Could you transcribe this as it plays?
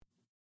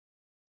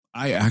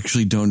I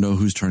actually don't know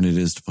whose turn it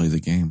is to play the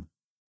game.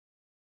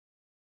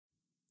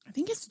 I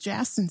think it's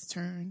Justin's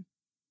turn.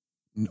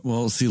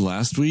 Well, see,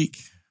 last week.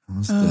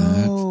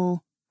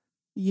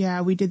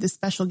 Yeah, we did the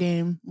special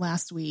game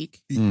last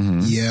week.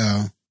 Mm-hmm.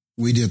 Yeah,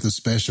 we did the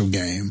special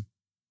game.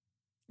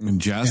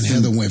 And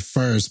Heather went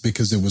first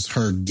because it was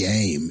her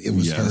game. It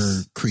was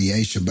her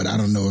creation, but I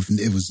don't know if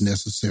it was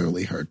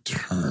necessarily her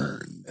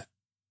turn.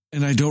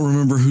 And I don't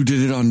remember who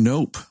did it on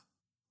Nope.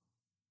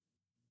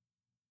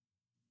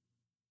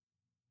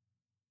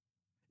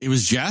 It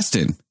was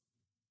Justin.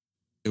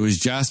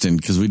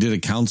 Because we did a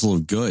Council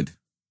of Good.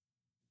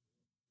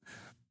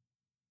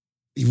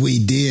 We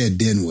did,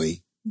 didn't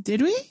we?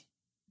 Did we?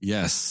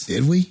 Yes.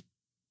 Did we?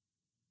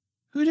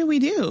 Who did we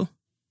do?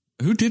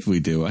 Who did we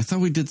do? I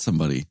thought we did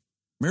somebody.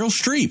 Meryl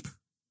Streep.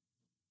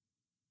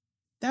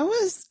 That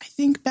was, I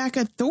think, back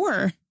at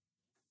Thor.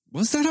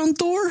 Was that on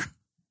Thor?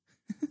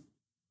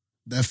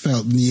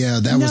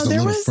 That was a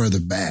little further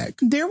back.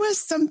 There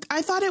was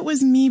I thought it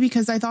was me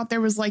because I thought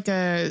there was like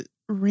a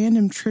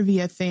random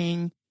trivia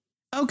thing.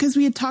 Oh, because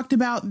we had talked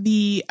about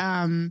the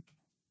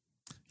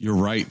You're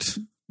right.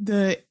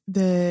 The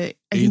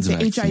AIDS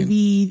HIV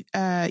the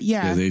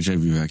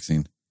HIV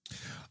vaccine.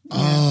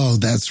 Oh,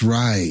 that's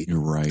right. You're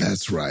right.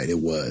 That's right. It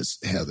was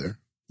Heather.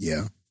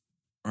 Yeah.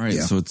 All right,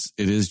 so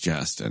it is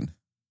Justin.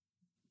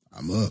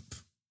 I'm up.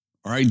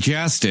 All right,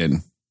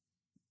 Justin.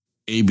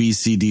 A, B,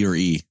 C, D, or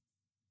E?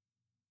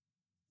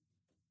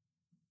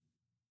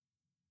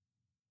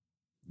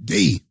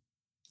 D.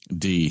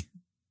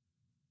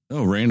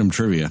 Oh, random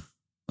trivia.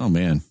 Oh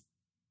man.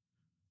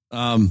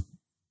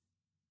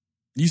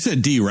 You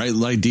said D, right?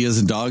 Like D as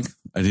in dog?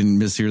 I didn't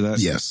mishear that?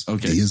 Yes.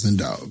 Okay. D as in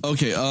dog.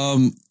 Okay.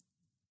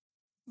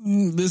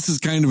 This is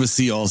kind of a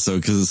C also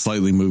because it's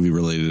slightly movie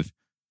related.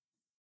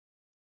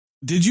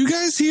 Did you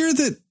guys hear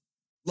that,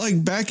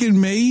 like, back in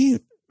May,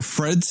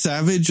 Fred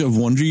Savage of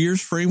Wonder Years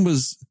Frame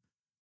was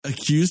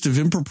accused of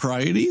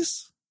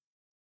improprieties?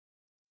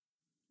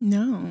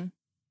 No.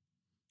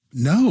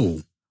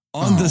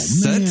 On the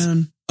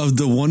set of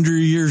the Wonder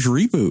Years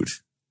reboot.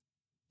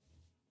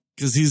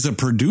 Because he's a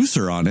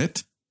producer on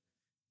it.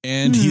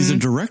 And he's a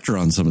director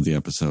on some of the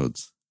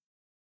episodes.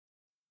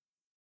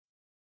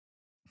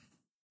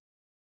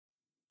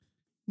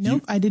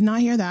 Nope, I did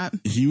not hear that.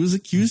 He was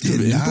accused of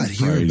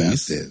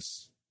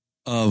improprieties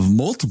of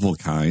multiple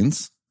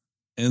kinds.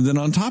 And then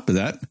on top of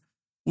that,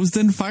 was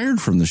then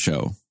fired from the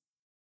show.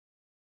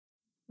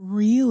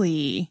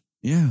 Really?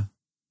 Yeah.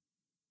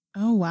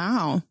 Oh,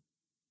 wow.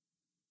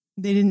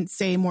 They didn't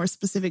say more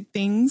specific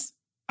things?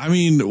 I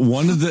mean,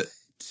 one of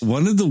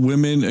the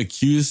women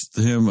accused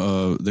him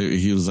of,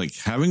 he was like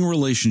having a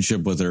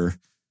relationship with her,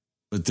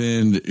 but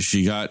then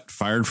she got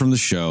fired from the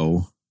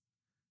show.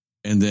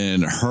 And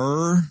then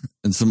her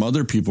and some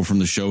other people from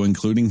the show,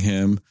 including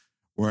him,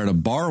 were at a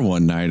bar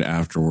one night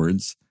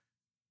afterwards.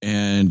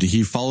 And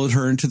he followed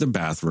her into the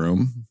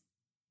bathroom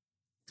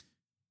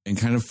and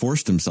kind of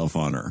forced himself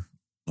on her,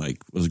 like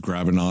was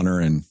grabbing on her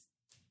and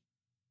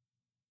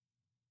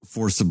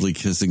forcibly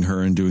kissing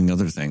her and doing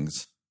other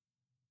things.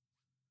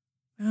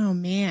 Oh,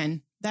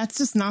 man. That's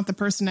just not the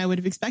person I would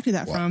have expected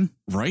that from.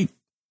 Right.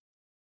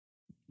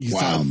 You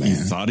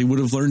man. thought he would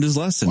have learned his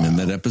lesson in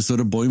that episode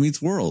of Boy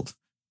Meets World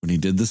when he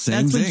did the same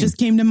thing. That's what just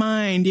came to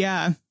mind.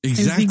 Yeah.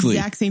 Exactly. It was the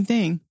exact same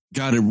thing.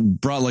 God, it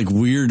brought like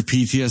weird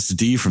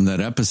PTSD from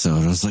that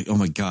episode. I was like, oh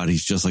my God,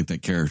 he's just like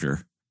that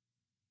character.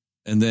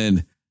 And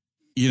then,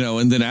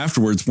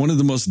 afterwards, one of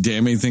the most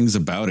damning things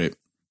about it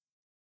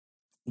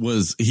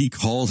was he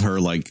called her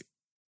like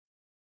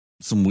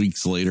some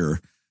weeks later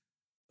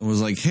and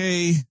was like,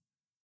 hey,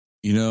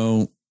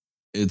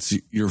 it's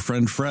your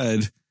friend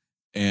Fred.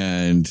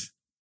 And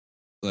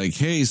like,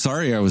 hey,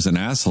 sorry, I was an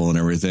asshole and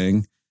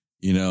everything.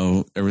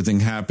 Everything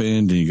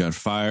happened and you got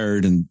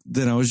fired. And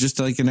then I was just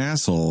like an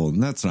asshole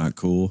and that's not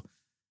cool.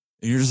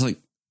 And you're just like,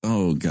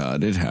 oh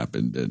God, it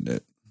happened, didn't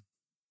it?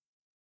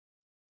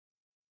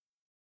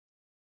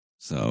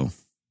 So,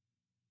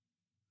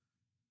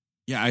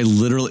 yeah, I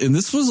literally, and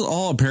this was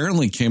all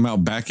apparently came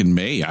out back in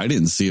May. I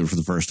didn't see it for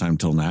the first time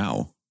till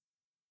now.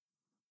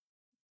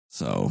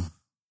 So,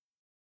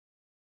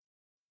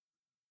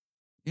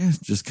 yeah,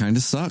 it just kind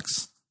of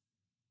sucks.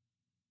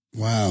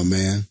 Wow,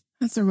 man.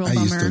 That's a real bummer.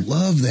 I used to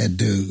love that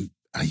dude.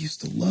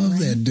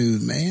 That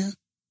dude, man.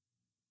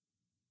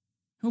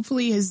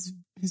 Hopefully his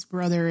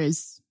brother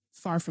is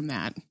far from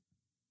that.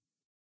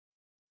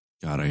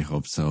 God, I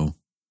hope so.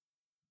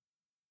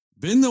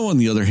 Ben, though, on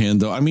the other hand,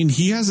 though, I mean,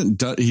 he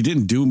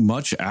didn't do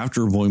much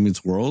after Boy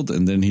Meets World,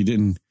 and then he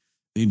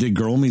did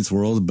Girl Meets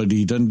World, but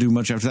he doesn't do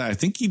much after that. I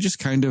think he just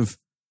kind of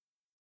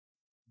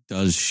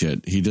does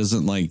shit. He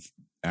doesn't like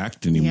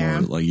act anymore.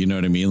 Yeah. Like, you know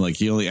what I mean? Like,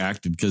 he only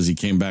acted because he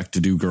came back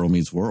to do Girl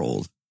Meets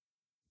World,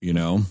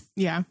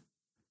 Yeah.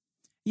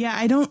 Yeah,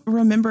 I don't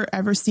remember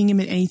ever seeing him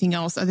in anything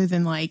else other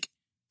than like,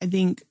 I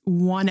think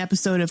one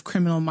episode of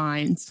Criminal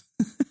Minds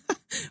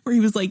where he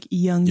was like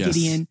young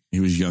Gideon. He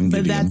was young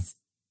Gideon.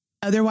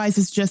 Otherwise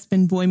it's just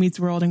been Boy Meets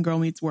World and Girl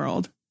Meets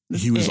World.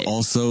 He was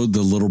also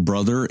the little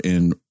brother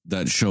in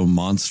that show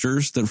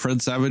Monsters that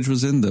Fred Savage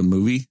was in, the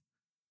movie.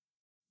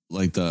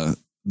 like the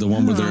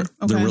one where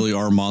there really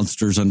are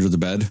monsters under the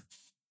bed,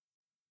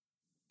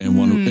 and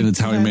and it's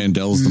Howie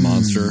Mandel's the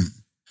monster.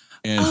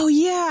 And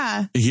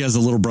he has a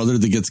little brother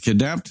that gets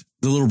kidnapped.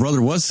 The little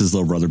brother was his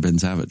little brother, Ben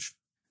Savage.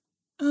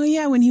 Oh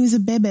yeah, when he was a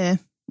baby.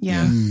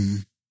 Yeah.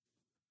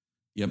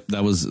 Yep,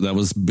 that was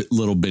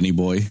little Benny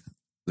boy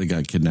that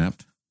got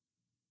kidnapped.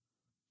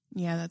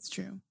 Yeah, that's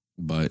true.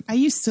 But I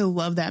used to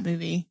love that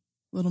movie,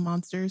 Little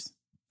Monsters.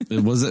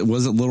 Was it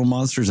Little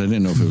Monsters? I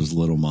didn't know if it was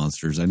Little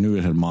Monsters. I knew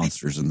it had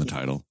monsters in the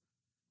title.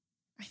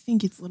 I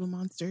think it's Little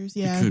Monsters.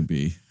 Yeah, it could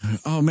be.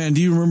 Oh man,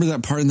 do you remember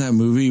that part in that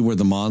movie where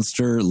the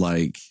monster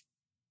like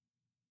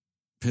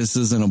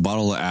pisses in a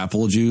bottle of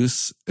apple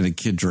juice and a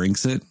kid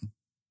drinks it?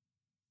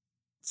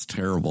 It's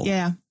terrible.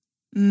 Yeah.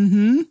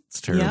 Mm-hmm.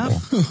 It's terrible.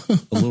 Yep.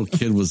 A little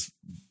kid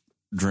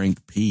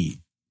drank pee.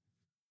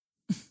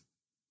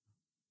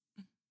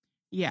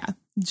 Yeah.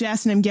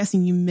 Justin, I'm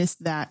guessing you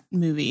missed that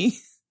movie.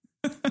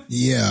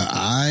 Yeah,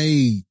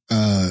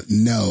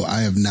 no,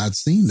 I have not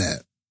seen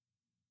that.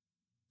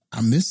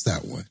 I missed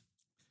that one.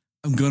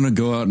 I'm going to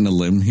go out on a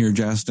limb here,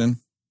 Justin.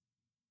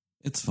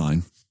 It's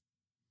fine.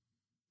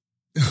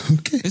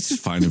 Okay. It's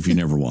just fine if you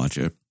never watch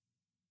it.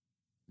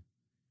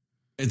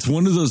 It's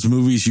one of those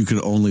movies you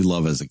could only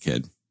love as a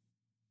kid.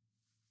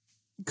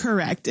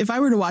 Correct. If I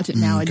were to watch it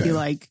now, I'd be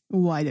like,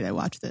 why did I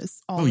watch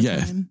this all the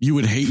time? You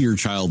would hate your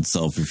child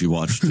self if you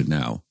watched it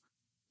now.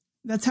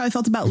 That's how I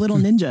felt about Little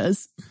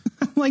Ninjas.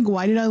 I'm like,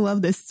 why did I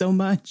love this so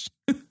much?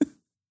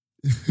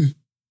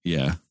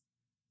 Yeah.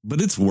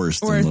 But it's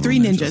worse or than Three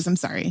Ninjas. I'm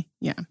sorry.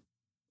 Yeah.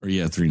 Or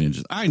Three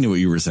Ninjas. I knew what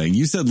you were saying.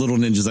 You said Little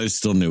Ninjas. I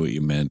still knew what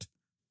you meant.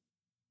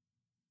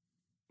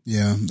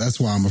 Yeah, that's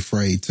why I'm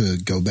afraid to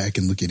go back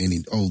and look at any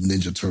old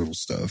Ninja Turtle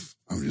stuff.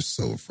 I'm just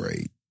so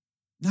afraid.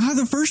 Nah,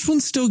 the first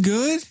one's still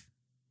good.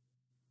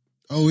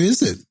 Oh,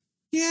 is it?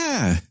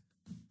 Yeah.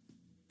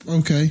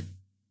 Okay.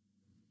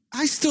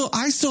 I still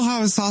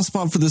have a soft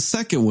spot for the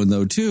second one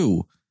though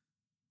too.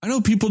 I know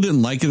people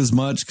didn't like it as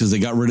much because they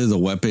got rid of the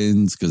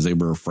weapons because they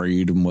were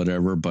afraid and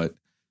whatever. But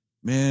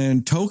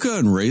man, Toka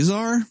and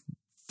Razor,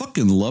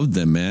 fucking loved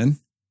them, man.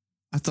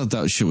 I thought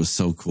that shit was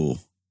so cool.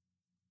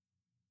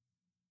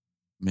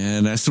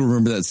 Man, I still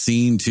remember that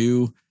scene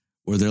too,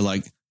 where they're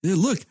like, hey,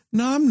 look,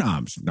 nom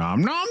noms,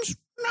 nom noms,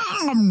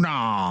 nom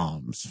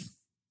noms.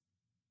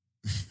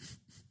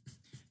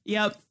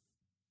 Yep.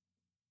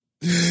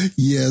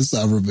 Yes,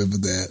 I remember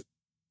that.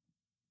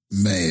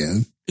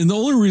 Man. And the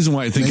only reason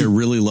why I think I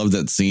really love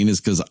that scene is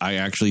because I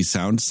actually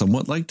sound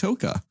somewhat like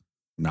Toka.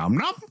 Nom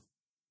nom.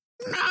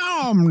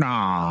 Nom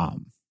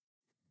nom.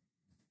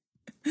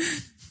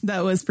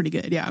 That was pretty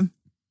good, yeah.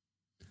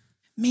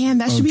 Man,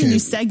 that should be a new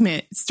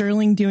segment.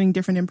 Sterling doing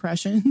different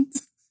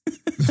impressions.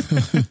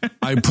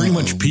 I pretty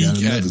much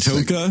peak at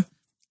Toka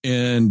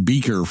and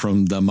Beaker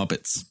from the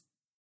Muppets.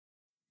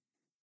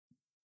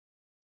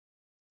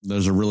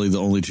 Those are really the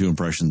only two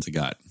impressions I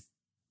got.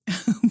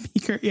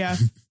 Beaker, yeah.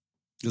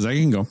 Because I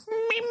can go.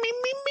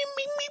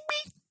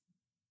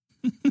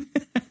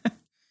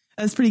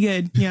 That's pretty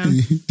good, yeah.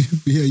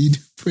 Yeah, you do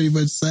pretty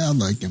much sound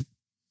like him.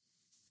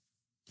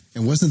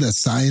 And wasn't that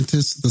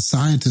scientist? The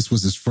scientist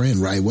was his friend,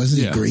 right?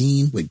 Wasn't he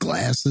green with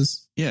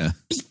glasses? Yeah.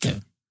 Beaker,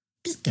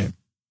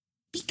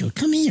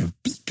 come here,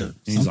 Beaker.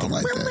 Something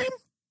like that.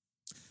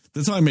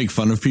 That's how I make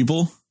fun of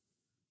people.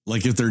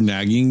 Like if they're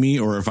nagging me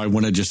or if I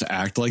want to just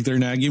act like they're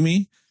nagging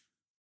me.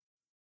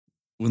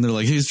 When they're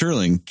like, hey,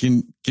 Sterling,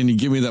 can you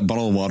give me that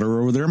bottle of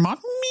water over there? Mom?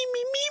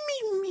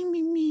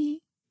 Me.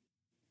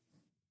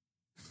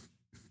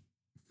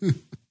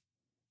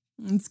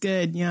 It's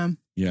good, yeah.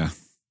 Yeah.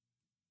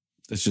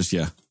 It's just,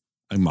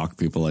 I mock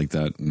people like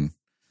that. And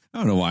I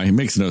don't know why. It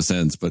makes no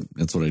sense, but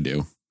that's what I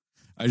do.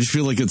 I just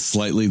feel like it's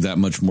slightly that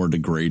much more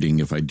degrading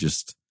if I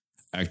just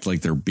act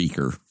like they're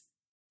Beaker.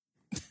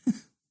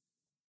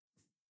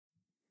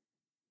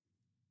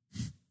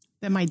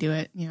 That might do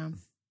it, yeah.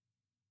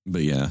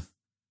 But yeah,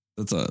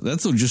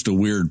 that's just a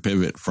weird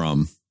pivot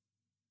from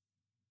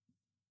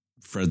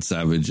Fred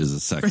Savage as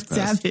a sex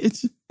pest.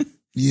 Savage.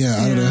 Yeah,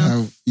 I don't know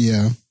how.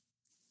 Yeah.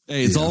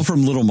 Hey, it's all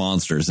from Little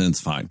Monsters, and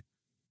it's fine.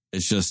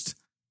 It's just,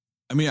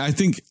 I mean, I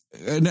think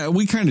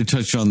we kind of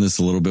touched on this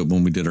a little bit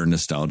when we did our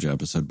nostalgia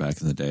episode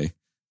back in the day.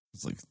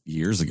 It's like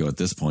years ago at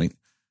this point.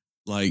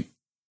 But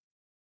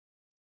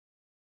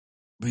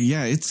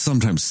yeah, it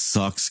sometimes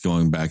sucks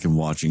going back and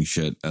watching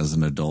shit as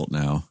an adult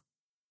now.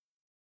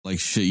 Like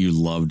shit you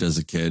loved as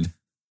a kid.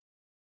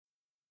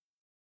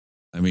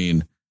 I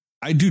mean,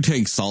 I do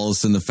take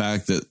solace in the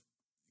fact that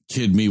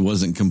kid me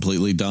wasn't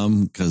completely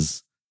dumb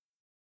because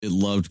it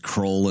loved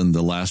Kroll and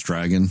The Last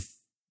Dragon.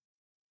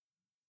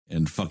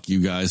 And fuck you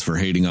guys for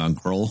hating on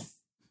Kroll.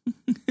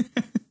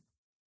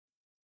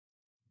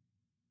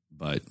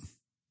 But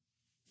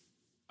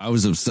I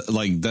was obsessed.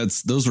 Like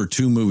those were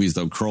two movies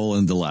though, Kroll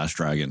and The Last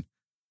Dragon.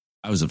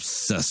 I was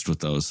obsessed with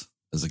those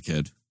as a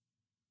kid.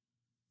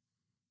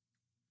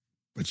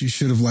 But you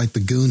should have liked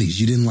the Goonies.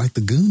 You didn't like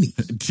the Goonies.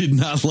 Did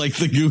not like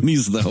the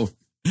Goonies though.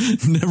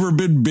 Never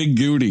been big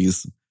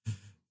Goonies.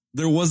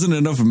 There wasn't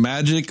enough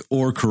magic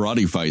or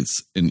karate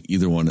fights in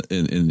either one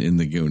in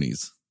the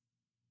Goonies.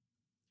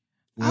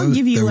 I'll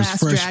give you there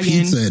Last was fresh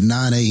Dragon. pizza at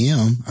 9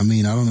 a.m. I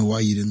mean, I don't know why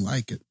you didn't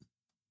like it.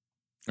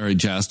 All right,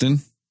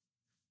 Justin.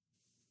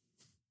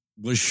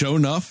 Was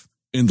Sho'nuff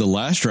in The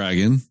Last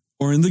Dragon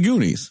or in The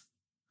Goonies?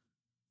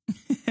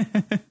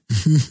 The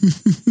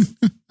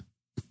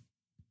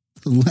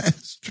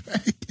Last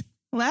Dragon.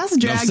 Last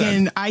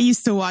Dragon, I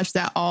used to watch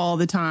that all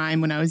the time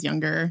when I was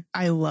younger.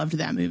 I loved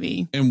that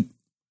movie. And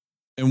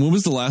when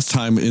was the last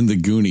time in The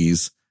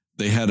Goonies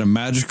they had a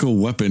magical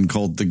weapon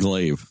called the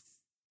glaive?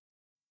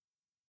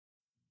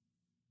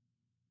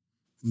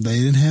 They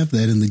didn't have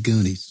that in The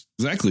Goonies.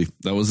 Exactly.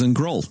 That was in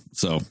Krull.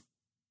 So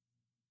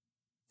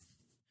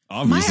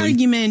obviously, my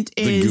argument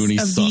is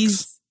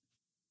Goonies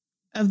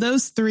of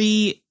those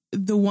three,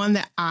 the one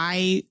that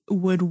I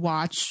would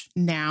watch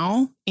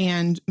now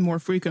and more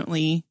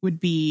frequently would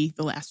be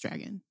The Last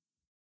Dragon.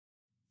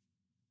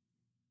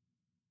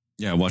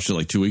 Yeah, I watched it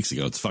like 2 weeks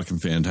ago. It's fucking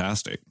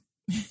fantastic.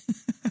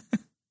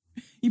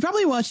 You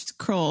probably watched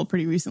Krull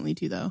pretty recently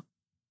too, though.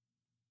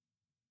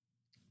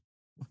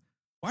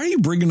 Why are you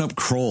bringing up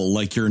Krull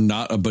like you're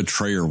not a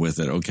betrayer with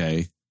it?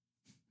 Okay,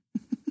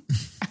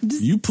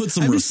 you put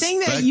some. I'm just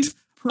saying that you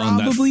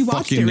probably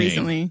watched it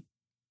recently.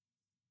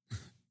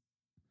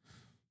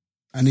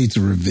 I need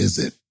to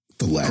revisit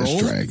The Last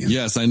Dragon.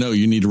 Yes, I know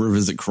you need to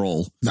revisit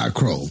Krull, not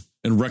Krull,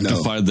 and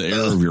rectify the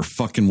error of your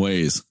fucking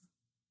ways.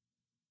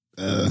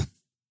 No,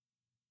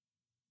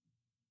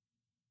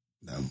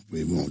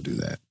 we won't do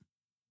that.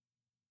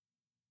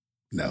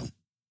 No,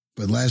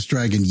 but Last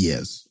Dragon,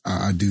 yes,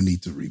 I do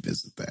need to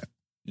revisit that.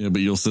 Yeah,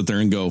 but you'll sit there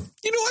and go,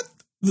 you know what?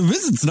 The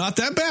visit's not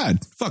that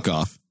bad. Fuck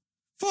off.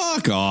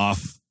 Fuck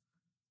off.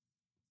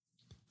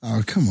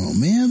 Oh, come on,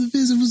 man. The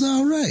visit was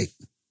all right.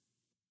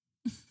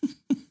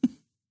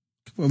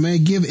 Come on,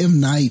 man. Give M.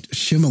 Night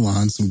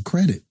Shyamalan some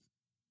credit.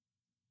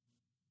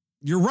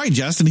 You're right,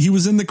 Justin. He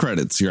was in the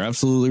credits. You're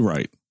absolutely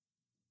right.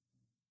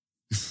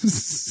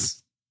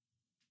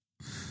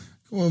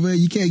 Come on, man.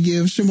 You can't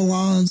give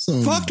Shyamalan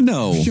some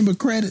Shimmer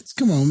credits.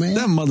 Come on, man.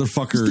 That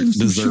motherfucker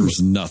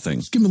deserves nothing.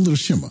 Just give him a little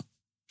shimmer.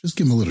 Just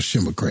give him a little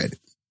shimmer credit.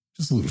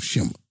 Just a little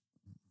shimmer.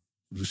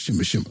 A little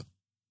shimmer.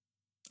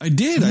 I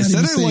did. I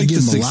said I liked The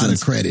Sixth Sense. A lot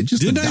of credit.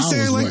 Just didn't I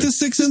say I liked The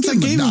Sixth Sense? I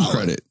gave him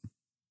credit.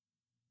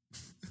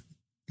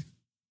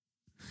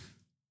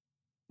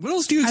 What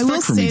else do you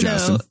expect from me,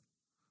 Justin?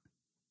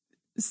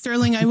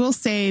 Sterling, I will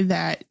say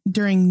that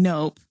during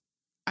Nope,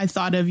 I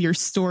thought of your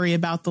story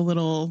about the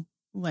little,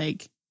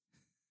 like,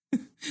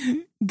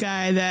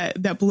 guy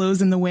that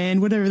blows in the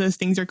wind, whatever those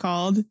things are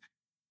called.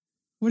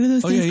 What are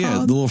those things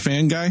called? The little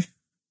fan guy.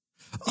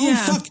 Oh,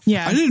 fuck.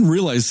 Yeah. I didn't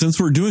realize since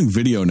we're doing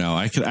video now,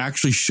 I could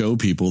actually show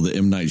people the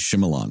M. Night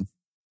Shyamalan.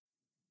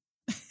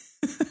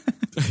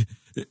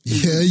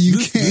 Yeah, you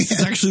can. This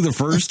is actually the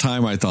first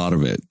time I thought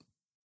of it.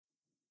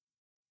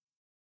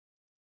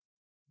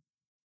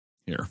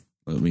 Here,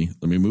 let me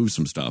move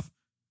some stuff.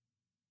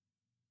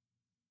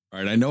 All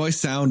right, I know I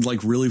sound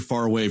like really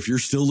far away. If you're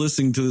still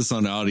listening to this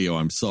on audio,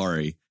 I'm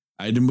sorry.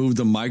 I had to move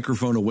the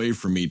microphone away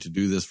from me to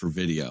do this for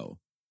video.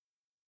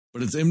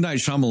 But it's M. Night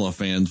Shyamalan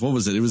fans. What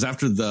was it? It was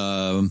after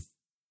the...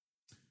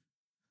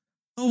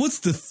 Oh, what's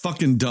the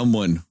fucking dumb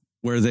one?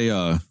 Where they...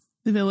 The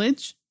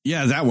Village?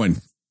 Yeah, that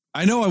one.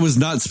 I know I was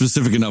not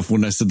specific enough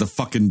when I said the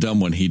fucking dumb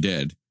one he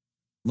did.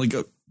 Like...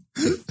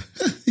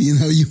 You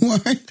know you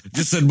weren't.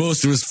 Just said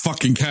most of his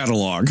fucking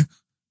catalog.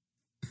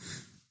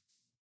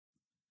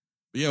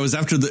 But yeah, it was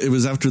after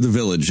the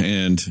Village,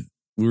 and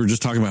we were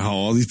just talking about how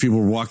all these people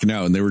were walking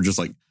out, and they were just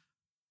like,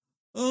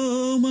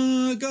 "Oh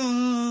my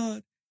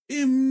God,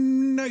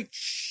 M. Night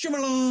Shyamalan."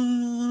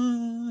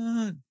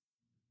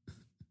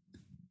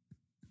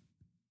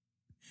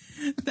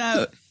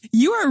 That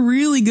you are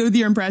really good with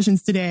your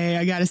impressions today.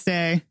 I gotta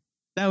say,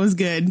 that was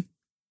good.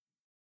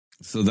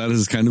 So that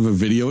is kind of a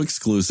video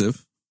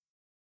exclusive.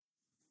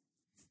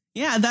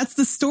 Yeah, that's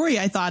the story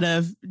I thought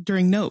of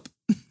during Nope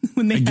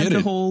when they had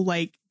the whole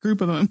like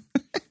group of them.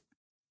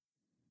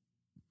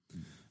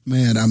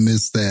 Man, I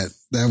missed that.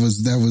 That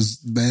was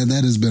man.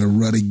 That has been a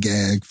running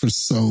gag for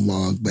so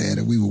long, man.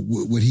 And we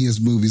would, when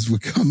his movies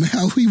would come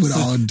out, we would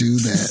all do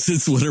that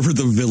since whatever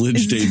The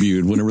Village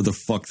debuted, whenever the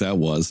fuck that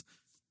was.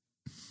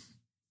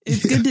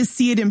 It's good to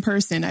see it in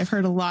person. I've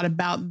heard a lot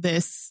about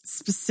this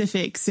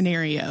specific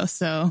scenario,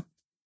 so.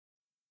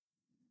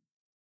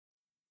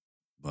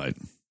 But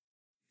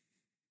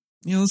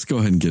yeah, let's go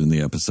ahead and get in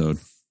the episode.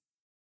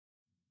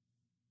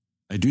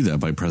 I do that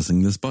by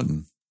pressing this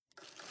button.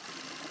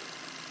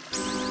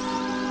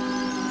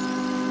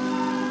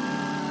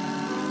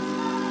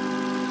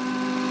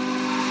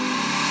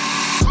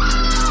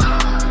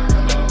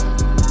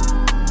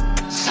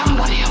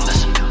 Somebody will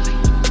listen to me.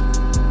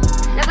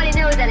 Nobody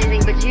knows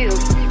anything but you.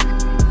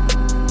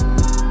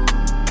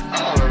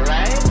 All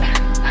right.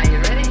 Are you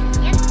ready?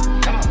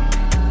 Yes. Come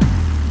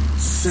on.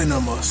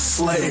 Cinema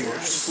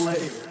Slayers.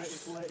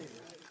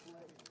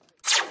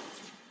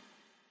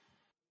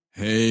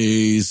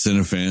 Hey,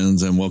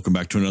 Cinefans, and welcome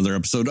back to another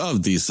episode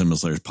of the Cinema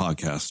Slayers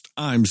podcast.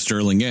 I'm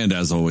Sterling, and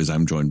as always,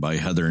 I'm joined by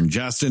Heather and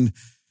Justin.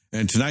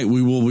 And tonight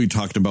we will be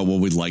talking about what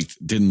we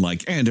liked, didn't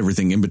like, and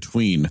everything in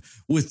between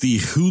with the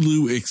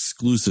Hulu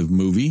exclusive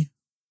movie,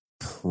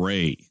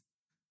 Prey.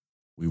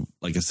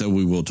 Like I said,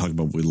 we will talk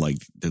about what we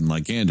liked, didn't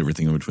like, and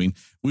everything in between.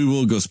 We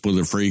will go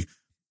spoiler-free,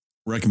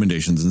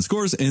 recommendations and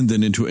scores, and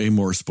then into a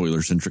more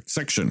spoiler-centric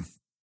section.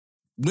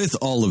 With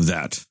all of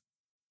that,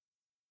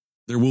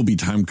 there will be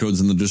time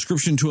codes in the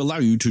description to allow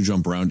you to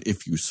jump around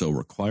if you so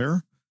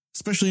require,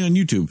 especially on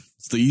YouTube.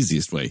 It's the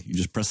easiest way. You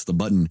just press the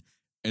button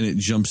and it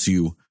jumps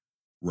you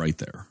right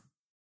there.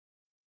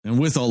 And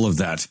with all of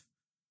that,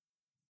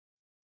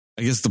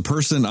 I guess the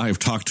person I've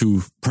talked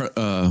to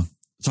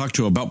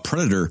about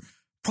Predator,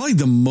 probably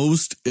the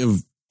most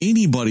of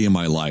anybody in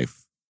my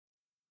life,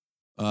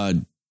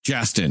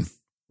 Justin,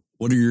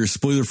 what are your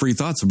spoiler-free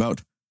thoughts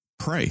about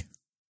Prey?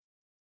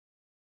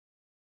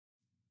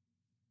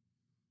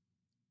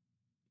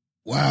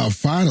 Wow,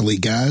 finally,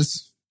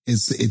 guys.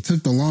 It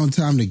took a long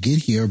time to get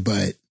here,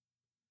 but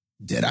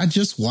did I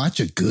just watch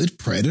a good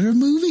Predator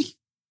movie?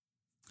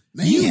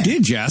 Man. You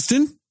did,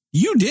 Justin.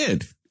 You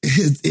did.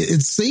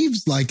 It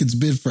seems like it's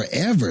been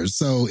forever.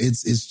 So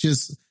it's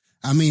just,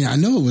 I mean, I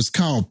know it was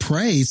called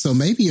Prey, so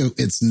maybe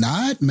it's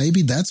not.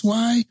 Maybe that's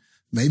why.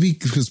 Maybe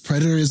because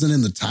Predator isn't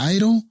in the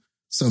title.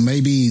 So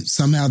maybe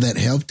somehow that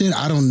helped it.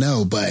 I don't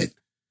know, but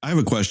I have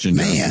a question.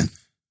 Man.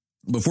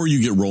 Before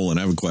you get rolling,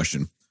 I have a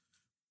question.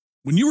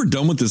 When you were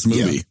done with this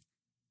movie,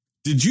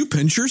 did you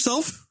pinch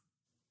yourself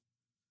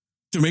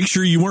to make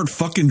sure you weren't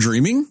fucking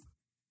dreaming?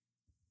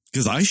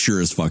 Because I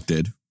sure as fuck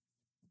did.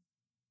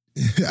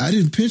 I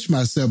didn't pinch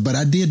myself, but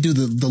I did do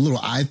the little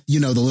eye, the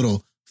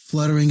little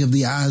fluttering of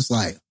the eyes,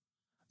 like,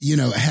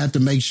 I had to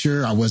make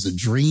sure I wasn't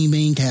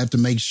dreaming, had to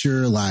make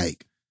sure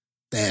like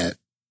that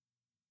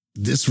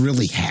this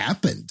really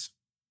happened.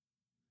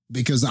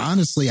 Because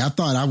honestly, I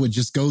thought I would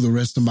just go the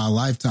rest of my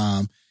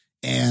lifetime.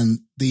 And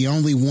the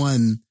only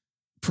one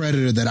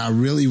Predator that I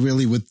really,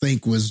 really would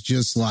think was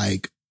just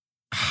like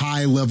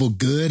high level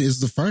good is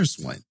the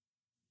first one.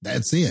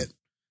 That's it.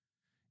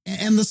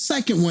 And the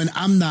second one,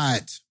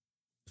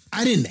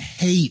 I didn't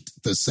hate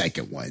the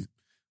second one,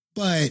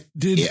 but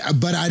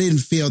I didn't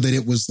feel that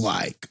it was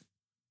like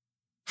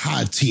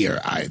high tier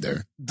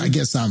either. I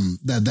guess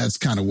that's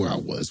kind of where I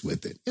was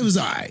with it. It was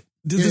all right.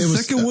 Did the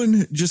second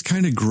one just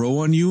kind of grow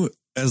on you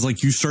as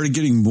like you started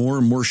getting more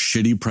and more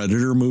shitty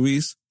Predator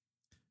movies?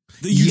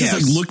 That you just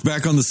like look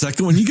back on the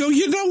second one, you go,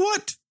 you know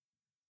what?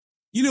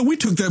 We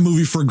took that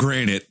movie for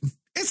granted.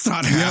 It's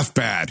not half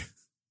bad.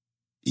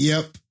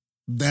 Yep.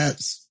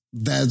 That's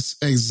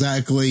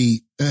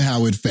exactly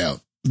how it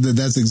felt.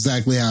 That's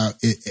exactly how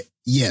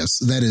yes,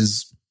 that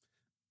is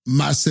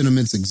my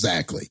sentiments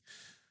exactly.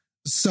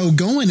 So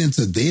going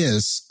into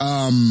this,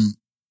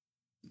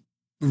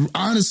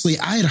 honestly,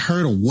 I had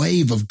heard a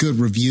wave of good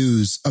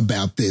reviews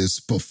about this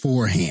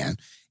beforehand.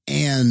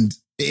 And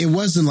it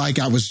wasn't like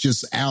I was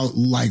just out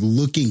like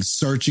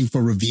searching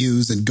for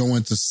reviews and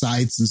going to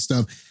sites and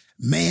stuff.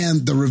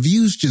 Man, the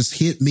reviews just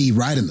hit me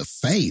right in the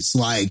face.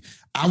 Like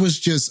I was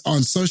just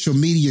on social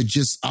media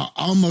just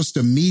almost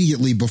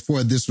immediately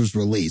before this was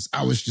released.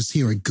 I was just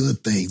hearing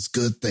good things,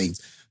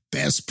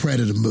 best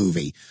Predator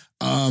movie.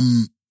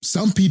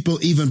 Some people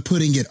even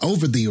putting it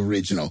over the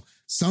original.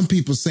 Some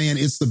people saying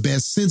it's the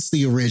best since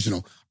the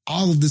original,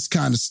 all of this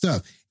kind of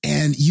stuff.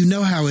 And you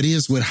know how it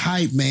is with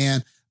hype,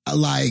 man.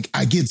 Like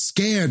I get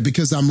scared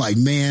because I'm like,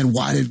 man,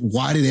 why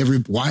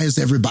is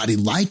everybody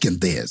liking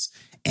this?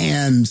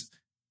 And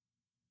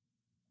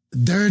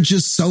there are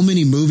just so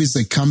many movies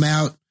that come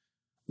out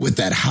with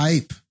that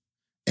hype.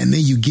 And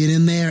then you get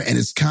in there and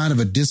it's kind of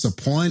a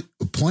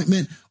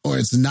disappointment, or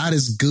it's not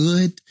as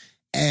good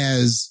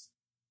as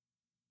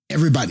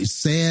everybody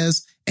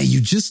says. And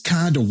you just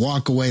kind of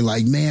walk away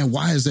like, man,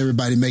 why is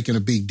everybody making a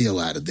big deal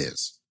out of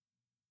this?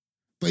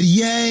 But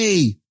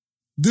yay,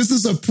 this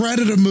is a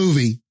Predator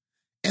movie.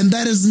 And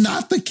that is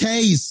not the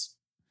case.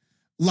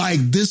 Like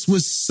this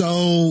was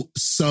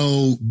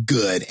so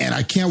good. And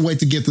I can't wait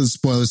to get to the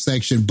spoiler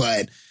section.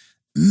 But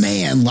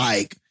man,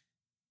 like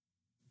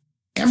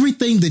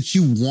everything that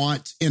you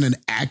want in an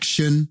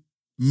action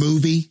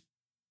movie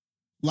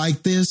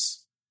like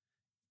this,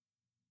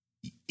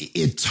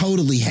 it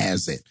totally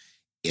has it.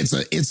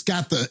 It's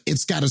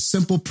got a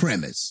simple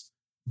premise,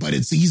 but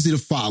it's easy to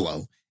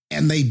follow.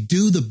 And they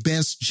do the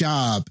best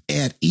job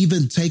at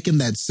even taking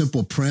that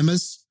simple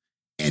premise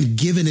and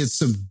giving it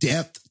some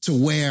depth to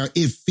where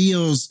it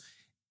feels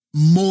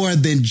more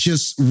than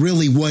just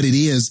really what it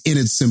is in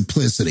its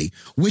simplicity,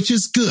 which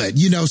is good.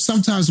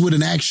 Sometimes with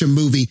an action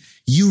movie,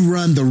 you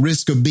run the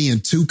risk of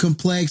being too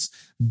complex.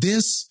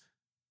 This,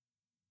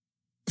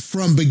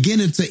 from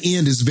beginning to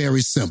end, is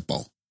very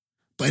simple.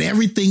 But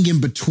everything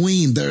in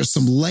between, there are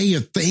some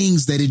layered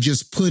things that it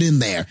just put in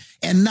there,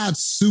 and not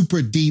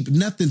super deep,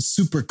 nothing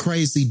super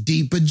crazy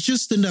deep, but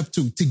just enough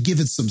to give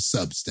it some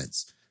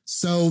substance.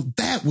 So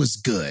that was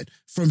good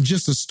from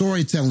just a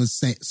storytelling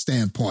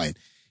standpoint.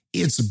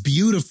 It's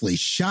beautifully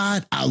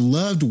shot. I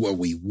loved where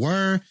we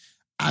were.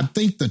 I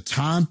think the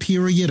time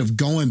period of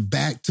going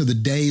back to the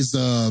days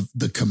of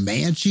the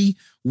Comanche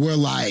were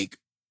like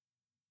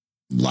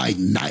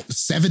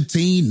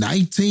 17,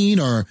 19,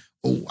 or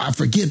I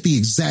forget the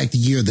exact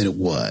year that it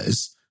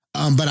was.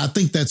 But I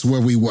think that's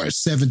where we were,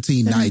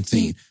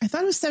 1719. I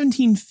thought it was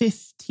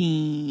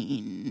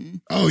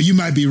 1715. Oh, you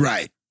might be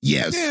right.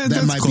 Yes, yeah,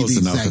 that might be the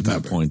enough exact at that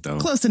number. point, though.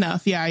 Close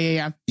enough.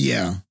 Yeah.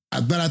 Yeah,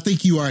 but I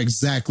think you are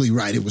exactly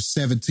right. It was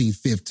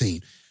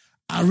 1715.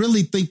 I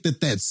really think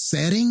that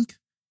setting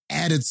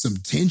added some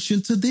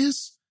tension to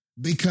this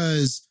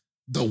because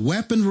the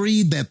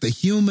weaponry that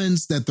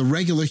the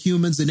regular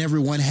humans and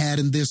everyone had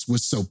in this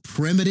was so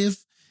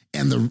primitive,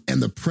 and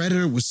the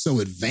predator was so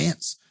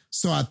advanced.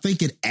 So I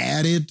think it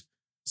added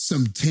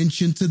some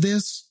tension to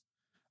this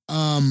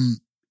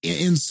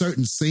in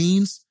certain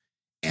scenes.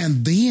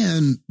 And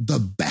then the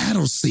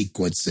battle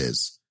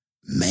sequences,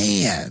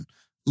 man,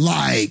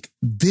 like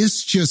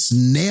this just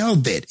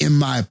nailed it, in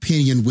my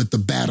opinion, with the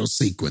battle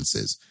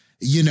sequences.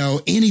 You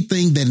know,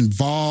 anything that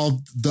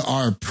involved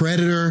our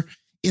predator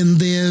in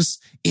this,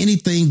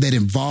 anything that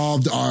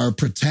involved our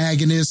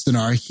protagonist and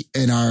our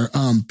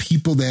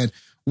people that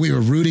we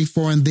were rooting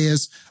for in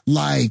this,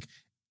 like,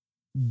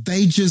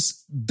 they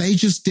just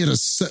did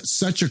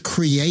such a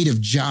creative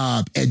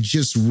job at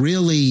just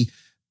really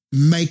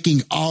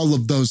making all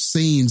of those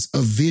scenes a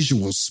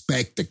visual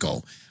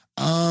spectacle.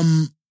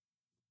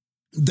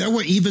 There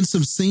were even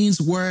some scenes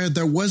where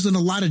there wasn't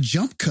a lot of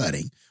jump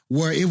cutting,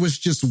 where it was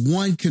just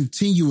one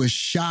continuous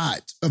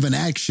shot of an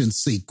action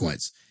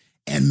sequence.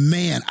 And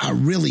man, I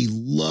really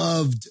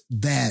loved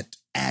that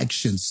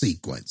action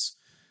sequence.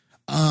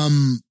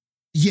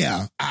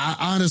 Yeah,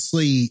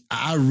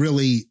 I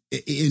really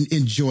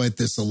enjoyed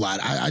this a lot.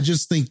 I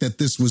just think that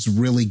this was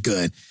really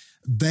good.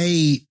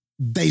 They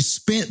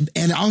spent,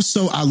 and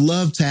also I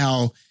loved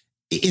how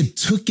it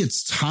took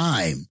its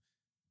time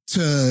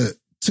to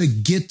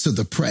get to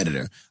the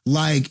predator.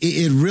 Like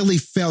it really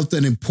felt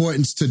an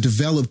importance to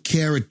develop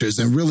characters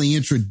and really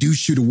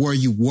introduce you to where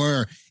you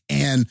were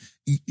and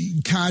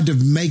kind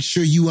of make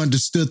sure you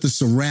understood the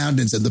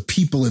surroundings and the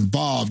people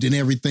involved and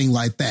everything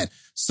like that.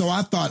 So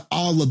I thought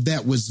all of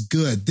that was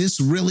good.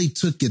 This really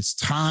took its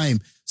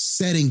time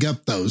setting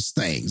up those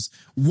things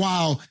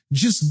while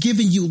just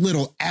giving you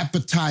little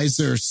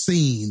appetizer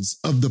scenes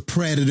of the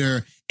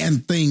predator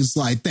and things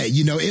like that.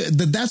 You know,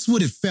 that's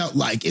what it felt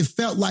like. It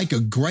felt like a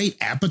great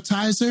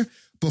appetizer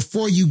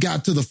before you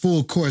got to the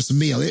full course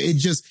meal. It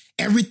just,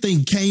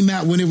 everything came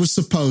out when it was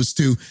supposed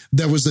to.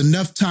 There was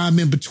enough time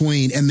in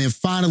between. And then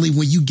finally,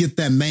 when you get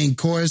that main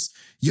course,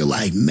 you're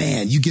like,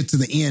 man, you get to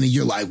the end and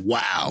you're like,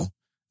 wow,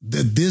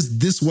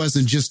 this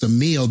wasn't just a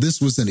meal.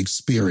 This was an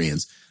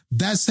experience.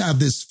 That's how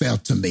this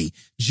felt to me.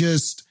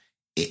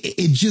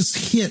 It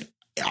just hit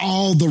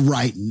all the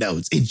right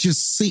notes.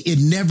 It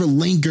never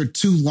lingered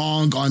too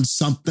long on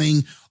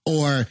something,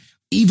 or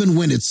even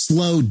when it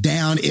slowed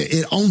down,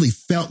 it only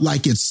felt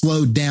like it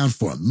slowed down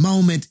for a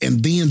moment,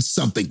 and then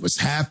something was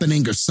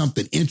happening or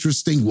something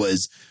interesting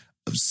was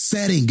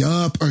setting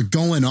up or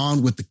going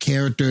on with the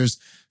characters.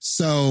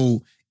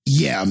 So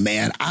yeah,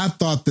 man, I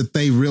thought that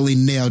they really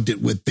nailed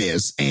it with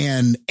this.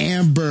 And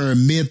Amber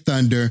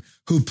Midthunder,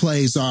 who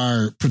plays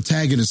our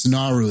protagonist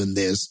Naru in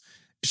this,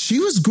 she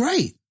was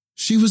great.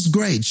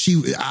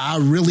 I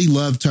really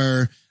loved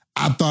her.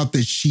 I thought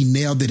that she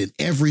nailed it in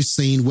every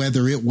scene,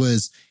 whether it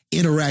was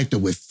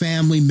interacting with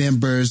family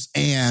members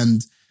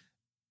and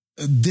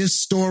this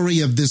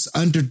story of this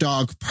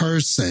underdog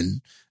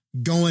person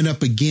going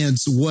up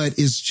against what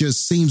is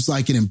just seems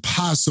like an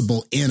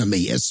impossible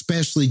enemy,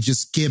 especially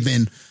just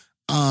given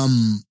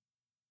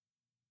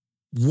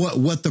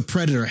what the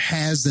predator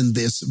has in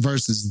this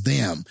versus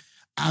them.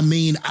 I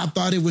mean, I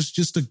thought it was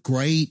just a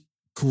great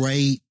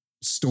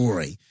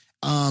story.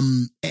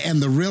 And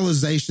the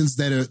realizations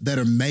that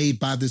are made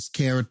by this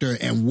character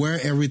and where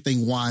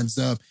everything winds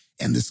up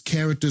and this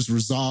character's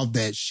resolve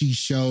that she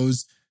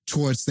shows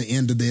towards the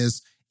end of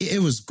this,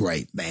 it was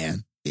great,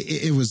 man.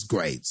 It was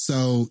great.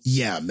 So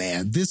yeah,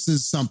 man, this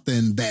is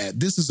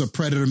a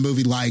Predator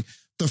movie. Like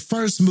the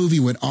first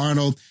movie with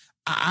Arnold,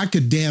 I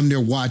could damn near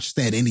watch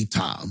that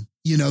anytime.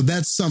 You know,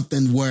 that's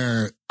something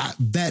where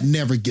that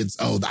never gets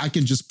old. I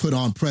can just put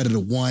on Predator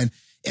 1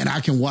 and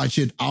I can watch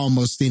it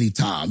almost any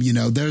time. You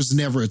know, there's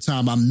never a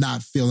time I'm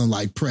not feeling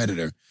like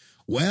Predator.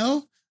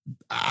 Well,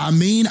 I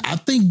mean, I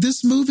think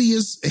this movie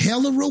is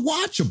hella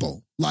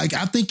rewatchable. Like,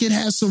 I think it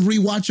has some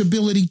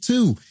rewatchability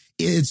too.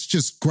 It's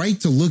just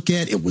great to look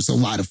at. It was a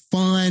lot of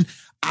fun.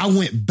 I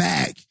went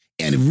back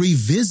and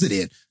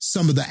revisited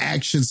some of the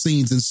action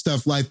scenes and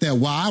stuff like that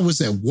while I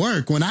was at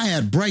work. When I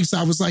had breaks,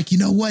 I was like, you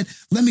know what?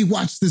 Let me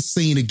watch this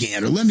scene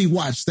again, or let me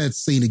watch that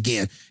scene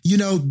again. You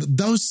know,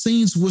 those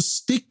scenes will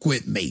stick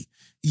with me,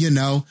 you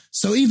know?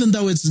 So even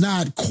though it's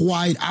not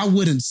quite, I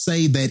wouldn't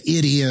say that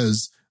it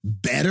is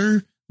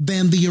better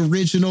than the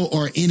original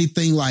or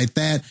anything like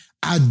that.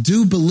 I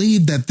do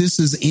believe that this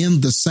is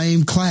in the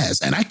same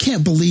class. And I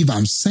can't believe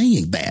I'm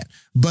saying that,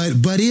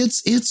 but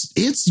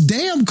it's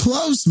damn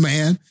close,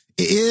 man.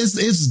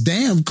 It's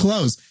damn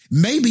close.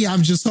 Maybe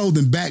I'm just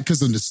holding back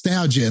because of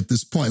nostalgia at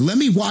this point. Let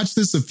me watch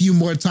this a few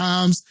more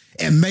times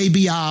and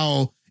maybe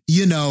I'll,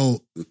 you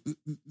know,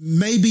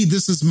 maybe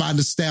this is my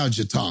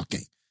nostalgia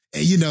talking.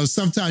 And, you know,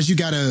 sometimes you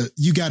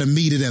gotta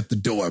meet it at the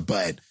door,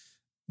 but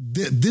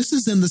this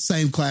is in the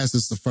same class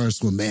as the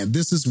first one, man.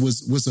 This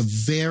was a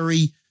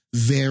very,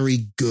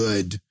 very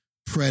good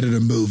Predator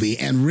movie.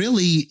 And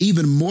really,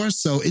 even more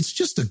so, it's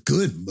just a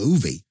good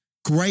movie.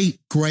 Great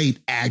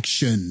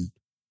action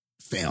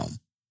film.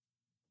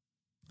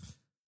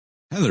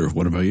 Heather,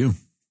 what about you?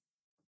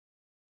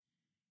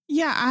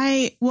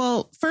 Yeah,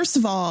 first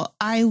of all,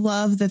 I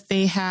love that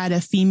they had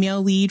a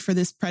female lead for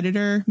this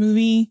Predator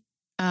movie.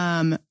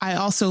 I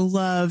also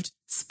loved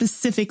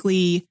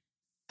specifically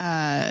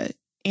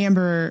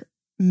Amber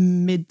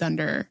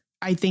Midthunder.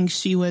 I think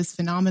she was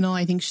phenomenal.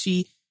 I think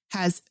she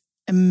has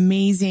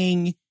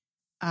amazing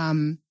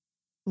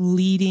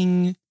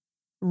leading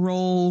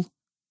role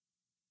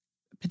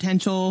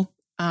potential.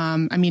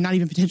 I mean, not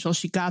even potential,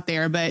 she got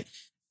there, but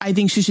I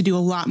think she should do a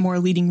lot more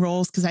leading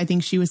roles because I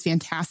think she was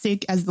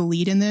fantastic as the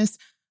lead in this.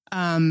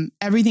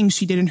 Everything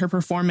she did in her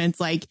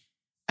performance, like,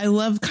 I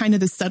love kind of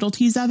the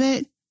subtleties of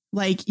it.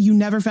 Like, you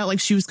never felt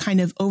like she was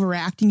kind of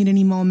overacting at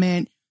any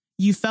moment.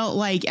 You felt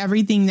like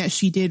everything that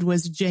she did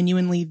was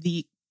genuinely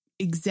the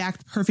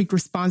exact perfect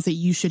response that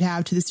you should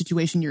have to the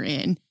situation you're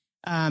in,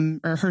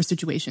 or her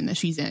situation that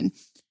she's in.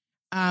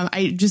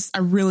 I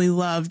really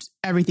loved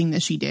everything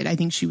that she did. I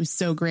think she was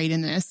so great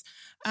in this.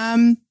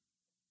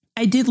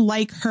 I did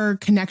like her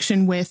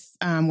connection with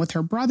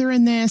her brother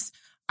in this.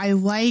 I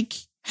like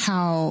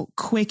how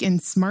quick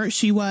and smart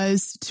she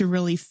was to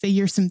really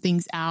figure some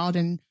things out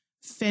and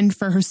fend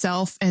for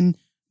herself and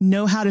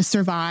know how to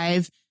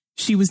survive.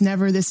 She was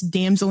never this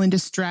damsel in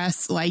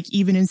distress, like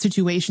even in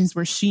situations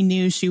where she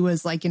knew she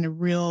was like in a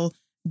real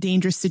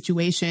dangerous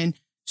situation,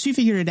 she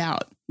figured it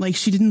out. Like,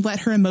 she didn't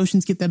let her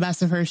emotions get the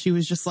best of her. She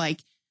was just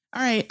like,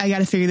 all right, I got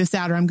to figure this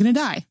out or I'm going to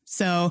die.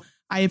 So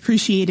I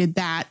appreciated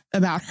that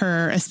about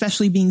her,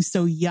 especially being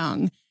so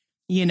young,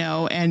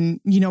 and,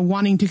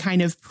 wanting to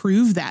kind of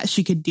prove that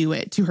she could do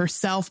it to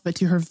herself, but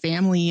to her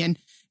family. And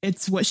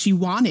it's what she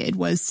wanted,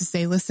 was to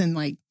say, listen,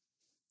 like,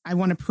 I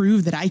want to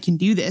prove that I can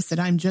do this, that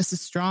I'm just as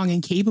strong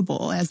and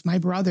capable as my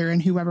brother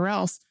and whoever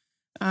else.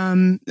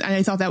 And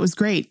I thought that was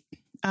great.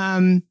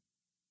 I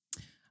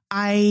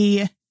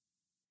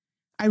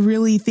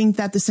really think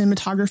that the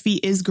cinematography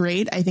is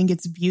great. I think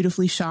it's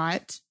beautifully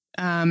shot.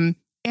 And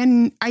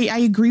I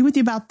agree with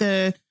you about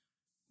the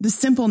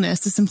simpleness,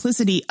 the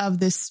simplicity of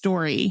this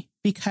story,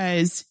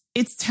 because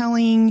it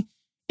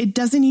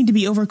doesn't need to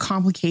be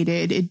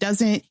overcomplicated. It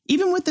doesn't,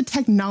 even with the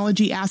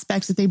technology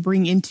aspects that they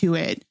bring into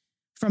it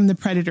from the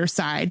Predator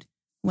side,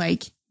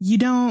 like, you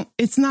don't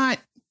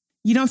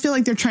feel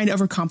like they're trying to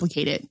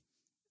overcomplicate it.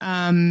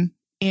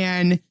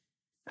 And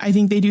I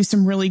think they do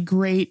some really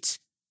great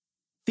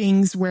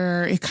things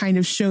where it kind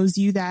of shows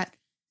you that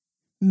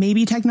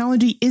maybe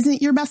technology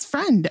isn't your best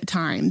friend at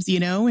times,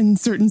 in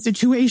certain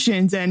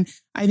situations. And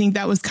I think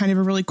that was kind of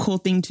a really cool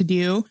thing to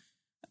do.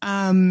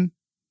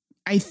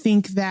 I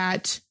think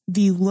that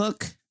the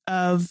look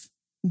of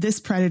this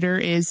Predator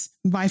is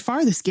by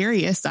far the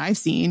scariest I've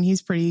seen.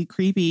 He's pretty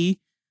creepy.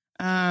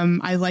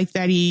 I like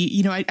that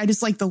I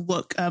just like the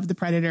look of the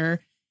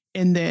Predator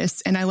in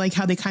this. And I like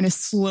how they kind of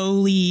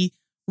slowly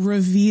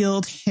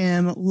revealed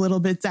him little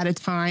bits at a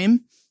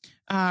time,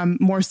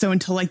 more so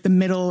until like the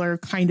middle or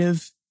kind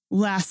of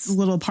last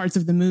little parts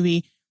of the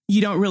movie.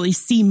 You don't really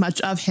see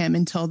much of him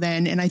until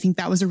then. And I think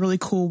that was a really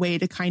cool way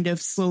to kind of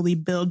slowly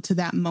build to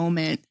that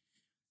moment.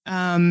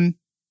 And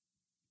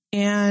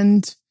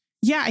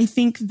yeah, I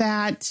think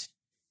that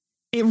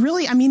it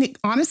really,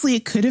 honestly,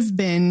 it could have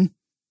been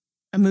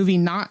a movie,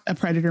 not a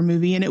Predator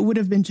movie, and it would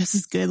have been just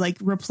as good. Like,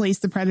 replace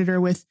the Predator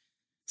with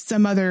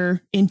some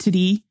other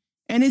entity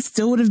and it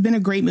still would have been a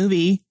great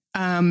movie.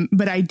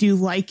 But I do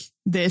like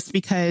this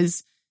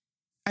because,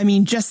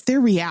 just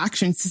their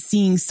reactions to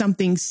seeing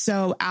something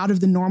so out of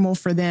the normal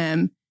for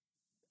them,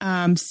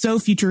 so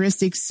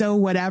futuristic, so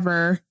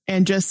whatever,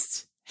 and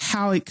just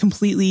how it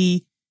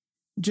completely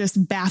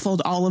just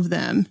baffled all of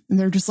them. And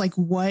they're just like,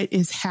 what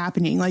is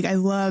happening? Like, I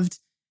loved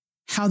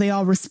how they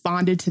all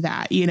responded to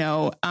that,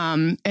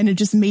 and it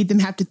just made them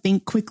have to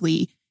think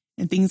quickly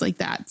and things like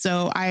that.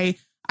 So I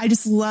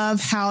just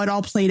love how it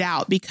all played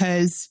out,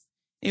 because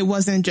it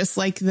wasn't just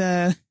like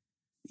the,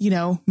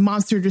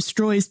 monster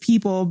destroys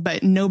people,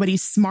 but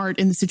nobody's smart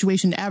in the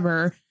situation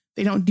ever.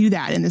 They don't do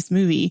that in this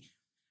movie.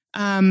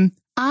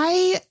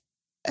 I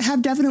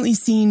have definitely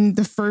seen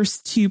the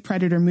first two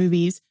Predator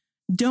movies.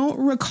 Don't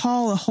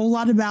recall a whole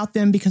lot about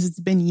them because it's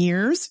been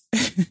years,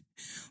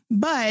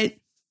 but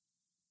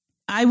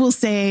I will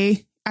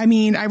say, I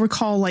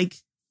recall like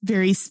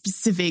very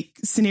specific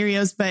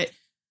scenarios, but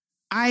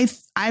I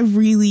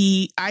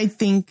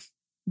think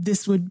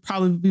this would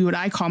probably be what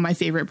I call my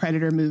favorite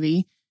Predator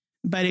movie,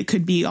 but it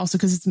could be also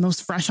because it's the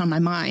most fresh on my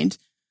mind.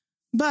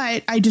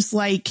 But I just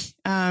like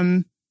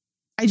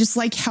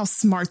how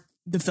smart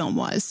the film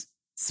was.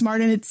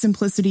 Smart in its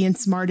simplicity and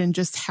smart in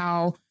just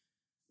how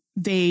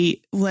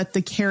they let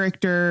the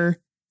character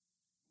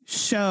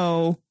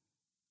show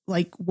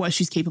like what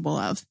she's capable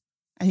of.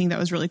 I think that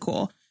was really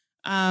cool.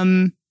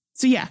 So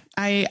yeah,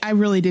 I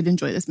really did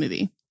enjoy this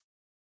movie.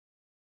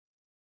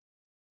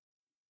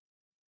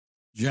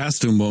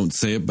 Justin won't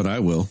say it, but I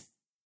will.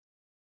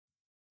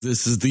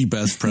 This is the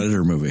best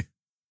Predator movie.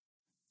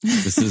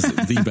 This is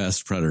the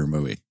best Predator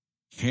movie.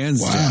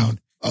 Hands down.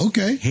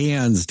 Okay.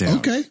 Hands down.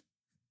 Okay.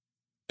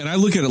 And I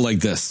look at it like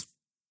this.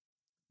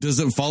 Does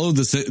it follow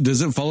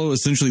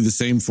essentially the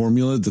same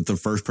formula that the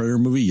first Predator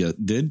movie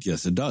did?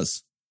 Yes, it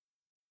does.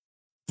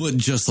 But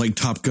just like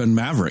Top Gun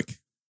Maverick,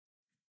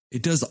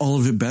 it does all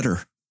of it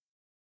better.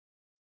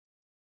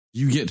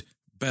 You get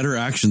better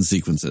action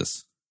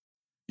sequences.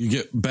 You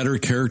get better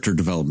character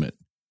development.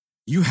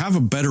 You have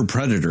a better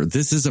Predator.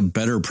 This is a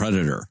better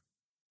Predator.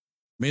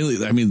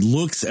 Mainly, I mean,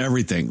 looks,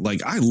 everything.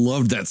 Like, I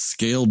loved that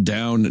scaled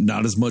down,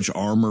 not as much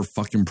armor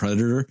fucking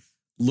Predator.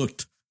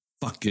 Looked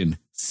fucking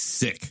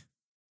sick.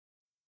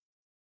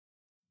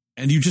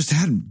 And you just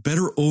had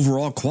better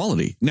overall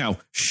quality. Now,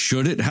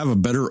 should it have a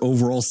better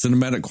overall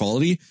cinematic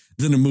quality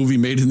than a movie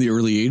made in the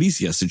early 80s?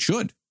 Yes, it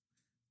should.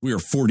 We are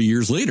 40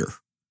 years later.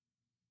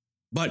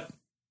 But,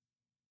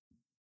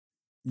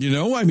 you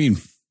know, I mean,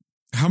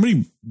 how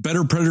many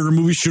better Predator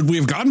movies should we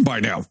have gotten by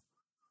now?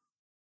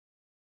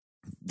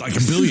 Like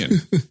 1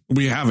 billion.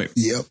 We haven't.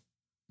 Yep.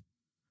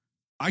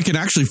 I can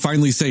actually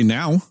finally say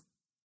now,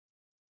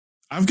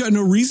 I've got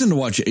no reason to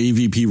watch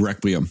AVP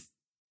Requiem.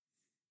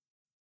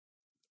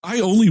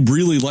 I only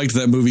really liked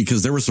that movie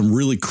because there were some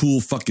really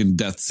cool fucking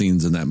death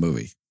scenes in that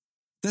movie.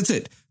 That's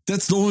it.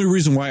 That's the only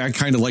reason why I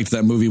kind of liked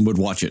that movie and would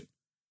watch it.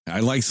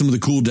 I like some of the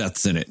cool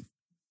deaths in it.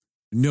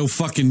 No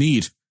fucking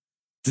need.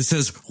 This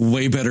has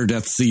way better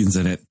death scenes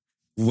in it.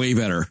 Way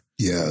better.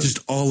 Yeah. Just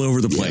all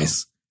over the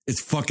place. Yeah.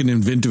 It's fucking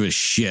inventive as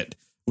shit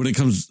when it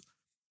comes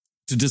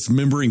to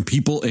dismembering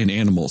people and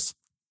animals.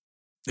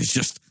 It's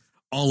just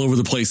all over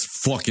the place.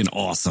 Fucking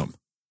awesome.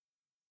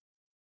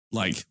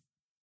 Like,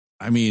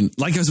 I mean,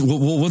 like I said,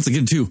 well, once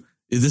again, too,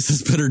 this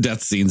has better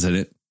death scenes in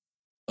it.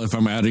 If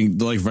I'm adding,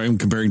 like, if I'm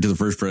comparing to the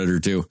first Predator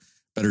 2,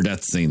 better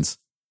death scenes.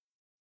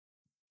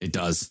 It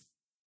does.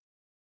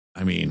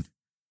 I mean,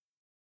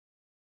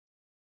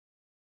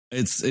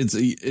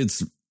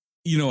 it's,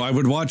 you know, I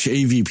would watch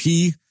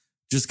AVP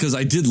just because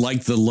I did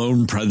like the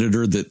lone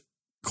Predator that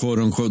quote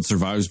unquote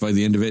survives by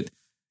the end of it.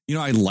 You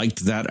know, I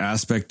liked that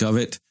aspect of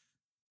it,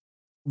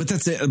 but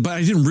that's it. But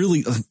I don't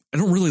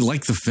really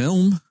like the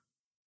film.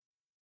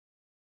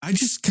 I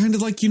just kind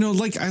of like, you know,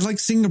 like I like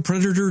seeing a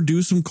Predator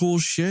do some cool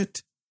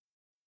shit,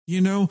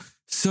 you know?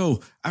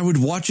 So I would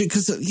watch it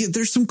because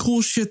there's some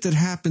cool shit that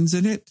happens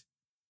in it,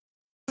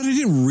 but I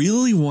didn't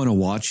really want to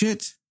watch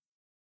it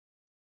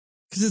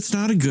because it's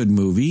not a good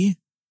movie.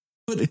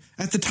 But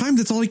at the time,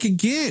 that's all I could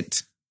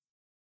get,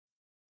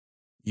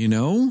 you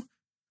know?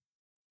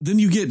 Then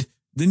you get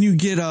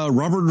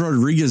Robert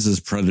Rodriguez's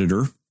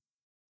Predator,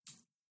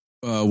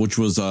 which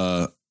was,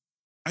 I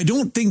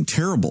don't think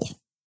terrible.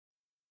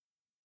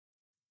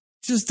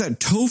 Just that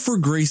Topher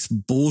Grace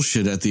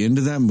bullshit at the end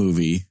of that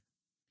movie.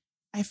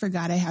 I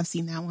forgot I have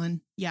seen that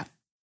one. Yeah.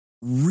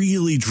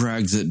 Really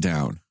drags it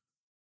down.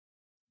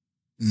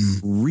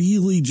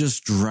 Really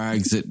just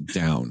drags it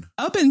down.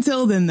 Up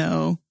until then,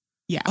 though.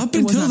 Yeah. Up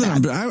until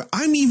then,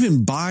 I'm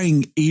even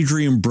buying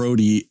Adrian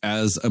Brody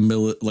as a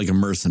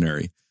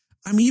mercenary.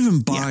 I'm even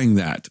buying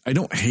that. I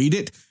don't hate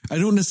it. I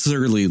don't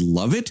necessarily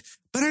love it,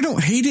 but I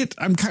don't hate it.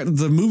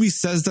 The movie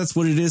says that's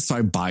what it is, so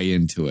I buy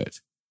into it.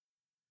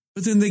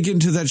 But then they get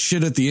into that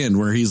shit at the end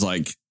where he's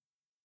like,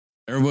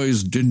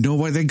 everybody's didn't know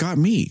why they got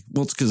me.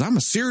 Well, it's because I'm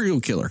a serial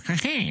killer.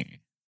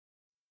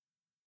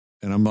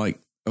 And I'm like,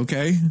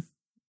 okay.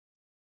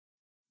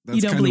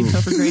 You don't believe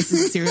Topher Grace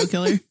is a serial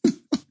killer?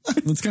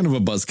 That's kind of a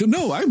buzzkill.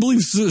 No, I believe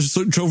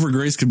Topher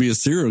Grace could be a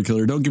serial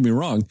killer. Don't get me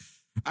wrong.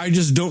 I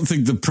just don't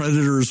think the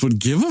Predators would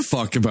give a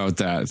fuck about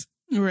that.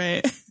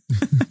 Right.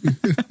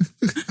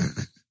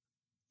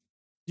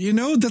 You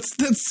know, that's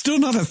still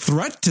not a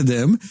threat to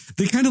them.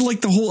 They kind of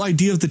like the whole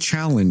idea of the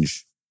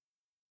challenge.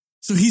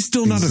 So he's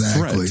still not a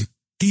threat.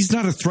 He's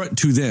not a threat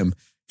to them.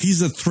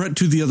 He's a threat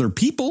to the other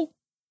people,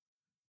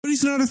 but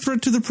he's not a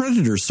threat to the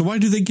Predators. So why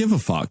do they give a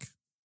fuck?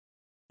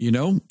 You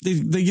know,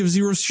 they give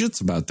zero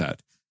shits about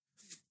that.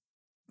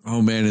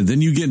 Oh, man. And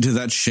then you get into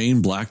that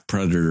Shane Black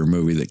Predator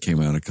movie that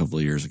came out a couple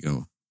of years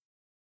ago.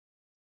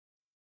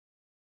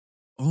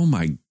 Oh,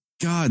 my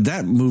God.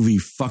 That movie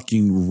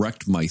fucking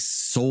wrecked my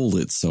soul.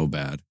 It's so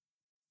bad.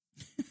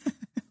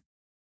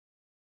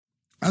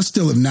 I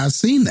still have not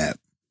seen that.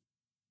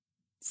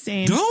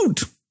 Same. Don't.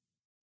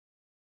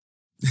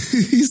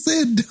 He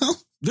said don't.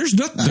 There's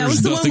nothing. That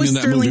was the one with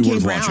Sterling K.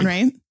 Brown, watching.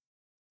 right?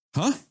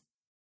 Huh?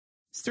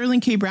 Sterling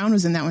K. Brown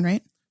was in that one,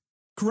 right?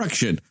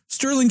 Correction.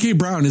 Sterling K.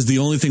 Brown is the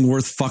only thing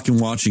worth fucking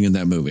watching in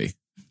that movie.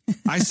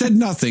 I said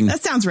nothing.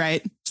 That sounds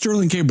right.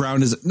 Sterling K.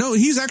 Brown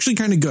he's actually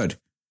kind of good.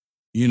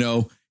 You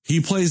know,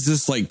 he plays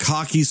this like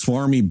cocky,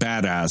 swarmy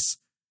badass,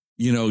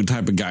 you know,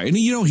 type of guy. And,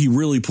 you know, he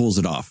really pulls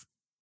it off.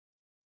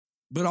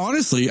 But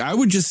honestly, I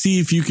would just see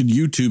if you could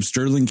YouTube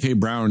Sterling K.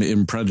 Brown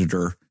in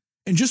Predator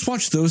and just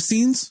watch those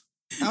scenes.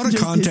 Out of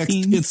context,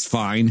 it's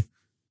fine.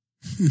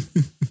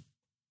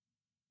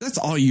 That's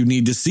all you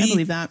need to see. I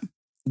believe that.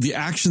 The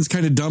action's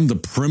kind of dumb. The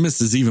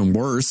premise is even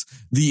worse.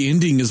 The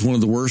ending is one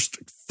of the worst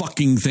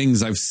fucking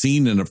things I've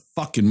seen in a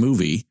fucking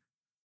movie.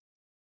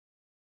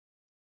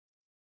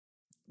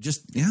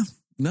 Just, yeah,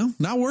 No,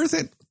 not worth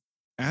it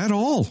at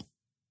all. Oh,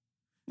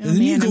 and then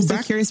man, I'm so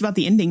curious about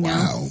the ending now.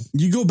 Wow.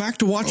 You go back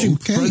to watching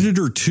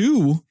Predator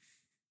 2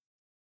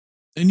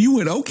 and you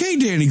went, okay,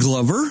 Danny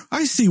Glover,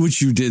 I see what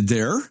you did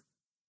there.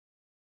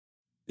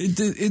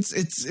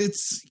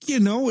 It's you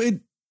know,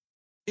 it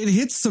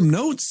hits some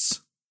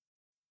notes.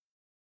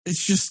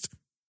 It's just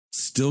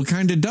still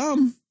kind of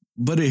dumb,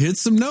 but it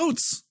hits some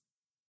notes.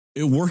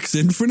 It works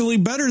infinitely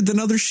better than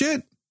other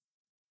shit.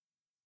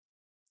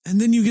 And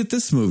then you get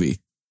this movie.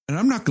 And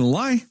I'm not going to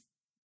lie,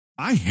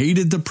 I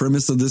hated the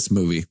premise of this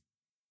movie.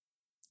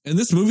 And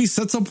this movie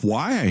sets up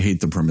why I hate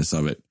the premise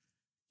of it.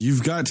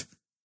 You've got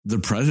the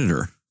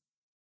Predator.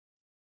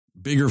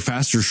 Bigger,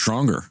 faster,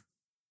 stronger.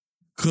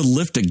 Could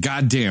lift a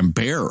goddamn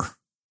bear.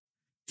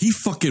 He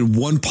fucking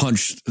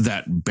one-punched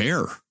that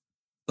bear.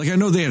 Like, I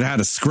know they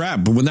had a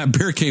scrap, but when that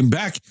bear came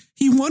back,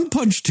 he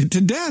one-punched it to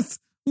death.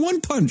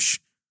 One punch.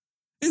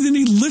 And then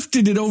he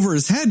lifted it over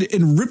his head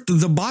and ripped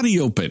the body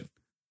open.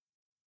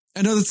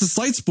 I know that's a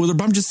slight spoiler,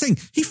 but I'm just saying,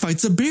 he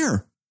fights a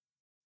bear.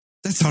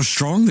 That's how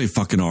strong they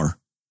fucking are.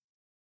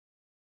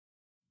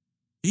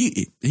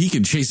 He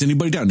can chase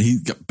anybody down.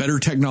 He's got better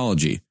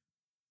technology.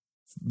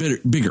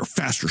 Bigger,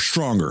 faster,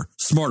 stronger,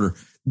 smarter.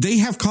 They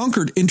have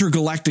conquered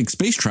intergalactic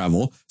space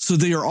travel, so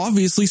they are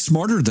obviously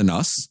smarter than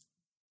us,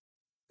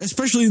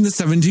 especially in the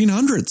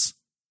 1700s.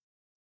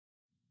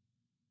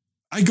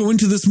 I go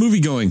into this movie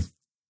going,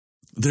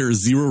 there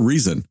is zero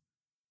reason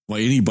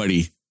why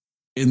anybody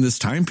in this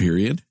time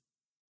period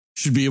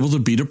should be able to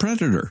beat a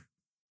predator.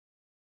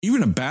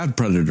 Even a bad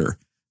predator.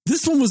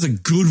 This one was a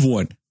good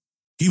one.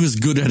 He was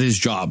good at his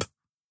job.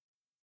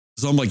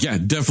 So I'm like, yeah,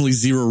 definitely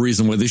zero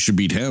reason why they should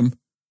beat him.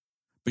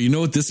 But you know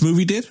what this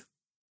movie did?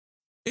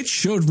 It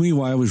showed me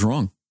why I was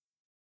wrong.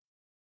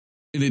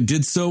 And it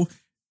did so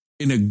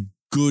in a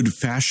good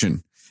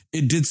fashion.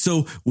 It did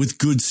so with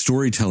good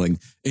storytelling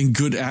and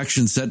good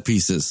action set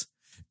pieces.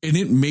 And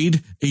it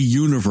made a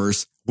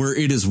universe where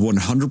it is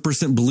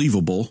 100%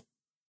 believable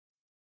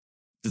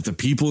that the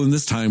people in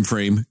this time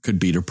frame could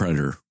beat a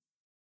predator.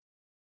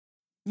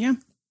 Yeah.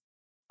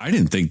 I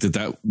didn't think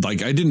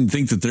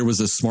that there was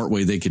a smart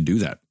way they could do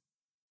that.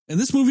 And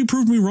this movie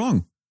proved me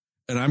wrong.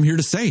 And I'm here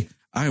to say,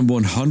 I am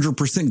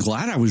 100%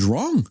 glad I was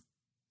wrong.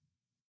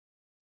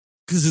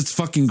 Because it's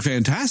fucking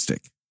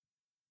fantastic.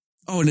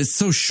 Oh, and it's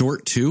so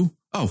short too.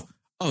 Oh,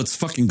 it's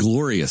fucking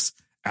glorious.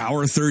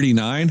 Hour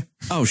 39.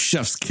 Oh,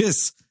 chef's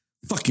kiss.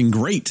 Fucking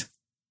great.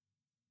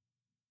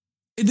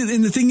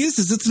 And the thing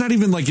is it's not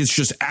even like it's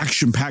just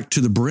action packed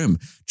to the brim.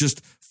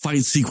 Just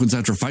fight sequence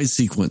after fight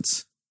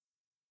sequence.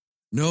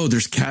 No,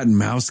 there's cat and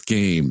mouse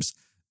games.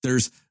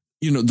 There's,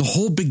 the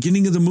whole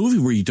beginning of the movie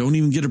where you don't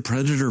even get a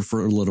predator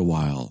for a little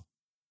while.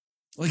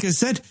 Like I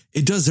said,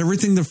 it does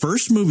everything the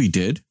first movie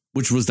did,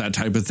 which was that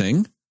type of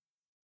thing.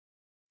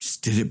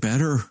 Just did it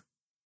better.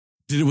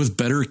 Did it with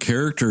better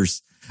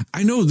characters.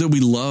 I know that we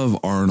love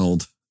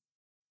Arnold,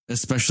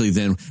 especially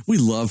then. We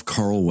love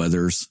Carl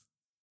Weathers.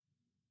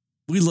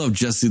 We love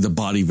Jesse the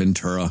Body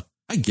Ventura.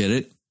 I get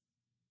it.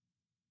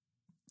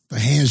 The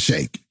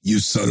handshake, you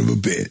son of a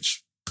bitch.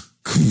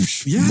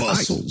 Yeah,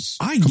 muscles.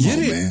 I get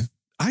it, man.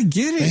 I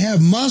get it. They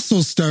have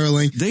muscles,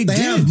 Sterling. They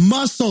have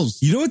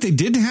muscles. You know what they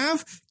didn't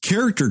have?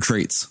 Character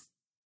traits.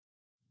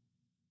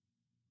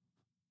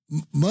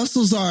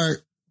 Muscles are...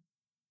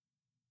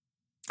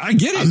 I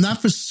get it. I'm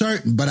not for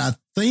certain, but I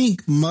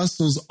think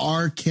muscles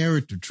are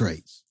character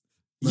traits.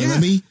 But yeah.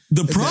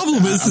 The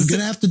problem is I'm going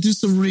to have to do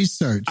some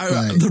research.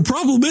 The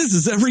problem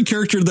is every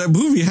character in that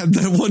movie had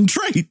that one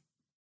trait.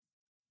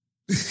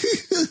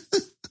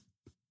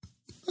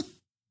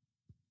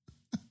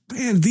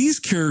 Man, these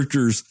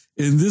characters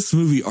in this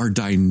movie are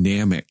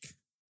dynamic.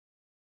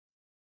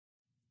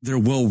 They're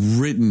well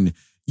written.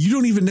 You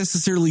don't even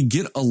necessarily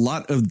get a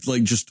lot of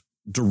just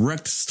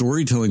direct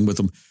storytelling with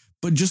them,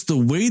 but just the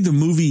way the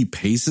movie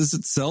paces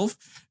itself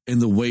and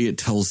the way it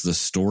tells the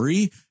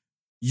story,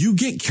 you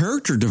get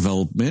character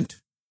development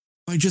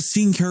by just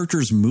seeing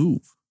characters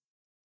move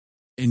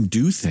and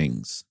do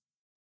things.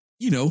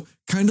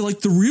 Kind of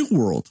like the real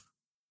world,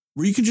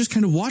 where you can just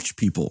kind of watch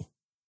people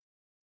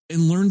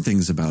and learn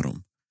things about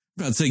them.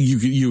 I'm not saying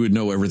you would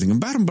know everything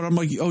about them, but I'm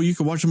like, oh, you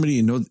can watch somebody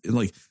and know,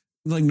 like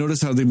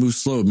notice how they move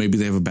slow. Maybe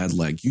they have a bad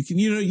leg. You can,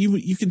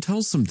 you can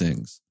tell some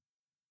things.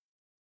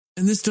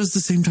 And this does the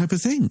same type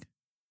of thing,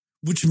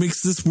 which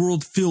makes this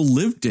world feel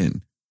lived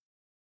in.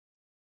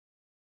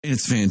 And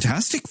it's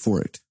fantastic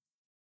for it.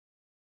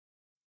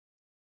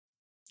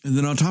 And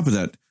then on top of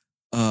that,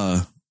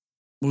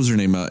 what was her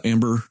name?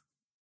 Amber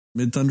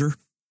Midthunder?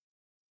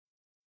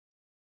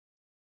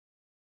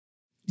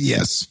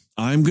 Yes.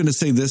 I'm going to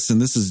say this,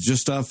 and this is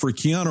just for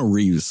Keanu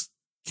Reeves.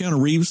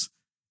 Keanu Reeves,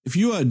 if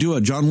you do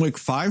a John Wick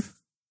 5,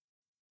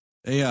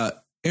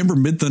 Amber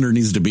Midthunder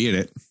needs to be in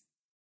it.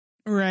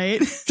 Right.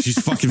 She's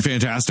fucking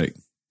fantastic.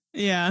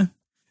 Yeah.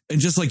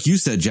 And just like you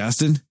said,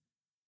 Justin,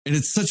 and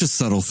it's such a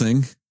subtle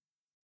thing.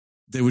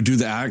 They would do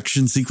the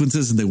action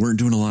sequences and they weren't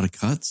doing a lot of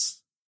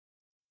cuts.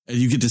 And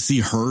you get to see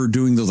her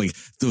doing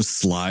those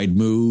slide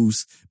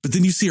moves. But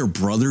then you see her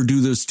brother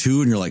do those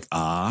too. And you're like,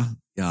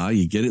 Yeah,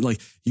 you get it. Like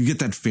you get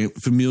that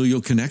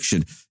familial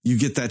connection. You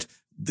get that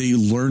they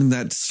learn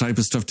that type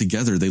of stuff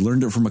together. They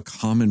learned it from a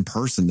common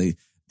person.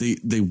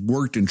 They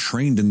worked and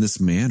trained in this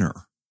manner.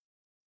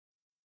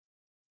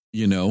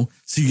 You know,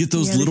 so you get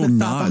those little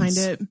nods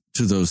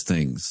to those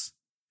things,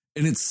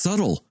 and it's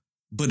subtle,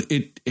 but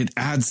it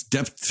adds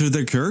depth to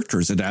their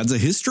characters. It adds a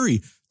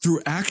history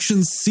through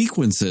action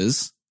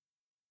sequences.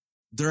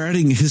 They're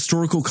adding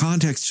historical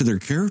context to their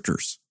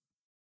characters.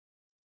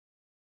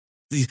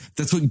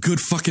 That's what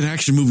good fucking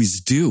action movies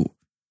do.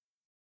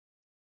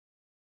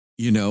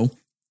 You know,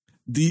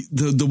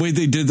 the way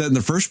they did that in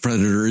the first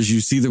Predator is you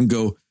see them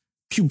go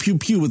pew, pew,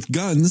 pew with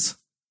guns,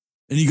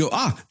 and you go,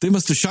 they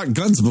must have shot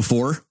guns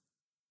before.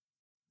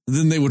 And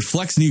then they would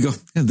flex and you go,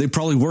 they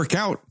probably work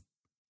out.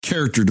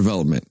 Character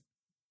development.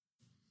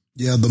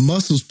 Yeah, the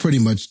muscles pretty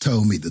much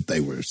told me that they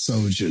were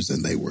soldiers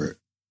and they were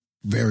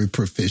very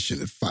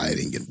proficient at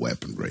fighting and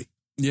weaponry.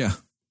 Yeah.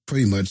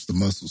 Pretty much the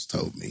muscles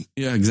told me.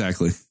 Yeah,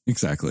 exactly.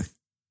 Exactly.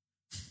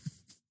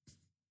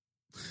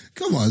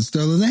 Come on,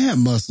 Sterling. They had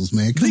muscles,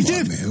 man. Come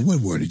on, man.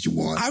 What more did you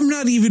want? I'm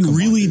not even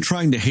really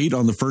trying to hate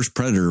on the first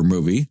Predator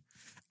movie.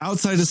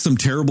 Outside of some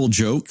terrible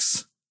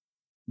jokes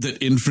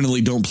that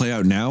infinitely don't play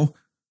out now,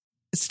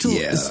 it's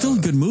still a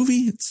good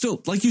movie. It's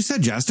still, like you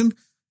said, Justin,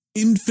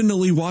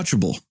 infinitely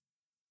watchable.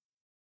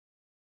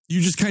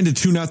 You just kind of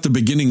tune out the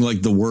beginning,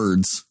 like the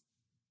words.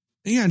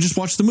 And yeah, just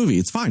watch the movie.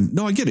 It's fine.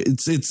 No, I get it.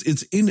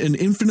 It's in an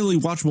infinitely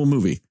watchable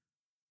movie.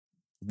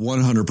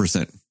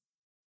 100%.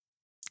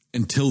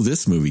 Until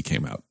this movie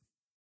came out.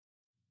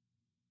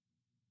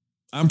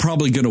 I'm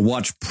probably going to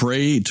watch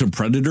Prey to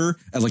Predator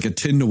at like a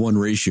 10-to-1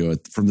 ratio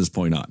from this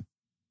point on.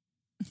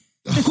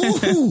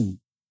 Oh.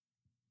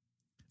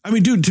 I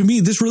mean, dude, to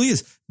me, this really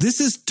is. This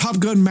is Top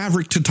Gun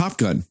Maverick to Top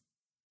Gun.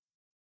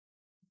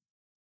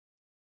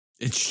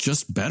 It's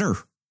just better.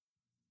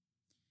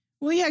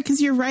 Well, yeah,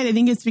 because you're right. I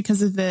think it's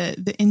because of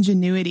the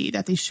ingenuity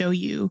that they show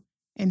you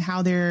and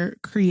how they're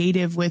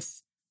creative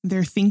with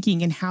their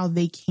thinking and how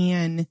they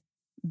can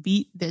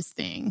beat this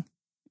thing.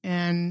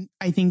 And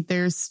I think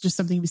there's just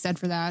something to be said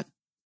for that.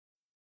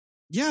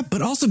 Yeah,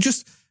 but also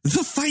just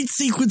the fight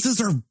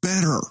sequences are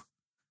better.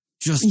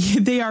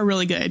 They are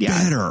really good. Yeah.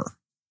 Better.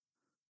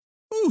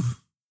 Ooh.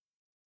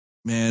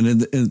 Man,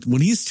 and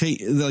when he's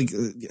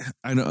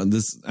I know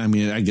this, I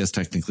mean, I guess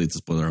technically it's a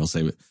spoiler, I'll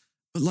say it,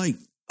 but like,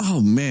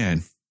 oh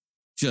man,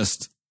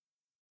 just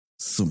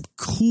some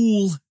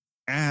cool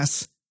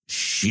ass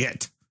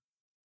shit.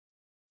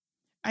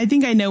 I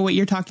think I know what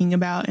you're talking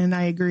about, and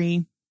I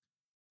agree.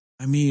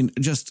 I mean,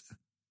 and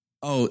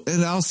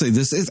I'll say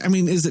this,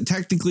 is it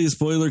technically a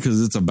spoiler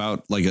because it's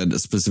about like a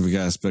specific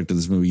aspect of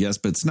this movie? Yes,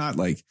 but it's not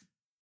like,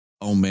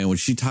 oh man, when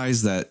she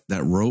ties that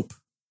rope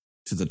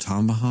to the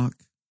tomahawk.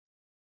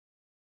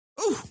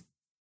 Oh,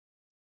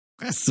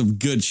 that's some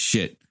good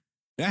shit.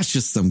 That's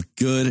just some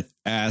good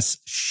ass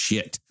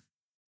shit.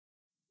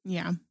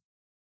 Yeah.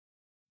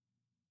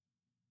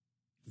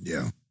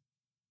 Yeah.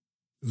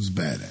 It was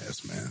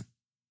badass, man.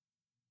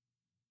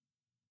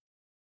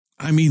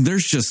 I mean,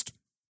 there's just,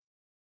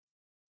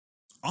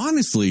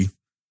 honestly,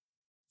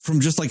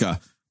 from just like a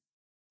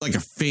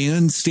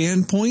fan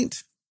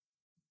standpoint,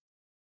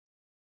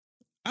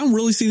 I don't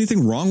really see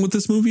anything wrong with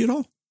this movie at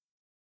all.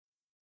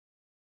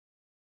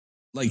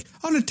 Like,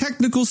 on a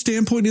technical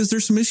standpoint, is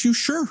there some issues?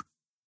 Sure.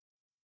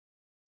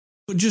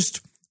 But just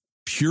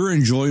pure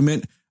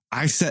enjoyment.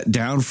 I sat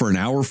down for an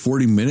hour,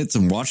 40 minutes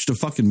and watched a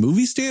fucking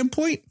movie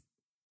standpoint.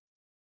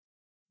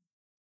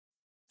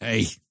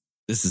 Hey,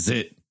 this is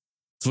it.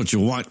 It's what you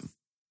want.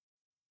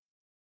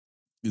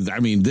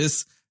 I mean,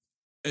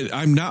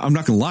 I'm not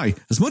going to lie.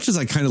 As much as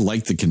I kind of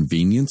like the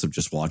convenience of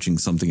just watching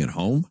something at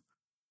home,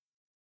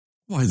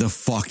 why the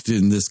fuck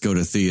didn't this go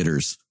to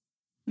theaters?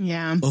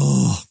 Yeah.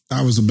 Oh,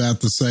 I was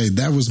about to say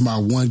that was my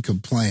one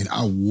complaint.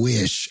 I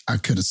wish I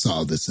could have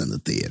saw this in the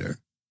theater.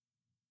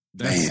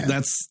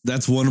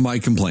 That's one of my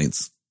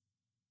complaints.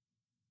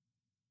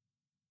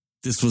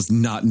 This was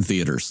not in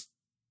theaters.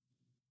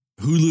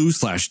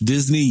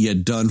 Hulu/Disney, you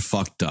done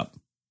fucked up.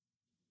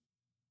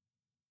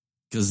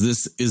 Because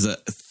this is a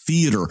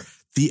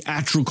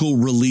theatrical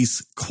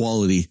release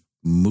quality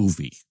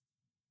movie.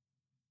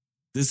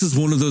 This is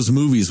one of those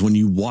movies when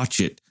you watch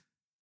it,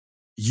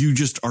 you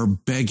just are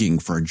begging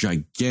for a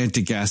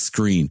gigantic ass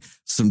screen,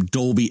 some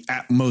Dolby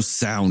Atmos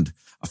sound,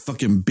 a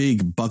fucking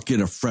big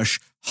bucket of fresh,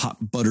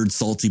 hot, buttered,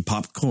 salty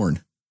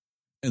popcorn,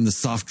 and the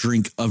soft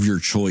drink of your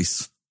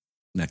choice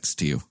next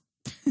to you.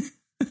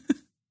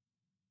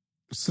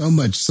 So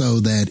much so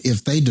that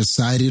if they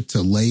decided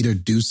to later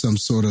do some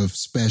sort of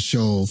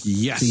special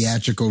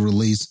theatrical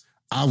release,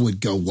 I would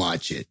go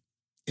watch it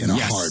in a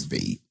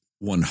heartbeat.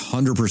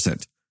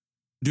 100%.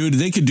 Dude,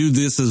 they could do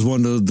this as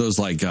one of those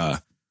like,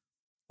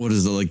 what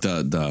is it, like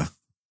the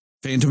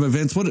Phantom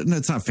events? No,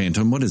 it's not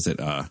Phantom. What is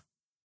it?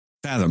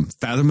 Fathom events?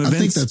 I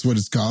think that's what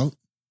it's called.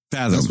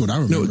 Fathom. That's what I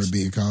remember it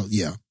being called.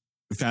 Yeah.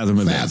 Fathom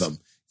events. Fathom.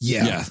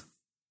 Yeah.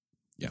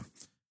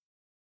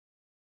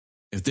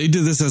 If they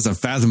did this as a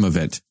Fathom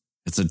event,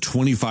 it's a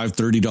 $25,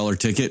 $30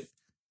 ticket.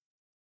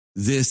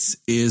 This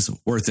is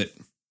worth it.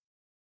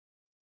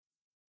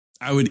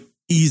 I would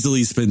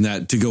easily spend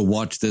that to go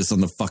watch this on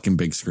the fucking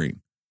big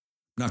screen.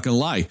 Not going to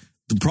lie.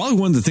 Probably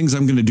one of the things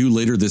I'm going to do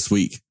later this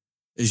week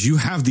is you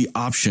have the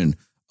option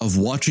of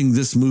watching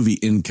this movie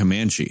in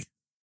Comanche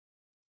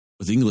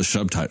with English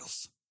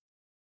subtitles.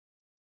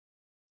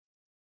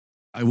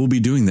 I will be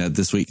doing that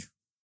this week.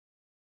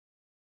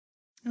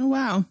 Oh,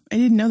 wow. I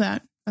didn't know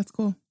that. That's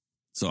cool.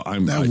 So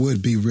that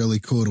would be really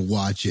cool to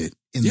watch it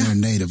in their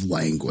native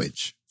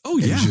language. Oh,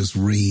 yeah. And just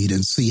read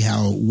and see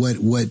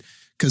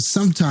because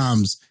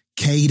sometimes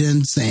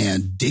cadence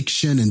and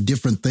diction and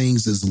different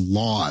things is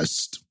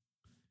lost.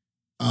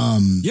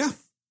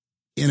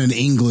 In an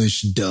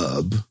English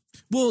dub.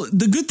 Well,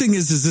 the good thing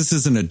is this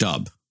isn't a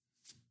dub.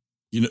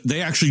 You know,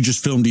 they actually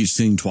just filmed each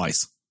scene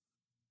twice.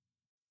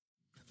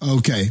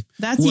 Okay.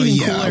 That's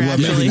even cooler,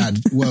 actually. Maybe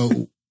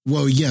not.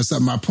 Well, yes,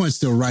 my point's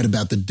still right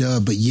about the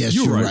dub, but yes,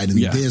 you're right. In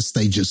this,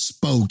 they just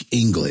spoke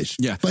English.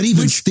 Yeah. But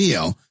even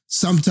still,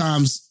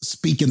 sometimes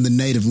speaking the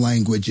native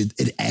language,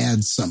 it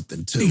adds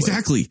something to it.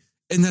 Exactly.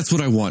 And that's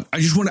what I want. I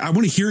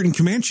want to hear it in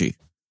Comanche.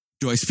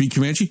 Do I speak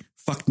Comanche?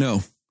 Fuck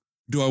no.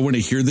 Do I want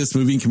to hear this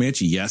movie in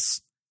Comanche?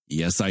 Yes.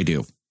 Yes, I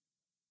do.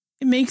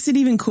 It makes it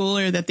even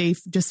cooler that they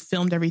just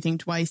filmed everything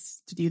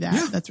twice to do that.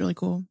 Yeah. That's really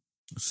cool.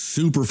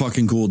 Super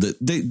fucking cool that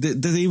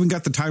they even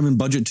got the time and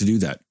budget to do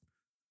that.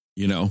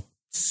 You know,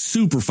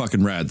 super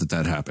fucking rad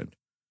that happened.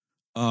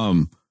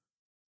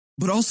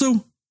 But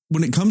also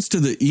when it comes to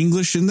the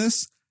English in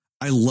this,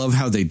 I love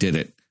how they did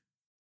it.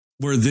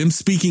 Where them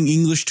speaking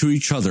English to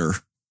each other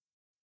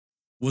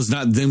was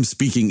not them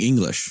speaking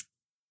English.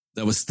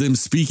 That was them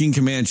speaking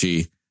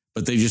Comanche,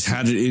 but they just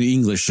had it in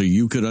English so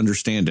you could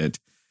understand it.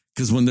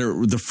 Because when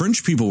the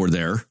French people were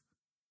there,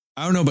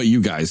 I don't know about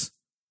you guys.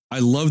 I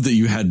loved that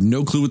you had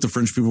no clue what the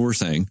French people were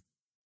saying.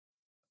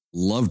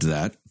 Loved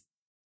that.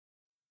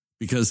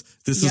 Because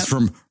this is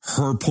from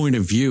her point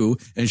of view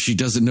and she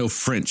doesn't know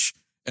French.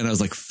 And I was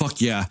like, fuck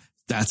yeah,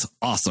 that's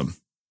awesome.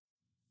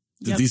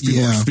 That these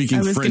people are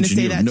speaking French and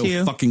you have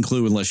no fucking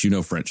clue unless you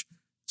know French.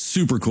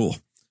 Super cool.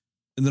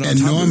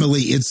 And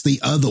normally it's the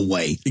other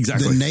way.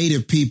 Exactly. The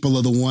native people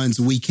are the ones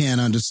we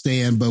can't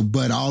understand,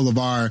 but all of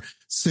our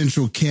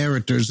central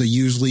characters are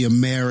usually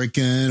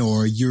American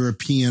or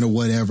European or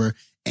whatever.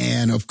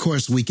 And of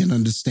course we can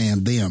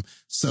understand them.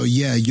 So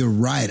yeah, you're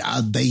right.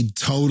 They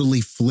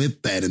totally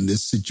flipped that in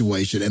this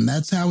situation. And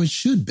that's how it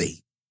should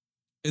be.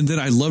 And then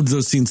I loved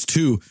those scenes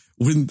too,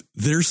 when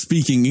they're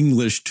speaking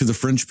English to the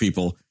French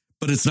people,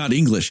 but it's not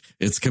English,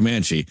 it's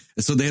Comanche.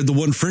 And so they had the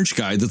one French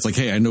guy that's like,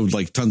 hey, I know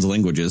like tons of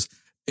languages.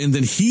 And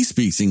then he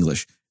speaks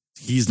English.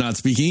 He's not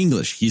speaking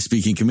English. He's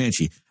speaking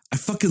Comanche. I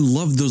fucking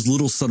love those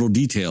little subtle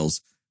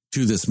details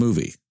to this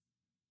movie.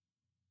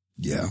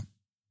 Yeah.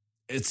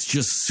 It's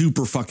just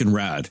super fucking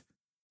rad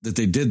that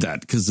they did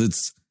that because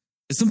it's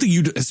something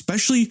you do,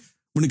 especially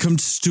when it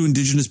comes to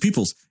indigenous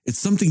peoples. It's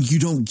something you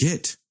don't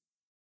get.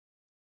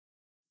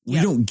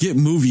 We don't get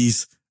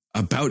movies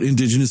about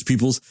indigenous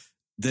peoples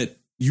that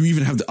you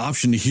even have the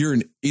option to hear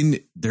in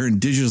their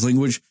indigenous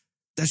language.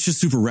 That's just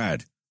super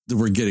rad that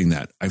we're getting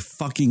that. I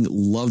fucking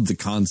love the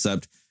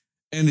concept.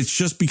 And it's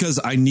just because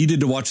I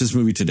needed to watch this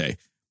movie today.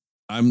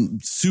 I'm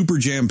super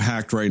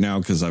jam-packed right now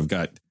because I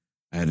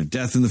had a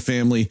death in the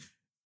family.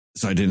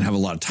 So I didn't have a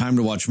lot of time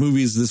to watch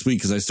movies this week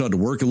because I still had to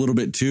work a little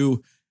bit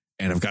too.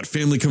 And I've got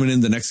family coming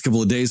in the next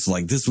couple of days. So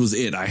like this was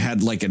it. I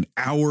had like an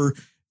hour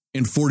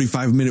and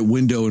 45-minute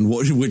window in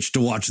which to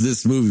watch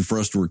this movie for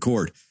us to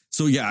record.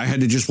 So yeah, I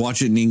had to just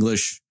watch it in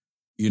English,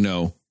 you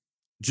know,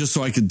 just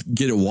so I could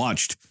get it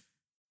watched.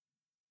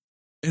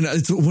 And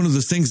it's one of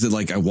those things that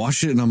like I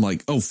watched it and I'm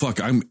like, oh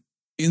fuck, I'm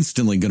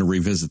instantly going to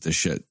revisit this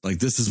shit. Like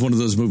this is one of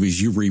those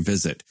movies you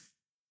revisit.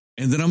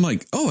 And then I'm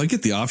like, oh, I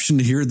get the option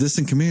to hear this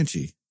in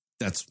Comanche.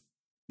 That's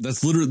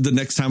literally the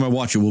next time I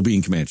watch it will be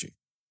in Comanche.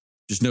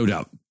 Just no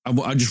doubt.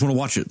 I just want to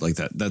watch it like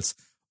that. That's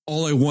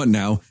all I want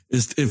now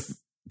is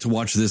to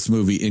watch this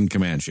movie in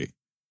Comanche.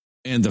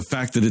 And the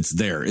fact that it's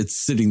there, it's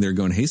sitting there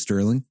going, hey,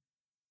 Sterling,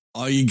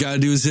 all you got to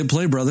do is hit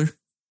play, brother.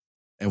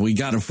 And we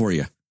got it for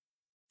you.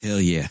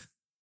 Hell yeah.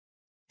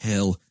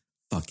 Hell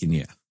fucking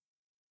yeah.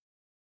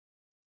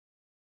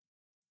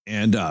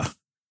 And, yeah,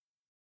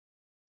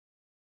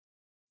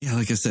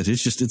 like I said,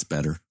 it's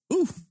better.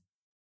 Ooh.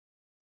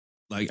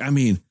 Like, I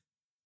mean,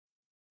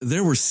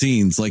 there were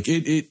scenes like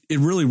it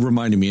really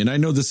reminded me. And I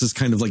know this is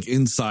kind of like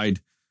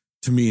inside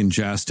to me and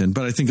Justin,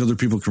 but I think other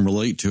people can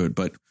relate to it.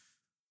 But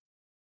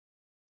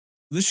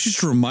this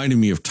just reminded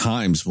me of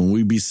times when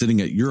we'd be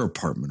sitting at your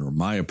apartment or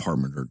my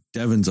apartment or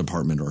Devin's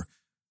apartment or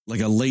like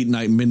a late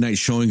night, midnight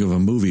showing of a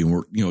movie. And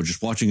we're, you know,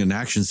 just watching an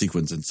action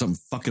sequence and something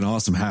fucking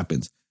awesome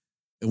happens.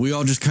 And we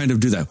all just kind of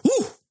do that.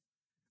 Woo!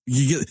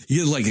 You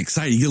get like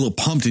excited, you get a little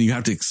pumped and you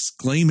have to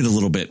exclaim it a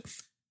little bit.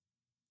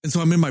 And so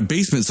I'm in my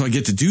basement, so I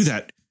get to do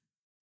that.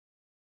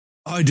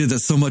 Oh, I did that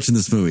so much in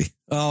this movie.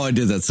 Oh, I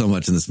did that so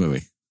much in this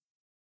movie.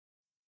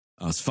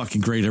 Oh, it's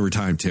fucking great every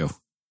time, too.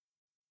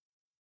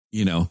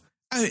 You know,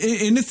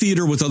 in the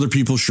theater with other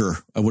people, sure,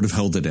 I would have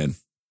held it in.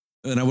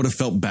 And I would have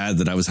felt bad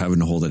that I was having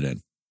to hold it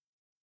in.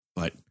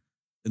 But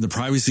in the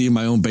privacy of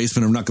my own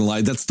basement, I'm not going to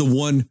lie, that's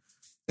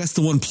That's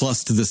the one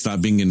plus to this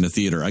not being in the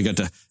theater. I got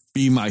to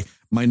be my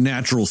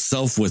natural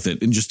self with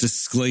it and just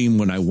exclaim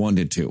when I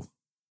wanted to.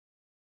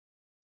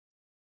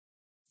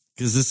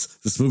 Because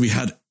this movie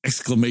had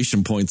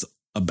exclamation points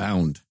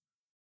abound.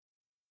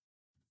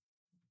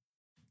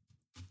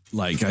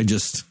 Like, I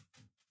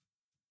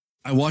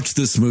watched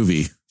this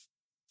movie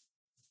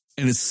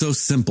and it's so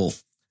simple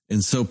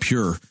and so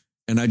pure.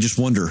 And I just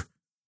wonder,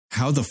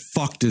 how the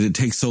fuck did it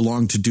take so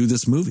long to do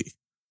this movie?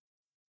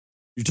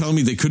 You're telling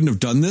me they couldn't have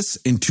done this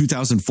in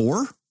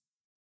 2004?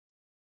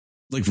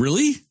 Like,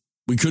 really?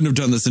 We couldn't have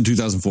done this in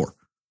 2004.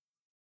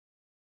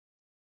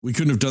 We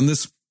couldn't have done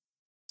this,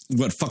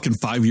 fucking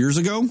 5 years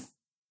ago?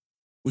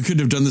 We couldn't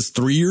have done this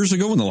 3 years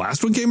ago when the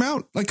last one came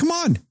out? Like, come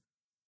on.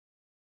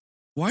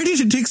 Why did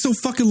it take so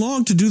fucking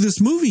long to do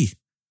this movie?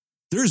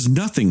 There's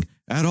nothing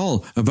at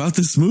all about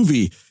this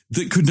movie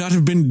that could not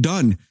have been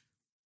done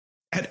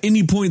at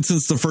any point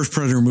since the first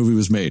Predator movie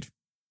was made.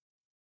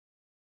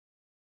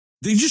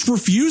 They just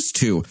refused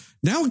to.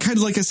 Now, it kind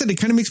of, like I said, it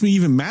kind of makes me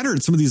even madder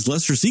at some of these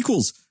lesser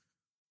sequels.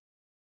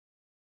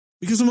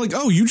 Because I'm like,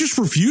 oh, you just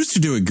refused to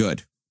do it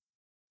good.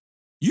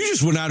 You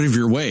just went out of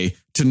your way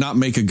to not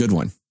make a good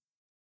one.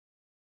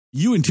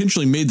 You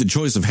intentionally made the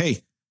choice of, hey,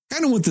 I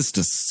kind of want this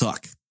to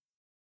suck.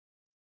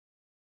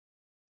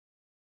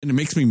 And it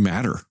makes me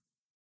madder.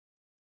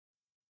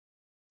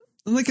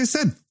 And like I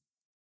said,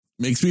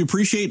 makes me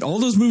appreciate all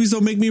those movies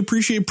don't make me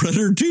appreciate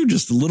Predator 2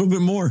 just a little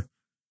bit more.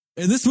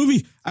 And this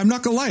movie, I'm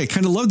not gonna lie, I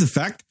kind of love the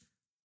fact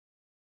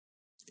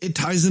it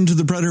ties into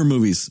the Predator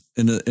movies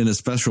in a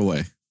special way.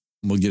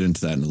 And we'll get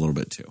into that in a little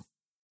bit too,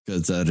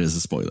 because that is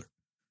a spoiler.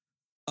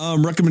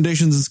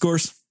 Recommendations and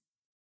scores.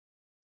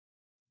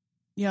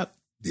 Yep.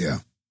 Yeah.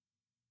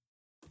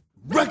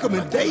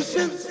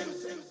 Recommendations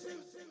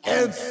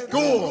and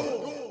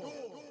score.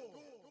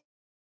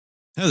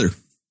 Heather,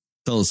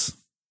 tell us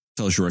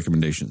your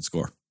recommendation and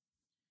score.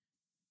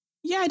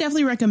 Yeah, I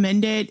definitely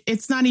recommend it.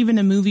 It's not even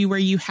a movie where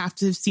you have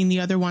to have seen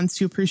the other ones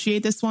to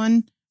appreciate this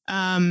one.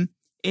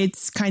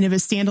 It's kind of a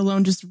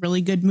standalone, just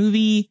really good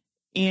movie.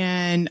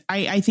 And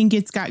I think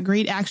it's got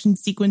great action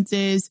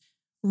sequences,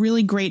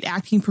 really great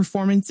acting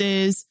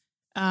performances.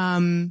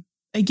 Again,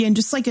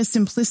 just like a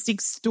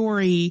simplistic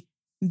story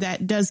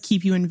that does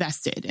keep you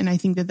invested. And I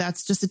think that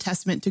that's just a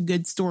testament to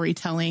good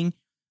storytelling,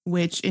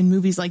 which in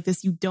movies like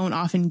this, you don't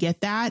often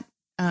get that.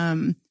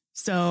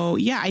 So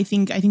yeah, I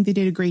think they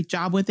did a great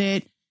job with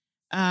it.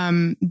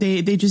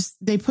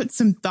 They put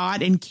some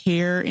thought and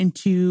care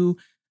into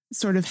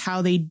sort of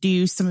how they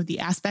do some of the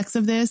aspects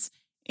of this.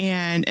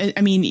 And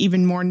I mean,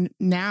 even more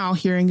now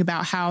hearing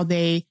about how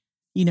they,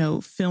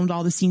 filmed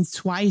all the scenes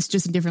twice,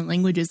 just in different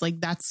languages,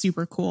 like that's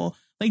super cool.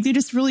 Like they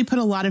just really put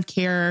a lot of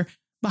care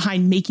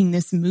behind making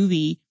this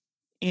movie.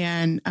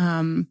 And,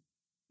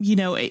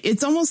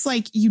 it's almost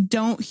like you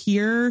don't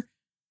hear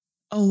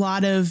a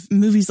lot of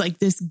movies like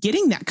this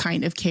getting that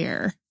kind of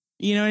care.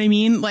 You know what I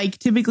mean? Like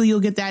typically you'll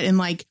get that in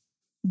like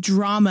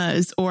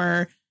dramas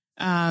or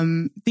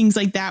things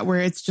like that,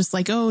 where it's just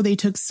like, oh, they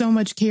took so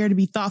much care to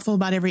be thoughtful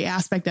about every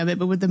aspect of it.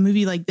 But with a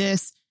movie like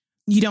this,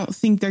 you don't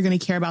think they're going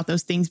to care about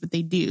those things, but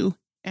they do.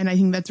 And I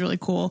think that's really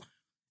cool.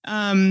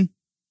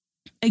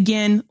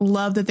 Again,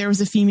 love that there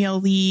was a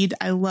female lead.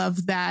 I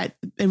love that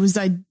it was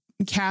a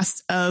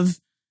cast of,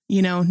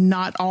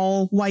 not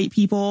all white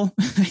people.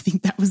 I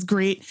think that was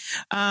great.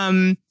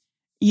 I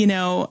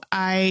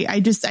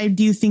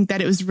do think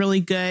that it was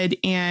really good,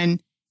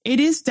 and it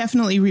is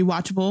definitely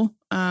rewatchable.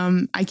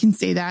 I can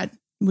say that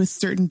with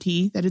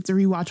certainty that it's a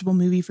rewatchable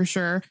movie for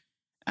sure.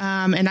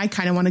 And I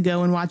kind of want to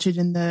go and watch it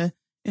in the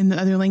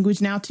other language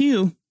now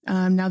too.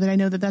 Now that I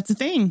know that that's a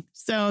thing.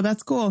 So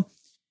that's cool.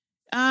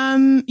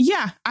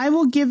 Yeah, I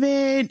will give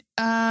it,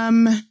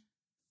 I'm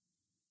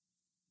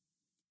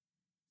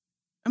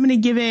going to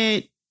give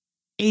it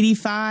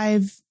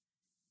 85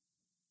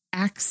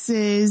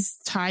 axes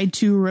tied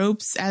to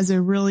ropes as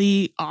a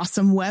really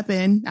awesome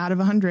weapon out of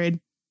 100.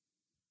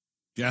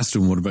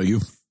 Gaston, what about you?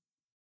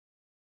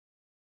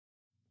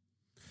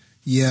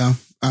 Yeah,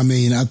 I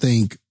mean, I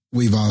think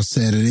we've all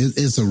said it.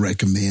 It's a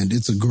recommend.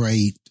 It's a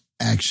great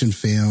action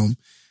film.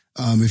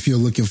 If you're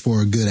looking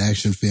for a good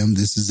action film,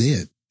 this is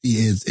it.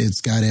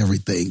 It's got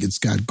everything. It's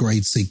got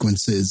great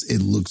sequences.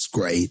 It looks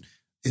great.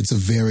 It's a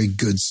very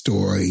good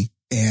story.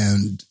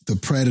 And the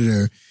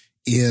Predator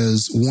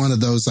is one of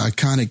those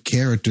iconic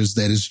characters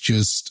that has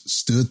just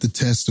stood the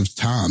test of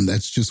time.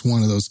 That's just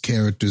one of those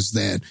characters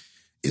that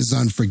is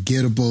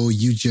unforgettable.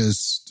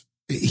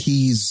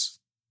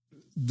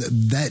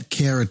 That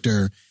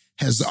character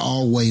has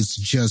always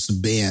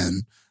just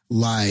been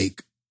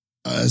like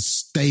a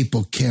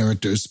staple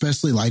character,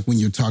 especially like when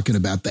you're talking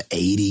about the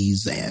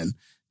 80s and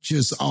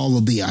just all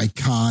of the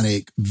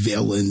iconic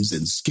villains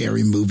and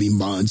scary movie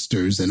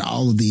monsters and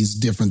all of these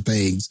different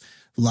things.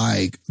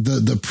 Like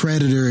the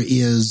Predator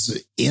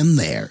is in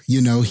there,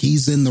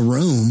 he's in the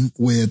room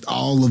with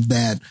all of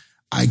that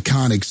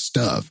iconic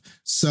stuff.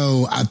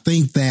 So I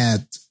think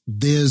that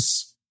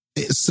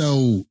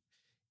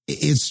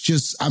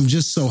I'm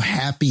just so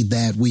happy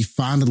that we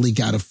finally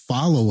got a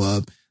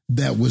follow-up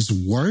that was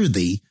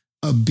worthy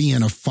of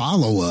being a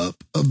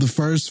follow-up of the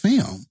first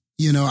film.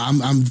 You know,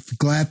 I'm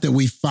glad that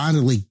we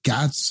finally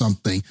got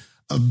something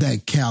of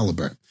that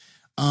caliber.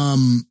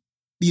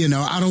 You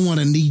know, I don't want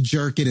to knee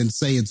jerk it and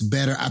say it's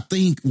better. I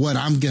think what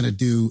I'm going to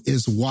do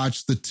is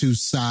watch the two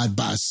side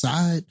by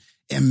side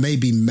and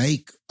maybe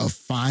make a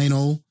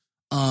final,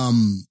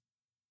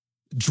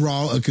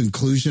 draw a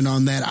conclusion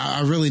on that.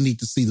 I really need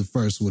to see the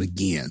first one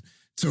again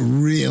to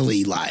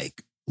really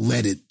like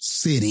let it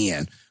sit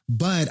in.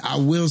 But I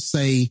will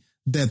say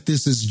that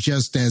this is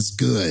just as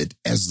good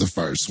as the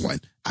first one.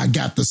 I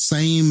got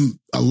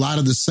a lot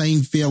of the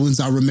same feelings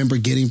I remember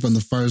getting from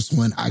the first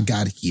one I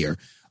got here.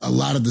 A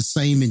lot of the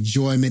same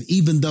enjoyment,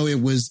 even though it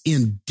was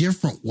in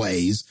different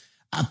ways.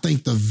 I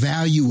think the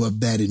value of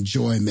that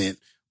enjoyment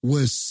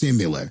was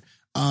similar.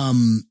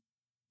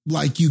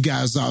 Like you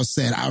guys all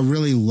said, I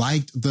really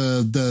liked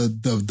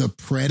the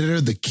Predator.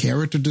 The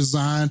character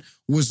design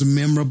was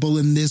memorable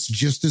in this,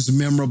 just as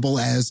memorable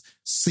as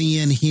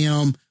seeing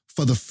him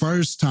for the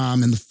first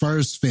time in the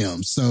first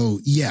film. So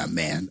yeah,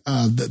 man,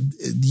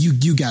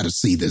 you got to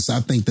see this. I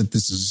think that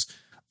this is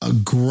a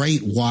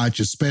great watch,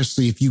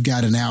 especially if you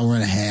got an hour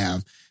and a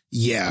half.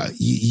 Yeah,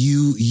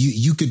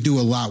 you could do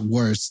a lot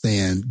worse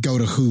than go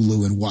to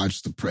Hulu and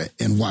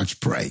watch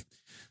Prey.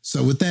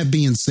 So with that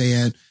being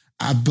said,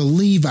 I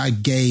believe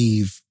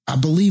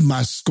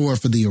my score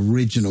for the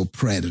original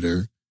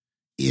Predator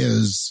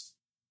is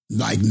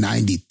like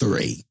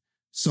 93.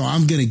 So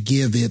I'm going to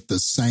give it the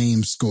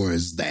same score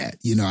as that.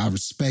 You know, I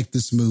respect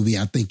this movie.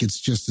 I think it's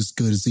just as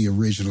good as the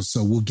original.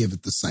 So we'll give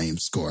it the same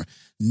score.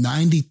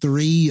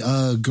 93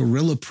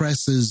 gorilla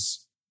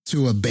presses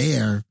to a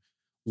bear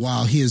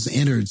while his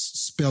innards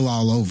spill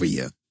all over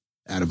you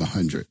out of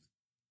 100.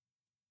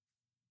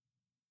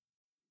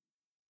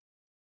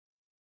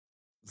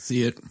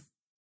 See it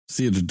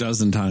a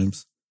dozen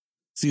times.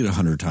 See it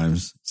 100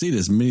 times. See it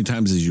as many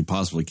times as you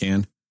possibly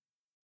can.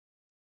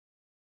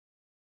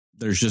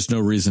 There's just no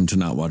reason to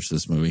not watch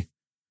this movie.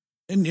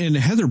 And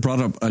Heather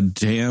brought up a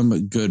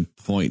damn good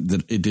point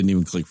that it didn't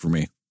even click for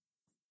me.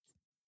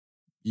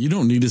 You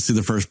don't need to see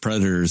the first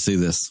Predator to see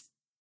this.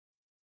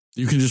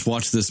 You can just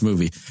watch this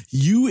movie.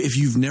 If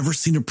you've never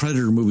seen a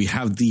Predator movie,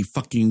 have the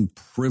fucking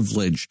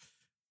privilege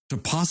to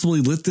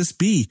possibly let this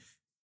be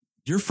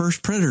your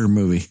first Predator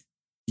movie.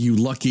 You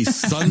lucky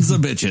sons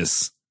of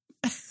bitches.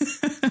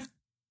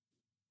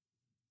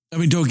 I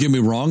mean, don't get me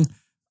wrong.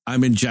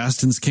 I'm in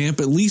Justin's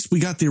camp. At least we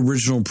got the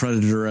original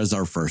Predator as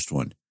our first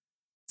one.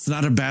 It's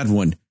not a bad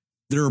one.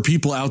 There are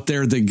people out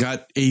there that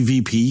got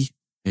AVP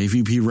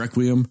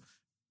Requiem,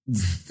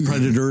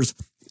 Predators,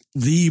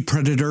 The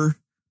Predator.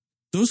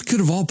 Those could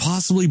have all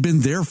possibly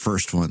been their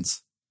first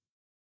ones.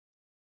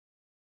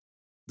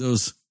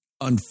 Those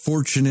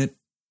unfortunate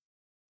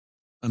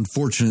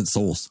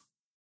souls.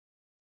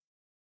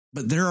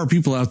 But there are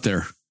people out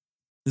there.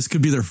 This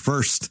could be their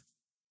first.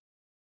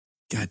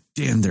 God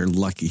damn, they're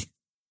lucky.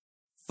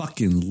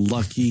 Fucking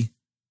lucky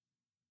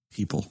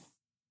people.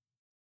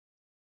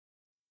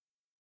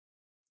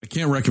 I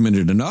can't recommend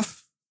it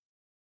enough.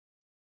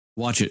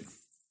 Watch it.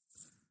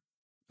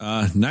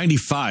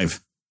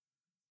 95.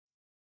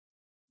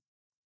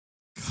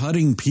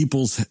 Cutting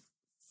people's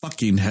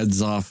fucking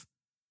heads off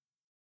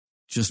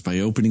just by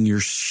opening your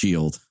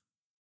shield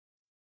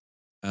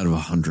out of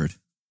 100.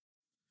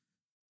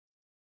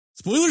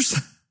 Spoilers?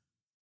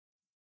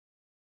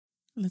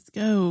 Let's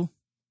go.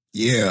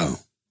 Yeah.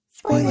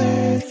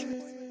 Spoilers.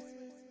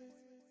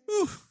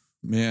 Whew,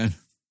 man.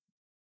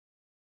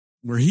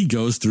 Where he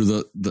goes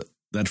through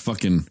that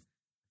fucking,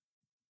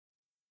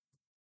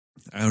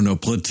 I don't know,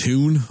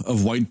 platoon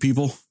of white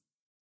people.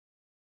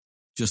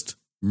 Just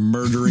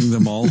murdering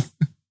them all.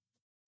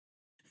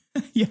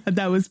 Yeah,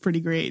 that was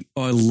pretty great.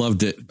 Oh, I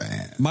loved it.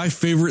 Man. My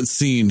favorite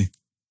scene,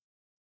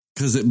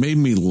 because it made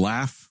me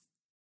laugh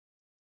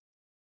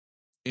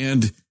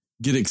and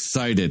get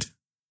excited,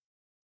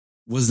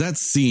 was that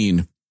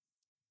scene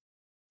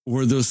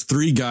where those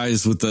three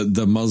guys with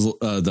the muzzle,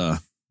 the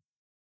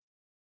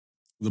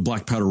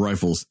black powder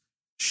rifles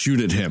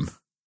shoot at him.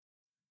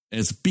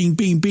 And it's bing,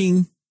 bing,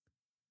 bing.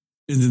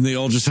 And then they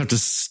all just have to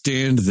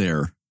stand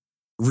there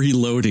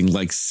reloading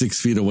like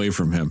 6 feet away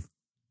from him.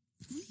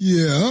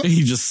 Yeah. And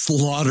he just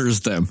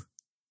slaughters them.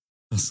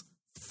 That's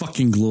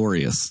fucking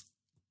glorious.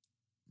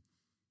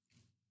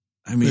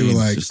 I mean, they were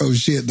like, oh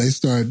shit, they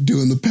start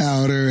doing the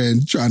powder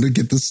and trying to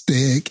get the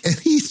stick. And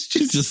he's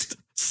just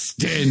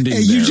standing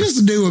and there. You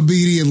just knew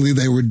immediately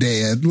they were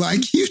dead.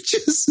 Like, you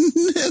just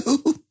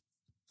knew.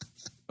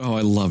 Oh,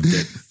 I loved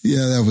it.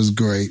 Yeah, that was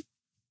great.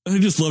 I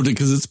just loved it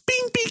because it's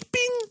bing, bing,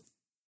 bing.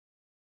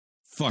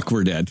 Fuck,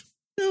 we're dead.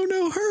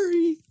 No,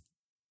 hurry.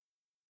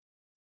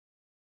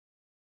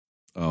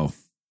 Oh,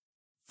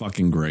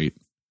 fucking great.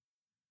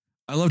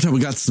 I loved how we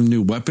got some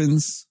new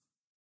weapons.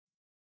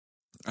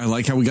 I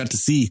like how we got to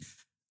see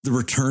the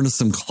return of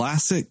some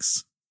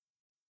classics.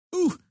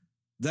 Ooh,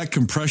 that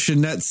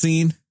compression net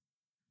scene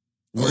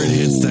where it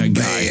hits that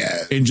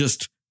guy and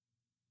just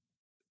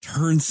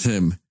turns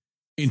him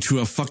into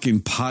a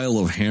fucking pile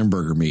of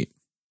hamburger meat.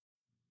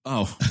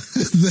 Oh,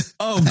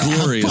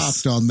 glorious. I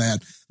popped on that.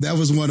 That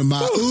was one of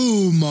my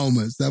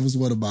moments. That was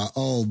one of my,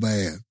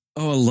 man.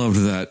 Oh, I loved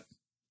that.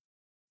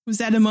 Was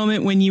that a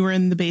moment when you were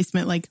in the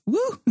basement like, woo?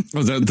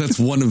 Oh, that's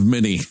one of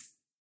many.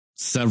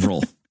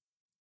 Several.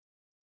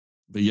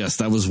 But yes,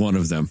 that was one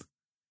of them.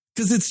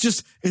 Because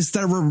it's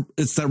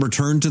that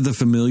return to the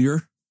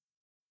familiar,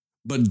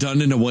 but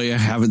done in a way I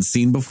haven't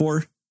seen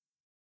before.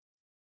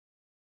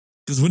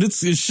 Because when it's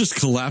just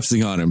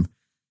collapsing on him,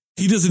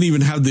 he doesn't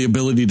even have the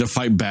ability to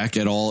fight back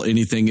at all,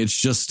 anything. It's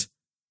just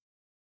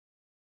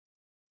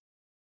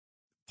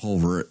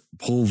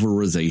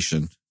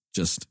pulverization.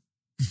 Just,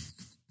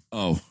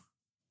 I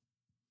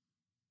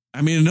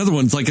mean, another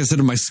one's, like I said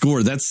in my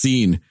score, that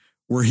scene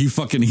where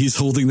he's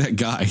holding that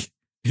guy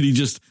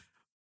and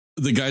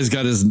the guy's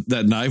got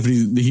that knife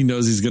and he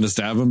knows he's going to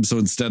stab him. So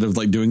instead of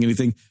like doing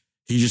anything,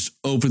 he just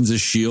opens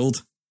his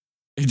shield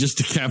and just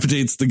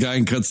decapitates the guy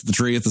and cuts the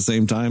tree at the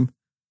same time.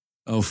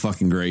 Oh,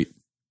 fucking great.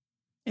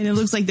 And it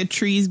looks like the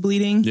tree's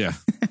bleeding. Yeah.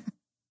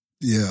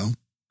 Yeah.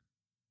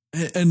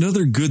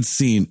 Another good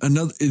scene.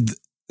 In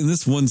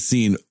this one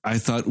scene, I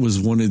thought was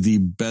one of the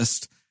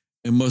best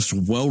and most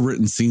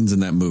well-written scenes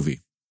in that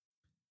movie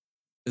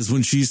is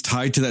when she's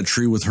tied to that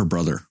tree with her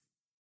brother.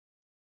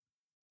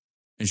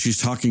 And she's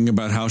talking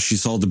about how she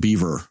saw the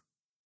beaver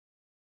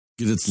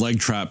get its leg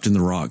trapped in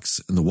the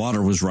rocks and the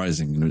water was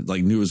rising and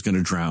it knew it was going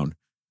to drown.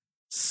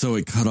 So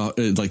it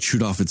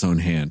chewed off its own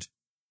hand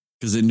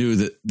because it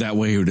knew that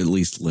way it would at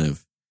least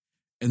live.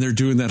 And they're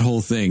doing that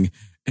whole thing.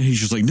 And he's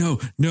just like, no,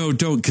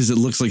 don't. Because it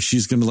looks like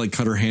she's going to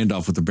cut her hand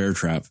off with the bear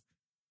trap.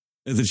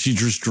 And then she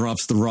just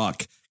drops the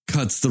rock,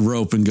 cuts the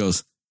rope and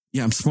goes,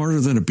 yeah, I'm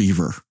smarter than a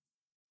beaver.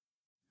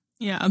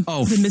 Yeah.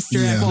 Oh, the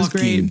Mr. X was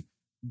great.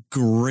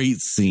 Great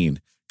scene.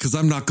 Because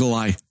I'm not going to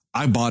lie,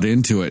 I bought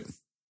into it.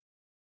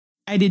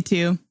 I did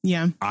too.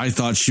 Yeah. I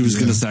thought she was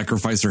going to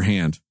sacrifice her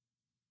hand.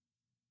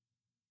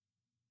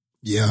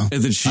 Yeah.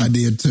 And then I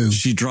did too.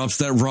 She drops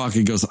that rock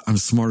and goes, I'm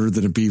smarter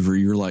than a beaver.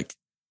 You're like,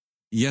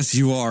 yes,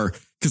 you are.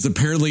 Because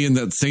apparently in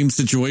that same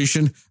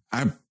situation,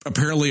 I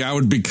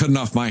would be cutting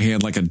off my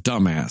hand like a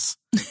dumbass.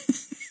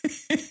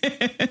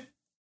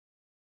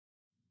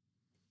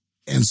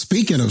 And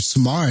speaking of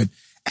smart,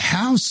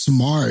 how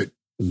smart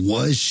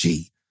was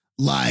she?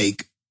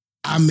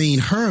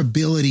 Her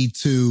ability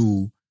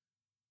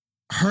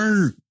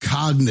her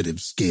cognitive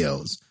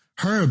skills,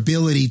 her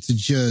ability to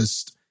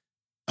just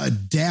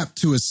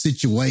adapt to a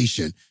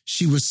situation.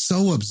 She was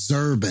so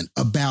observant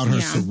about her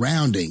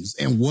surroundings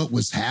and what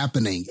was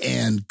happening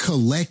and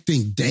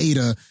collecting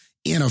data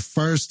in a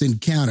first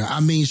encounter. I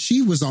mean,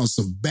 she was on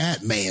some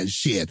Batman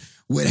shit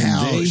with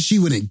how she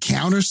would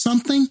encounter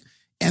something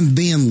and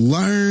then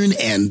learn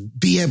and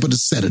be able to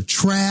set a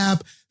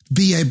trap,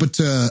 be able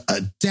to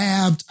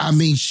adapt. I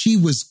mean, she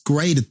was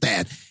great at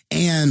that.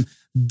 And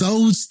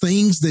those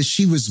things that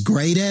she was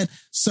great at,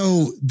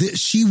 so that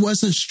she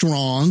wasn't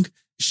strong.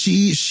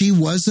 She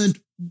wasn't,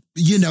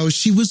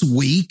 she was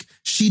weak.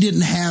 She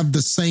didn't have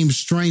the same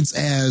strengths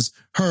as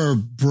her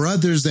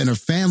brothers and her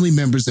family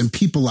members and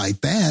people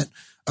like that,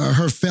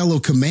 her fellow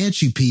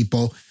Comanche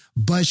people,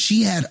 but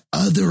she had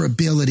other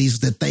abilities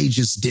that they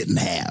just didn't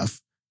have.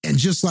 And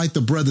just like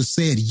the brother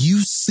said, you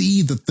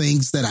see the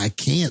things that I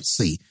can't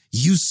see.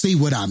 You see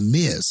what I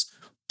miss.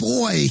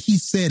 Boy, he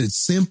said it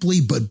simply,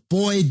 but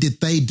boy,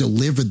 did they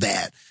deliver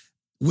that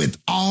with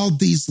all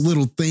these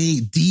little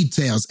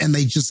details, and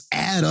they just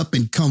add up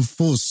and come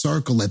full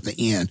circle at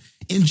the end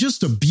in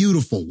just a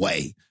beautiful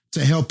way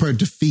to help her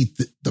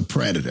defeat the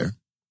predator.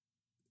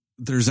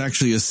 There's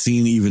actually a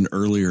scene even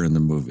earlier in the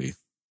movie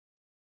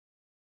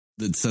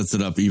that sets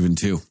it up even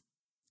too.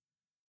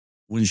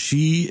 When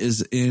she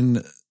is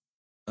in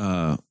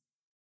the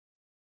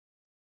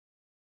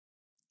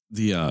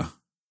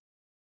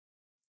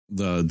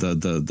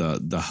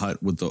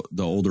hut with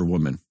the older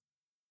woman,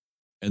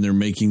 and they're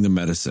making the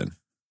medicine,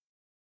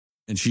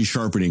 and she's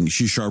sharpening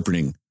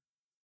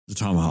the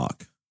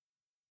tomahawk,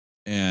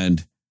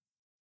 and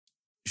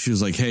she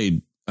was like,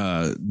 hey,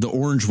 the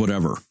orange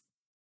whatever,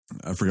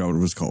 I forgot what it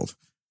was called,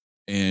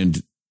 and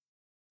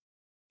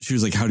she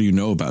was like, how do you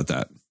know about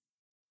that?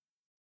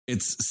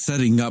 It's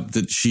setting up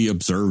that she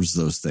observes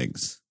those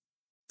things,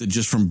 that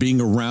just from being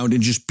around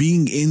and just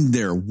being in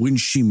there when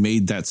she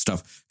made that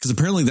stuff, because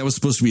apparently that was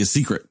supposed to be a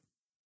secret.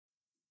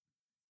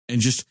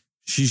 And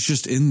she's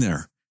just in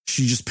there.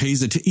 She just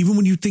pays attention. Even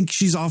when you think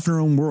she's off in her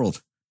own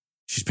world,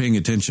 she's paying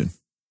attention.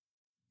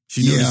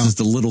 She notices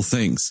the little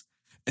things.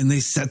 And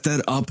they set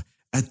that up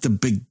at the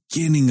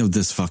beginning of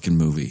this fucking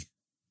movie.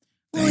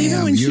 Well,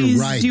 even when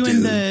she's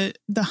doing the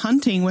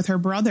hunting with her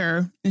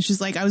brother, and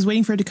she's like, I was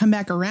waiting for it to come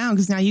back around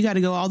because now you got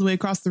to go all the way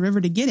across the river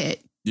to get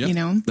it.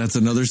 Yep. That's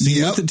another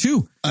scene with it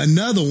too.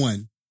 Another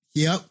one.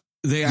 Yep.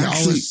 They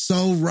actually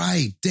so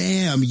right.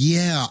 Damn.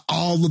 Yeah.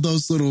 All of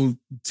those little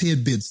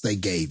tidbits they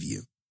gave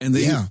you. And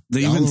they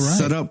even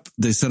set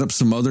up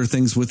some other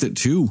things with it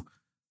too.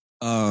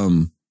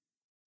 In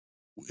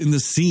the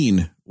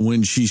scene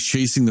when she's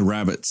chasing the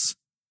rabbits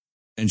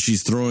and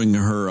she's throwing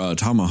her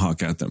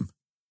tomahawk at them.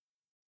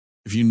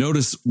 If you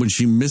notice, when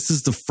she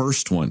misses the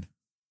first one,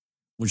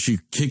 when she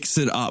kicks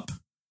it up,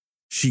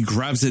 she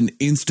grabs it and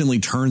instantly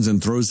turns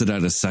and throws it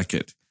at a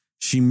second.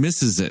 She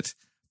misses it,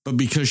 but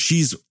because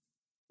she's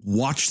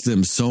watched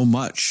them so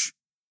much,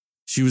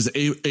 she was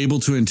able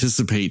to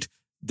anticipate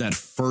that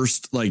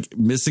first, like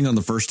missing on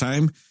the first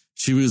time.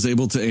 She was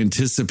able to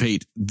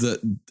anticipate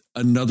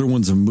another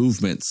one's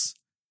movements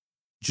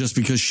just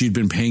because she'd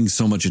been paying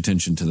so much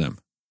attention to them.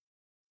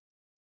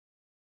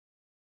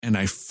 And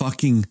I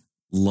fucking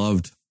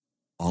loved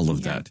all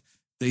of that.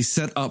 They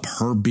set up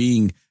her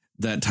being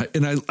that type.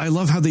 And I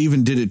love how they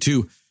even did it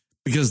too,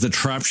 because the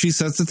trap she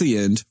sets at the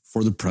end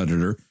for the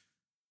predator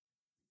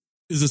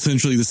is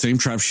essentially the same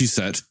trap she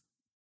set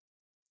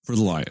for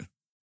the lion.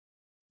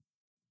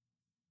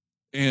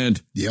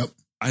 And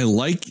I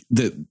like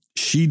that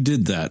she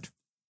did that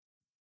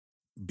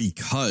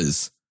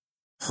because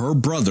her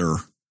brother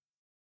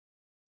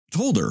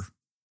told her,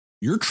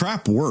 your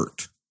trap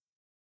worked.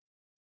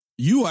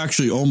 You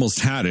actually almost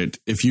had it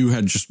if you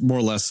had just more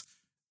or less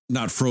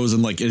not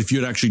frozen, like if you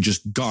had actually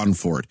just gone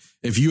for it.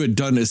 If you had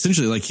done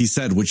essentially like he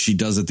said, which she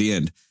does at the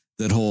end,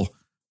 that whole,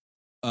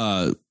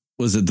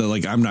 was it the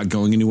like, I'm not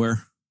going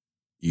anywhere?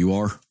 You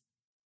are?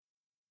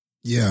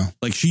 Yeah.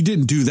 Like she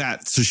didn't do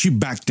that. So she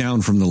backed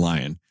down from the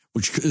lion,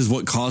 which is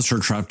what caused her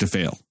trap to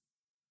fail.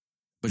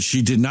 But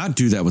she did not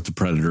do that with the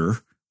predator,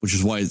 which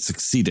is why it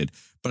succeeded.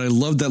 But I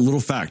love that little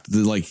fact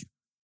that like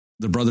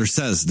the brother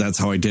says, that's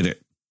how I did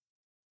it.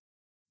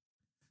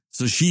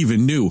 So she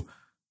even knew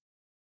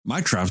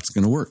my trap's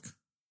going to work.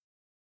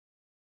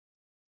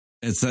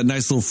 It's that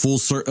nice little full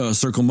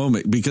circle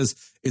moment, because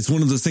it's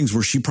one of those things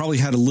where she probably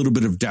had a little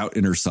bit of doubt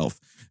in herself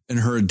and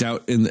her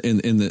doubt in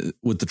the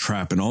with the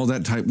trap and all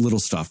that type little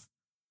stuff.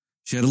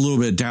 She had a little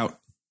bit of doubt.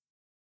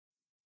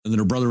 And then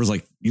her brother was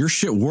like, your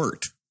shit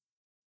worked.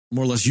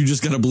 More or less, you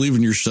just got to believe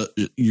in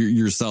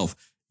yourself.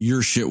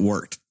 Your shit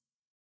worked.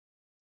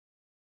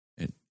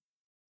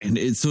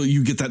 And so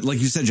you get that, like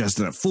you said,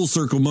 Justin, that full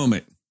circle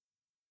moment.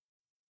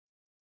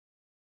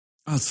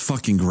 Oh, it's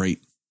fucking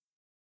great.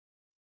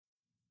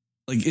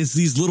 Like, it's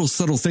these little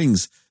subtle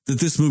things that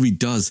this movie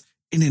does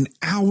in an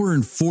hour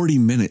and 40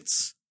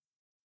 minutes.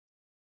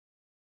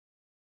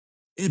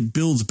 It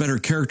builds better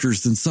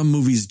characters than some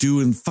movies do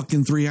in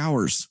fucking 3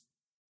 hours.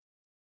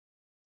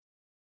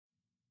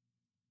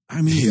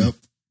 I mean,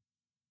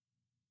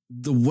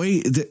 the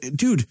way,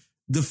 dude,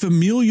 the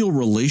familial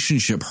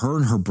relationship her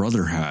and her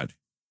brother had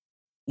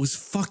was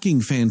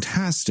fucking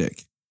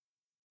fantastic.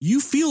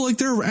 You feel like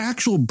they're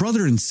actual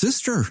brother and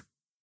sister.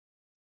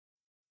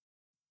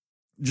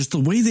 Just the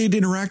way they'd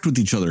interact with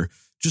each other,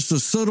 just the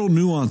subtle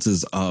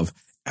nuances of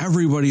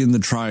everybody in the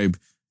tribe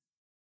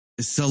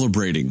is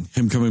celebrating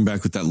him coming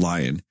back with that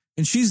lion.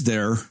 And she's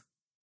there,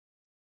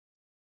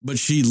 but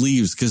she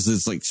leaves because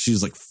it's like,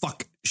 she's like,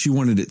 fuck, she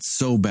wanted it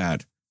so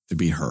bad to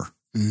be her.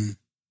 Mm.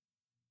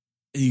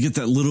 And you get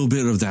that little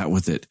bit of that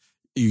with it.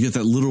 You get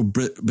that little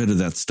bit of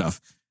that stuff.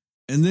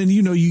 And then,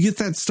 you know, you get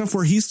that stuff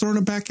where he's throwing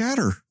it back at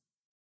her.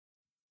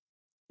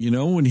 You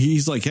know, when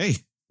he's like, hey,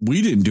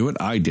 we didn't do it.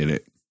 I did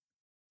it.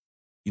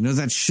 You know,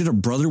 that shit a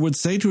brother would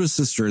say to his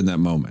sister in that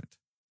moment.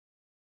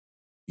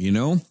 You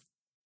know,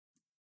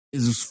 it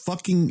was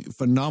fucking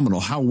phenomenal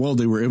how well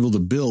they were able to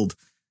build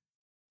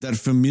that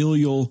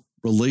familial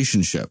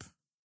relationship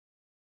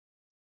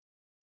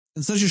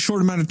in such a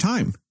short amount of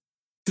time.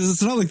 Because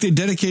it's not like they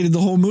dedicated the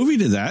whole movie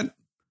to that.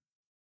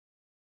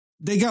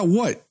 They got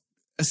what?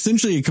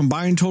 Essentially a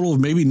combined total of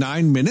maybe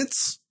 9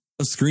 minutes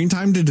of screen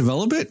time to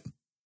develop it.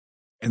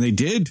 And they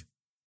did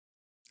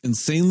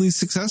insanely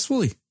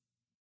successfully.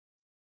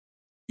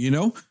 You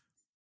know,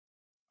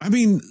 I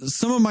mean,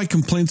 some of my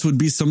complaints would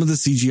be some of the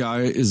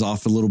CGI is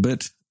off a little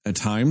bit at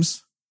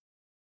times,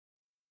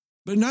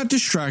 but not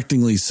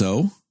distractingly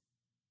so.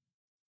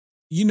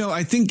 You know,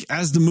 I think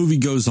as the movie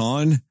goes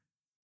on,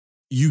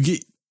 you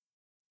get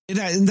it.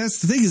 And that's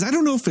the thing is, I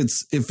don't know if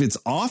it's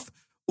off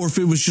or if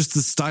it was just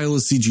the style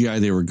of CGI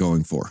they were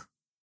going for,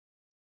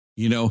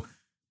 you know,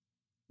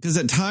 because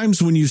at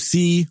times when you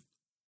see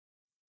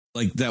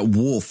like that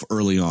wolf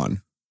early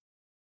on,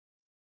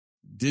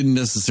 didn't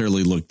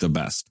necessarily look the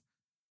best.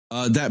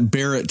 That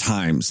bear at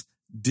times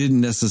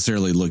didn't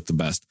necessarily look the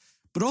best,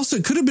 but also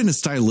it could have been a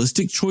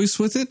stylistic choice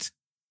with it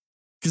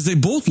because they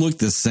both look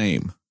the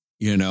same,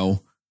 you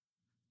know,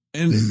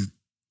 and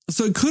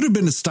so it could have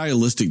been a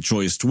stylistic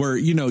choice to where,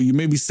 you know, you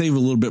maybe save a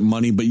little bit of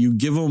money, but you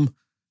give them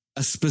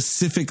a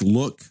specific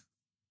look.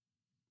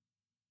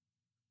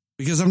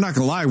 Because I'm not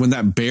going to lie, when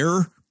that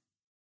bear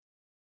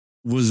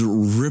was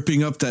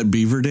ripping up that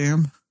beaver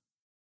dam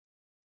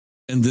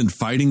and then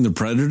fighting the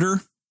predator,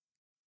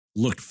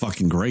 looked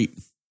fucking great.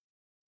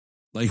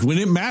 Like when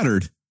it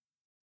mattered,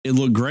 it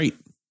looked great.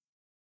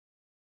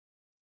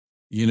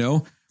 You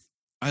know,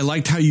 I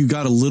liked how you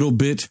got a little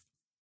bit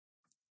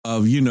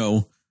of, you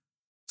know,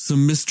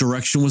 some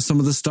misdirection with some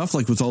of the stuff,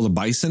 like with all the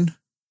bison,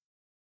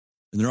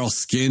 and they're all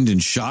skinned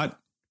and shot.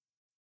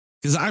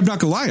 Because I'm not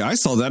gonna lie, I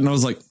saw that and I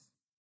was like,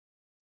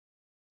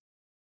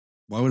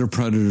 why would a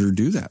predator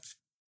do that?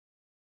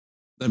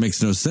 That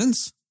makes no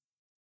sense.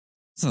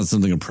 It's not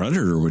something a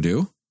predator would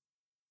do.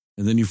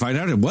 And then you find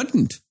out it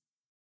wasn't.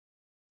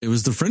 It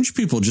was the French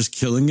people just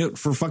killing it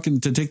for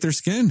fucking to take their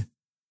skin.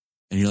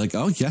 And you're like,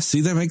 oh, yeah,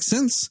 see, that makes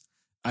sense.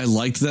 I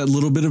liked that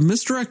little bit of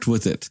misdirect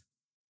with it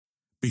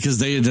because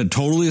they had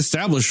totally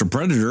established a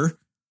predator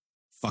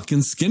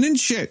fucking skin and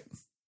shit.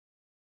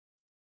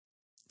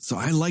 So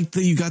I liked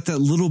that you got that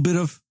little bit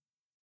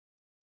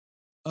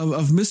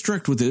of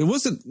misdirect with it. It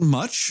wasn't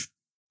much.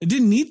 It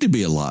didn't need to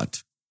be a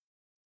lot.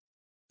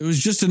 It was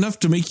just enough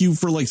to make you,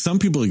 for like some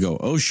people to go,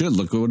 oh shit,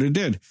 look what it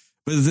did.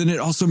 But then it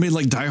also made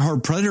like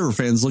diehard Predator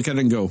fans look at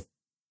it and go,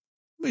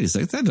 wait a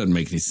second, that doesn't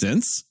make any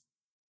sense.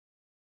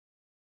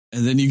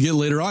 And then you get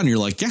later on, you're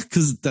like, yeah,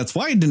 because that's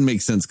why it didn't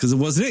make sense, because it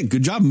wasn't it.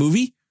 Good job,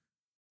 movie.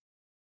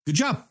 Good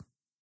job.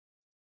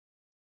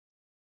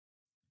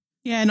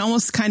 Yeah, and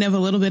almost kind of a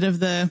little bit of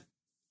the,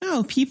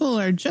 oh, people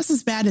are just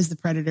as bad as the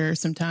Predator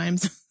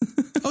sometimes.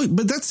 Oh,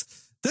 but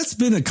that's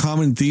been a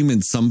common theme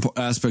in some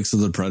aspects of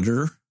the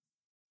Predator.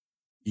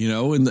 You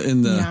know, in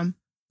the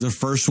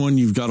first one,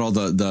 you've got all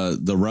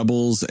the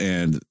rebels,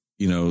 and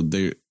you know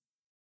they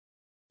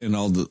and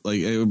all the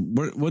like.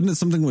 Wasn't it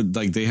something with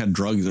like they had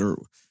drugs, or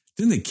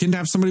didn't they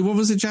kidnap somebody? What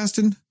was it,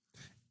 Justin?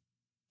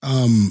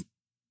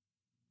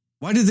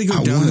 Why did they go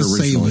down there originally? I want to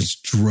say it was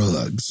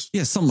drugs.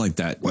 Yeah, something like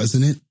that,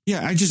 wasn't it?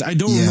 Yeah, I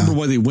don't remember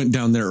why they went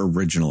down there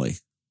originally.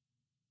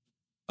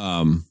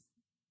 Yeah,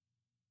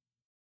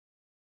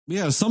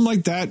 something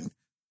like that.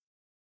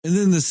 And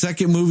then the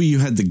second movie, you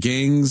had the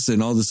gangs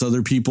and all this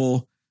other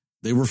people.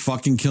 They were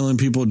fucking killing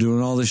people,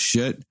 doing all this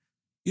shit.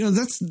 You know,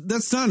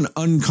 that's not an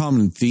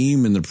uncommon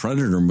theme in the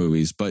Predator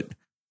movies, but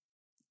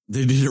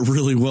they did it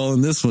really well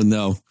in this one,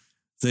 though.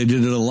 They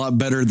did it a lot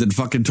better than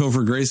fucking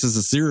Topher Grace as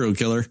a serial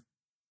killer.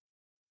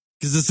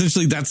 Because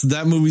essentially that's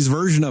that movie's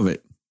version of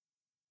it.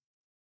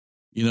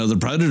 You know, the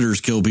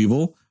Predators kill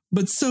people,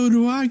 but so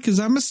do I, because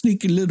I'm a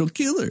sneaky little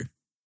killer.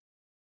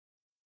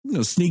 I'm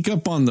going to sneak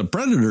up on the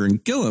Predator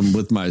and kill him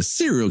with my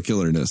serial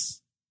killerness.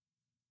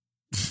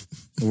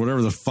 Or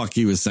whatever the fuck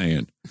he was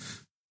saying.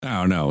 I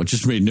don't know. It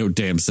just made no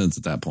damn sense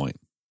at that point.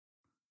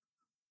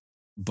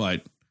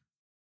 But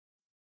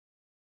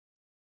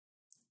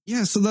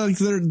yeah, so like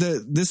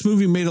this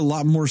movie made a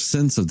lot more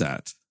sense of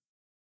that.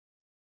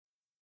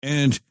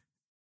 And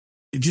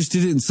it just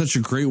did it in such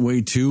a great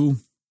way too.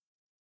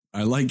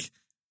 I liked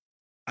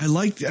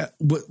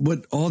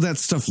what all that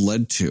stuff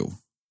led to,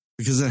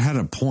 because it had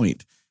a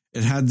point.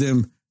 It had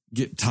them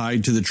get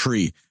tied to the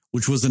tree,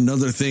 which was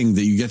another thing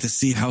that you get to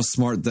see how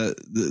smart that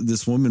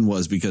this woman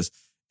was, because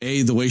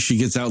the way she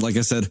gets out, like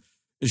I said,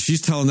 if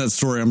she's telling that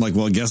story, I'm like,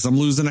 well, I guess I'm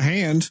losing a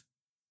hand.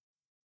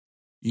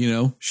 You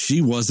know,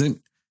 she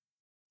wasn't.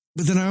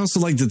 But then I also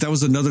like that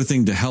was another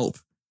thing to help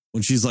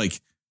when he's like,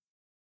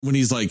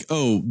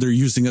 oh, they're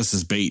using us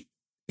as bait.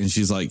 And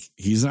she's like,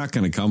 he's not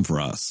going to come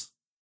for us.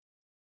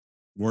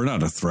 We're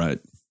not a threat.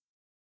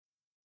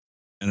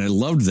 And I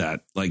loved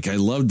that. Like, I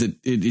loved that.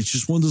 It's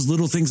just one of those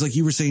little things, like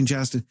you were saying,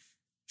 Justin,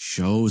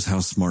 shows how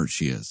smart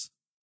she is.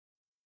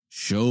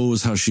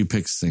 Shows how she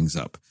picks things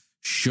up.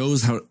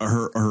 Shows how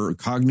her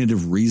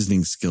cognitive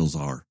reasoning skills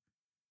are.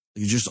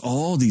 Like, just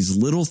all these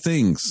little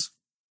things.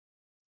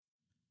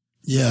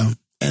 Yeah.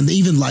 And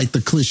even like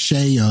the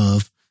cliche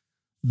of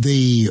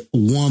the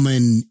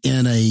woman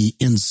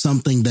in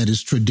something that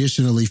is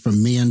traditionally for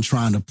men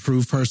trying to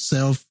prove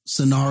herself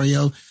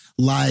scenario.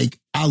 Like,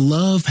 I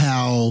love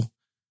how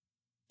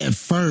at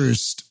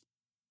first,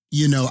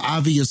 you know,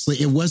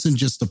 obviously it wasn't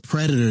just the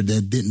Predator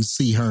that didn't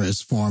see her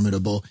as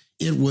formidable.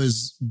 It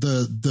was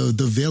the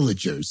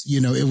villagers,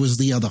 you know, it was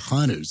the other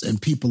hunters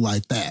and people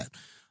like that,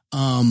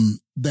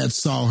 that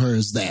saw her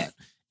as that.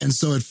 And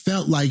so it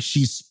felt like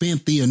she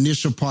spent the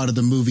initial part of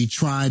the movie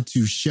trying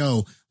to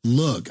show,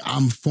 look,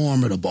 I'm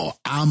formidable.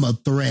 I'm a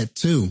threat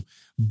too.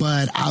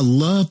 But I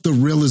love the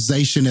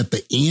realization at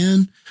the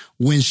end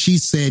when she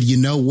said, you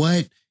know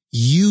what?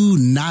 You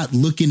not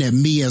looking at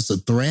me as a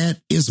threat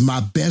is my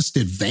best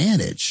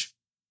advantage.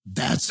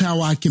 That's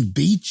how I can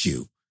beat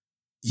you.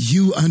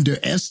 You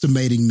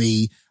underestimating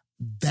me,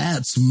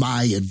 that's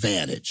my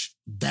advantage.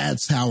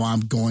 That's how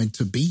I'm going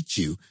to beat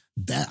you.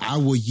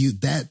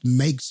 That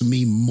makes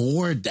me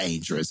more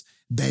dangerous,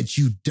 that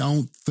you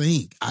don't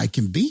think I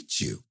can beat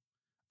you.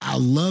 I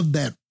love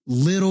that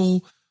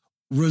little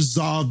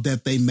resolve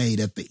that they made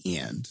at the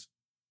end,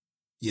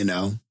 you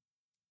know?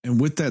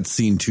 And with that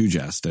scene too,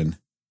 Justin,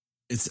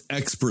 it's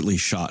expertly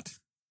shot,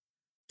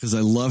 because I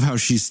love how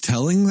she's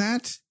telling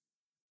that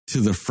to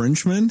the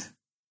Frenchman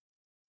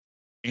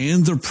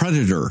and the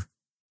Predator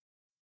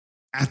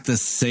at the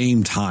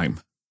same time.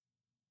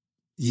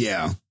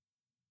 Yeah.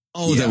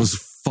 Oh, yeah. That was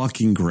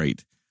fucking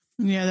great.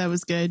 Yeah, that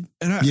was good.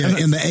 In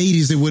the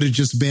 80s, it would have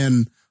just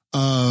been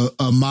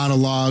a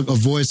monologue, a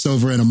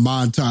voiceover, and a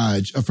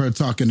montage of her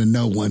talking to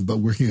no one, but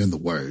we're hearing the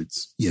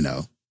words, you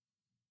know?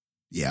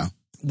 Yeah.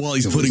 While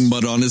he's putting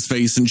mud on his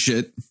face and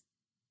shit.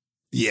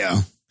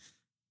 Yeah.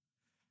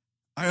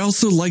 I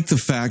also like the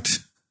fact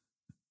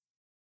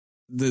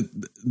that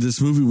this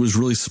movie was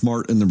really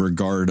smart in the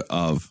regard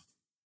of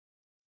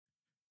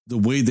the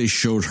way they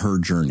showed her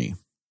journey.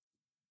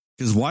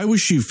 Because why was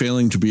she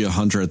failing to be a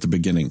hunter at the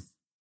beginning?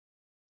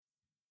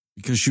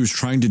 Because she was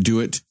trying to do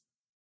it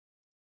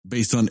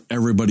based on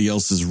everybody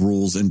else's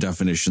rules and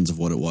definitions of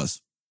what it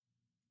was.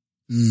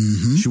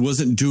 Mm-hmm. She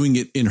wasn't doing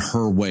it in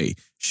her way.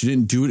 She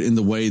didn't do it in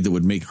the way that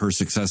would make her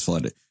successful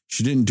at it.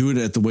 She didn't do it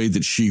at the way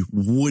that she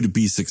would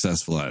be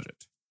successful at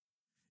it.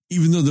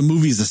 Even though the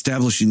movie is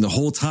establishing the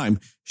whole time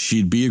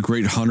she'd be a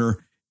great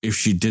hunter if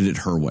she did it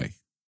her way.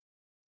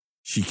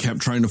 She kept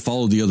trying to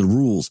follow the other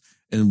rules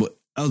and what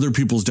other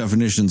people's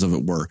definitions of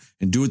it were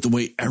and do it the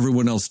way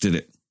everyone else did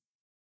it.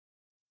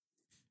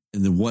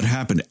 And then what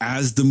happened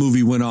as the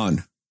movie went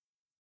on?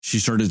 She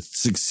started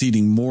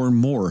succeeding more and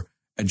more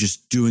at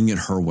just doing it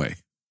her way.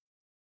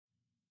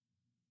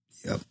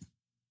 Yep.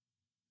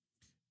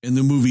 And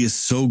the movie is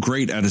so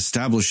great at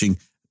establishing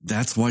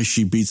that's why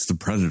she beats the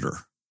Predator.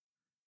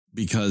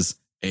 Because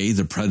A,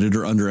 the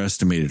Predator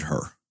underestimated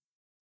her.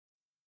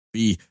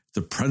 B,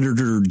 the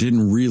Predator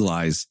didn't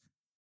realize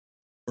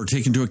or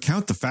take into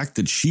account the fact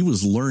that she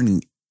was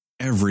learning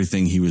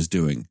everything he was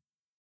doing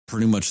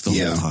pretty much the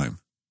whole time.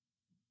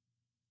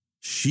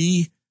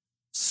 She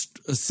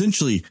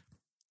essentially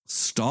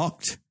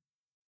stalked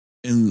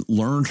and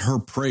learned her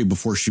prey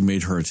before she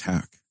made her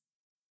attack.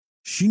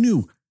 She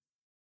knew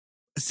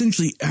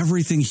essentially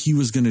everything he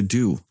was going to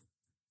do.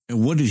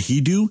 And what did he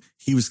do?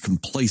 He was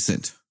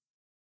complacent.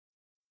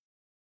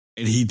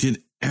 And he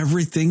did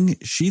everything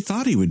she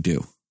thought he would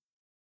do.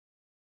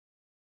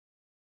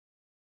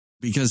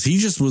 Because he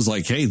just was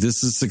like, hey,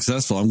 this is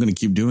successful. I'm going to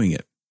keep doing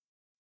it.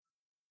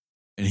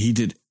 And he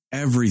did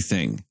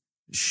everything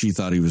she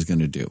thought he was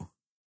going to do.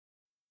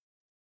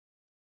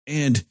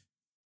 And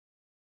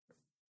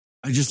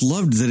I just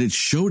loved that it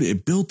showed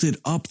it built it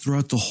up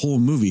throughout the whole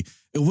movie.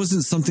 It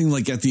wasn't something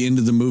like at the end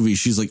of the movie,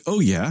 she's like, oh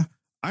yeah,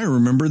 I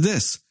remember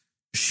this.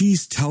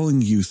 She's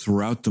telling you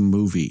throughout the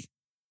movie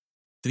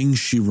things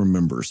she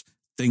remembers,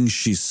 things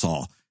she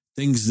saw,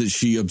 things that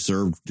she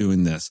observed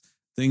doing this,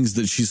 things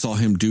that she saw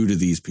him do to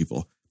these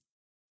people.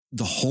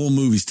 The whole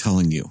movie's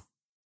telling you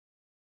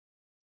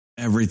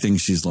everything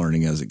she's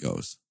learning as it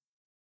goes.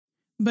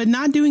 But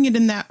not doing it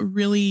in that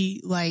really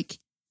like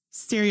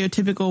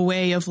stereotypical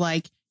way of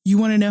like, you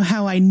want to know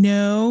how I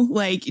know?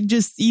 Like,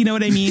 just, you know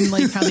what I mean?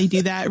 Like how they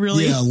do that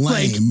really. Yeah,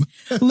 lame.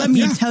 Like, let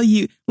me tell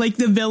you, like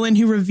the villain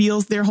who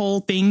reveals their whole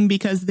thing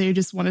because they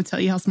just want to tell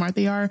you how smart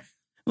they are.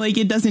 Like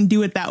it doesn't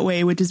do it that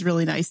way, which is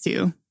really nice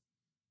too.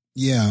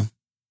 Yeah.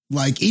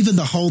 Like even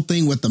the whole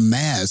thing with the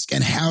mask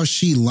and how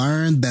she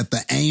learned that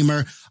the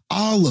aimer,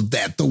 all of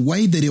that, the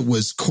way that it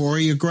was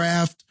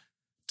choreographed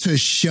to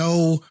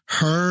show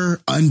her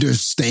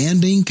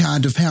understanding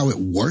kind of how it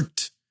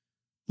worked.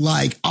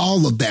 Like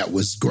all of that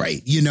was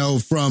great, you know,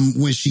 from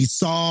when she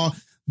saw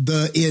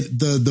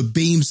the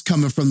beams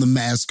coming from the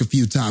mask a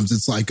few times,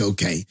 it's like,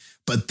 okay.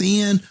 But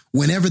then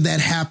whenever that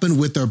happened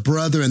with her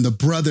brother and the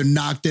brother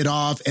knocked it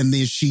off and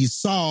then she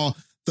saw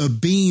the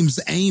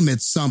beams aim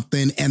at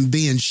something and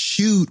then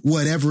shoot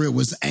whatever it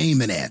was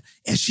aiming at.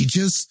 And she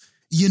just,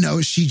 you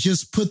know, she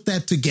just put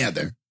that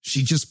together.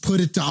 She just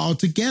put it all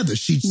together.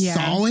 She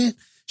saw it.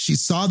 She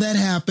saw that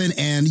happen.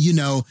 And, you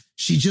know,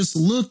 she just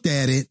looked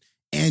at it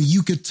and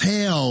you could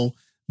tell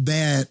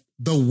that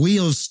the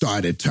wheels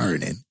started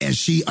turning and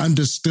she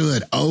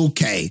understood,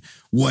 okay,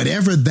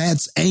 whatever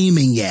that's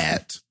aiming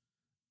at,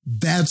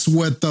 that's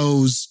what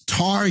those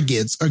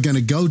targets are going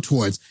to go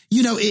towards.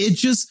 You know, it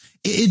just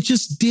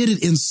did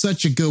it in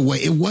such a good way.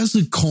 It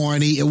wasn't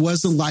corny. It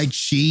wasn't like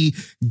she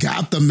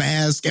got the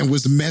mask and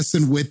was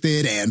messing with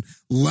it and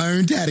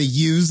learned how to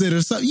use it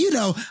or something. You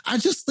know, I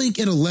just think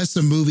in a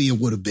lesser movie, it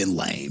would have been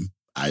lame.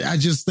 I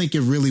just think it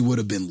really would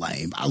have been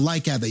lame. I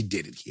like how they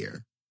did it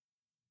here.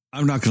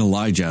 I'm not going to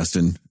lie,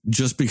 Justin,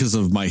 just because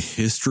of my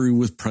history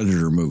with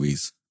Predator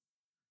movies,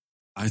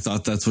 I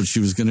thought that's what she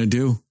was going to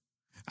do.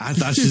 I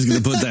thought she was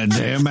going to put that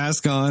damn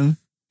mask on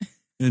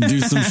and do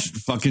some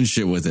fucking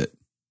shit with it.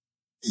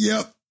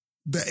 Yep.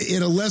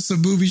 In a lesser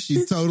movie,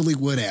 she totally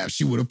would have.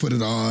 She would have put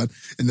it on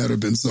and there'd have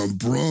been some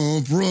bruh.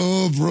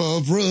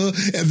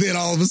 And then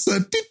all of a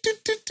sudden,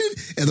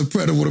 and the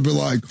Predator would have been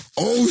like,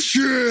 oh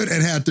shit,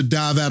 and had to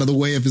dive out of the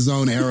way of his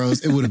own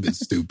arrows. It would have been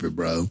stupid,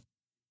 bro.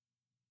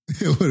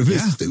 It would have been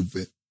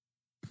stupid.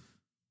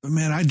 But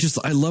man,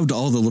 I loved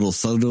all the little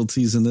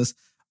subtleties in this.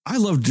 I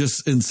loved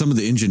just in some of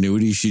the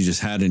ingenuity she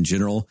just had in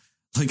general.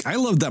 Like I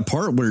loved that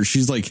part where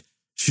she's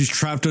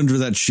trapped under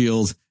that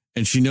shield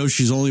and she knows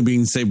she's only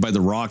being saved by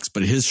the rocks,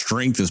 but his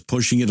strength is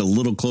pushing it a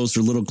little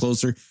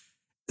closer.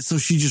 So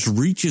she just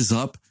reaches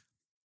up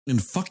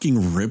and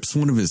fucking rips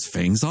one of his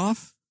fangs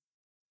off.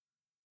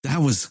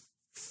 That was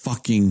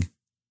fucking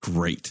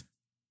great.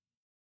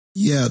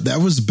 Yeah,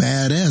 that was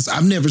badass.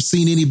 I've never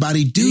seen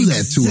anybody do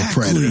that to a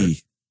predator.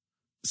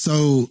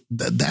 So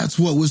that's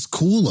what was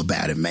cool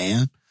about it,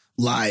 man.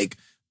 Like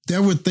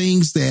there were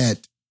things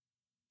that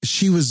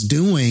she was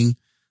doing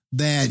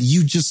that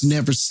you just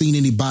never seen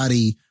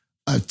anybody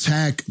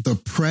attack the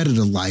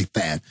predator like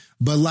that.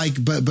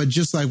 But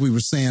just like we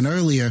were saying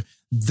earlier,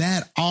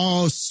 that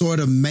all sort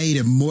of made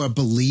it more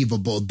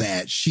believable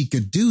that she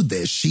could do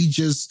this. She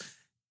just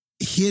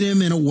hit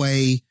him in a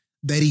way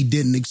that he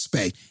didn't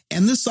expect.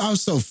 And this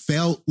also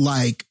felt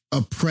like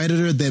a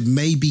predator that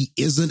maybe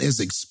isn't as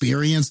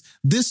experienced,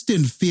 this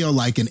didn't feel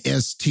like an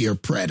S-tier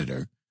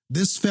predator.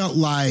 This felt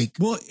like...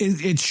 Well,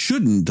 it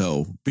shouldn't,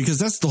 though, because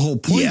that's the whole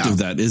point of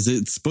that, is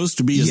it's supposed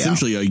to be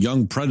essentially a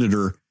young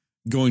predator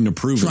going to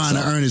prove trying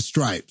itself. to earn his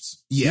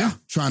stripes. Yeah,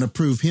 trying to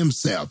prove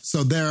himself.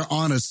 So they're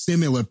on a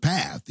similar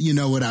path. You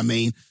know what I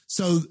mean?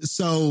 So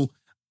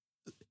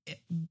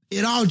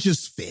it all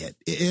just fit.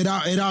 It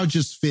all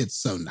just fits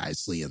so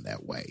nicely in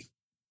that way.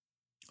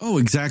 Oh,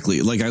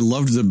 exactly. Like, I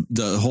loved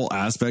the whole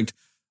aspect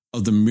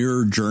of the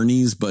mirror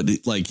journeys, but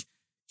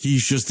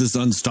he's just this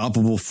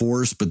unstoppable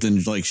force, but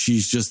then like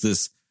she's just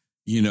this,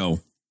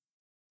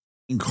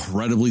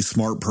 incredibly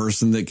smart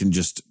person that can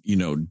just,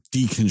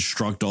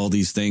 deconstruct all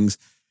these things.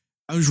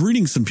 I was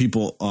reading some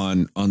people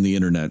on the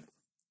internet,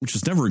 which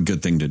is never a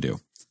good thing to do.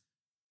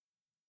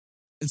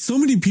 And so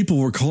many people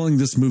were calling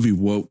this movie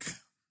woke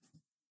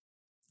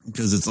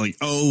because it's like,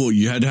 oh,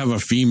 you had to have a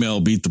female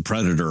beat the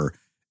predator.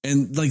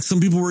 And like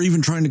some people were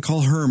even trying to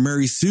call her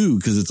Mary Sue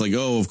because it's like,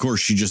 oh, of course,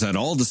 she just had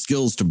all the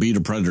skills to beat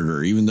a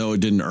predator, even though it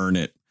didn't earn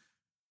it.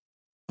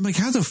 I'm like,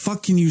 how the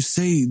fuck can you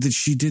say that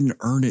she didn't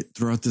earn it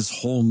throughout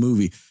this whole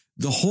movie?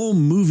 The whole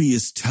movie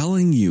is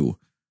telling you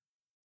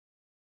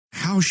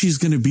how she's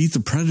going to beat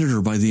the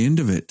predator by the end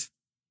of it.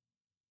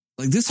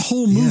 Like this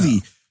whole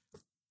movie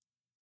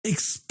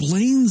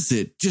explains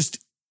it.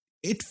 Just,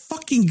 it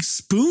fucking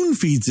spoon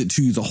feeds it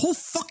to you. The whole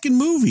fucking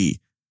movie.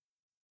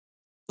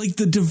 Like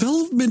the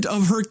development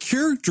of her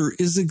character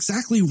is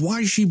exactly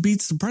why she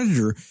beats the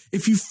predator.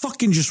 If you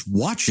fucking just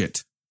watch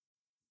it.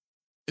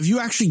 If you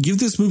actually give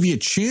this movie a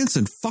chance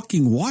and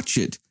fucking watch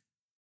it,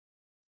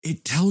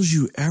 it tells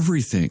you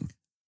everything.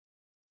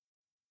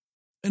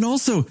 And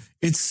also,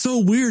 it's so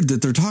weird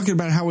that they're talking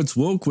about how it's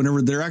woke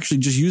whenever they're actually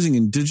just using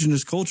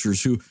indigenous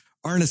cultures who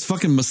aren't as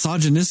fucking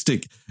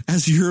misogynistic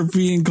as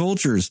European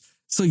cultures.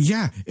 So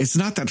yeah, it's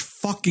not that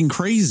fucking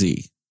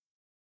crazy.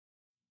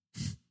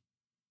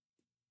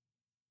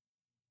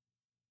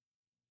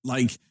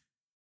 Like,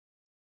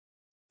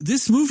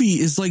 this movie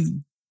is like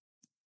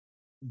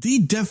the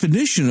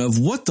definition of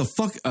what the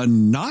fuck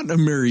not a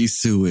Mary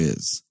Sue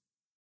is.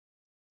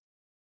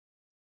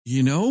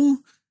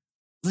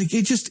 Like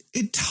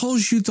it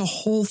tells you the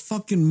whole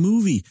fucking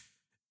movie.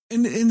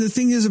 And the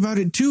thing is about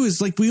it too,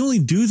 is like, we only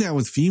do that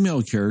with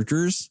female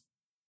characters.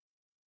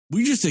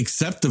 We just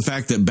accept the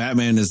fact that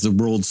Batman is the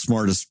world's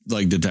smartest,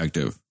 like,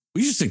 detective.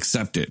 We just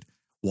accept it.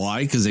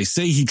 Why? Because they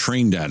say he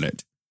trained at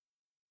it.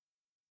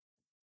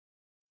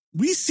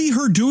 We see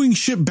her doing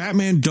shit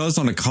Batman does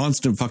on a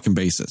constant fucking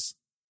basis.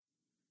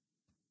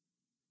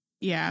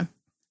 Yeah.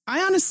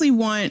 I honestly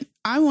want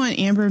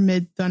Amber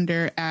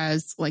Midthunder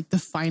as like the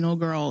final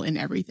girl in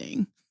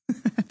everything.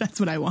 That's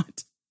what I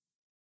want.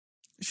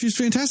 She's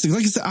fantastic.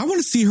 Like I said, I want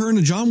to see her in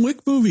a John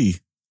Wick movie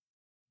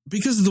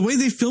because the way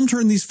they filmed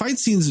her in these fight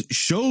scenes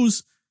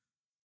shows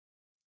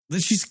that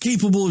she's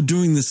capable of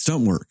doing this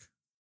stunt work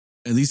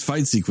and these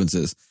fight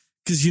sequences.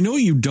 Because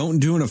you don't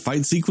do in a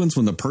fight sequence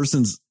when the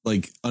person's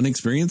like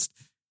unexperienced,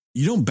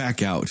 you don't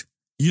back out.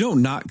 You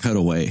don't not cut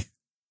away.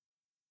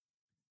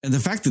 And the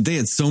fact that they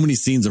had so many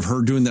scenes of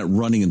her doing that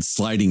running and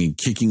sliding and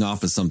kicking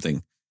off of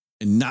something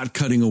and not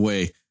cutting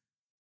away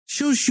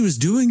shows she was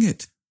doing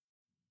it.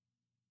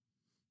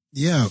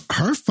 Yeah,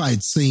 her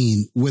fight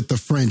scene with the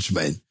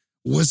Frenchman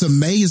was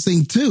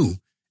amazing too.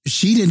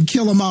 She didn't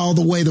kill him all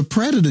the way the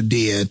Predator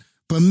did,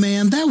 but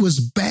man, that was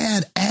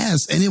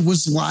badass. And it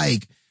was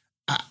like,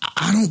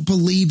 I don't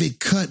believe it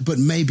cut, but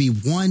maybe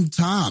one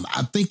time.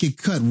 I think it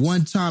cut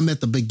one time at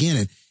the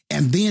beginning.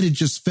 And then it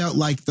just felt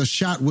like the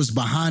shot was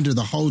behind her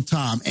the whole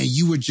time. And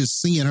you were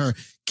just seeing her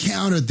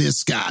counter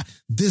this guy.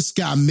 This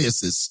guy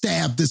misses.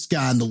 Stab this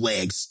guy in the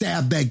leg.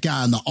 Stab that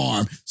guy in the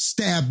arm.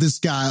 Stab this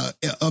guy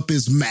up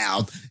his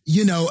mouth.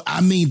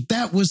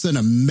 That was an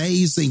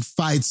amazing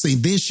fight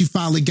scene. Then she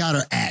finally got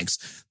her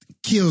axe.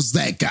 Kills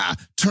that guy.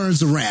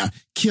 Turns around.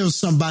 Kills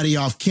somebody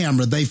off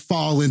camera. They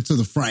fall into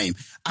the frame.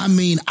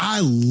 I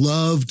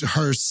loved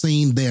her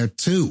scene there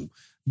too.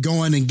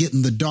 Going and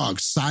getting the dog.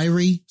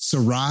 Sairi,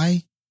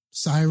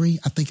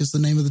 I think is the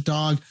name of the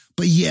dog.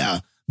 But yeah,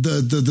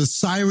 the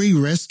Sairi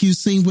rescue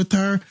scene with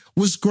her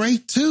was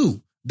great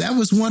too. That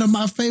was one of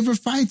my favorite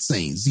fight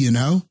scenes,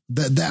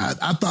 that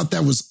I thought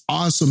that was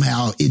awesome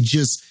how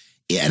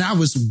and I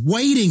was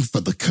waiting for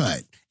the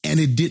cut and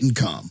it didn't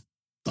come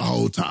the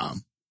whole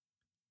time.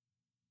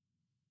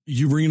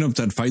 You bringing up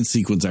that fight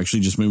sequence actually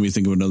just made me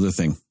think of another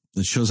thing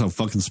that shows how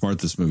fucking smart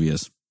this movie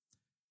is.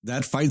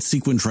 That fight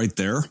sequence right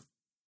there,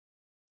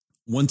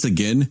 once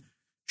again,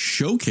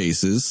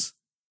 showcases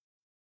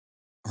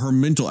her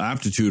mental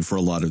aptitude for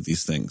a lot of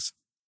these things.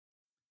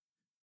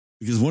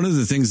 Because one of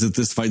the things that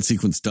this fight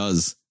sequence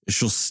does is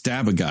she'll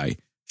stab a guy.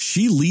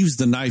 She leaves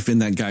the knife in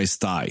that guy's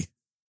thigh.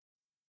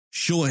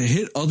 She'll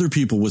hit other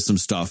people with some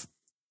stuff,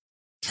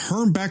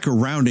 turn back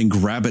around and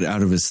grab it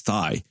out of his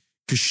thigh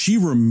because she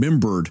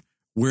remembered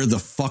where the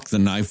fuck the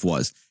knife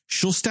was.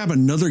 She'll stab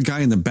another guy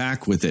in the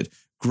back with it,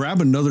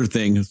 grab another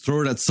thing,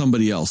 throw it at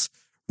somebody else,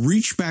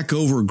 reach back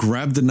over,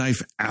 grab the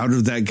knife out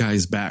of that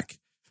guy's back.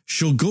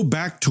 She'll go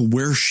back to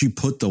where she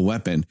put the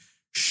weapon.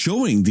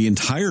 showing the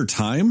entire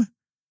time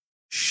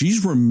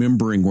she's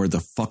remembering where the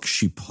fuck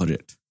she put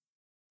it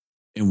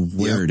and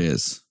where it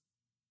is.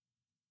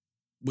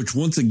 Which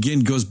once again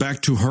goes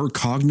back to her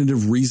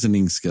cognitive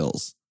reasoning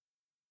skills.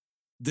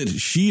 That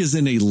she is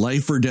in a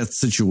life or death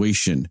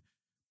situation,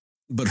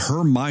 but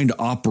her mind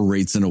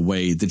operates in a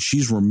way that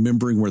she's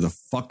remembering where the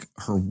fuck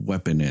her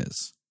weapon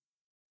is.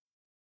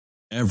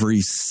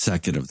 Every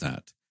second of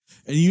that.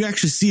 And you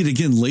actually see it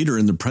again later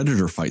in the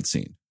Predator fight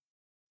scene.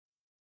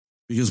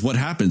 Because what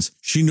happens,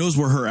 she knows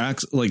where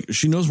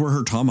she knows where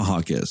her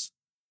tomahawk is.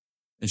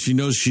 And she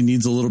knows she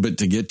needs a little bit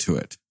to get to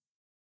it.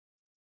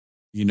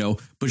 You know,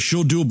 but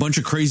she'll do a bunch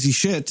of crazy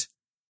shit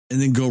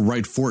and then go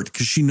right for it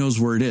because she knows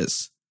where it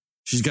is.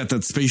 She's got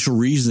that spatial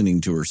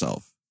reasoning to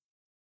herself.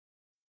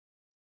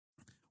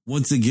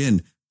 Once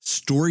again,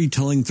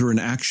 storytelling through an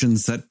action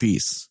set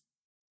piece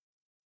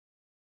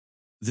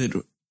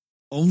that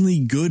only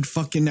good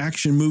fucking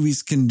action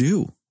movies can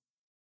do.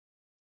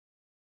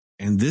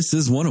 And this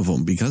is one of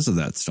them because of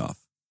that stuff.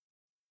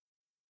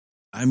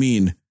 I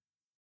mean,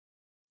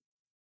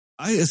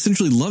 I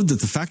essentially loved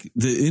that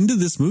the end of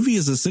this movie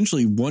is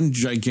essentially one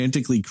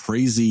gigantically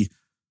crazy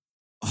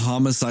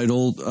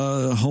homicidal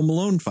Home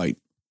Alone fight.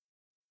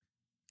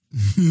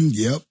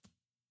 Yep.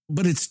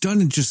 But it's done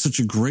in just such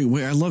a great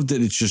way. I love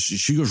that it's just,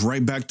 she goes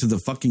right back to the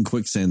fucking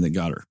quicksand that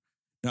got her.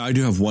 Now, I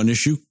do have one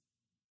issue.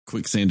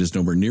 Quicksand is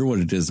nowhere near what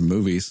it is in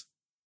movies.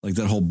 Like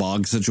that whole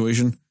bog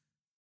situation.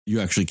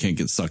 You actually can't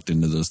get sucked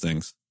into those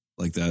things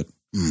like that.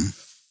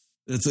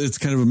 It's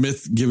kind of a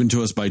myth given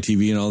to us by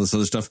TV and all this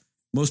other stuff.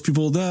 Most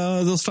people,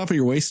 they'll stop at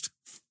your waist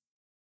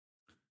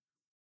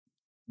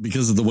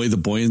because of the way the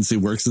buoyancy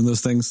works in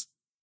those things.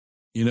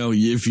 You know,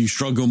 if you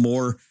struggle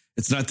more,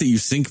 it's not that you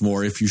sink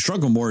more. If you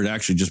struggle more, it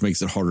actually just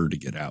makes it harder to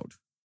get out.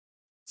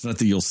 It's not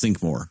that you'll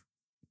sink more.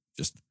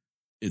 Just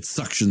it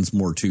suctions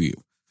more to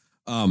you.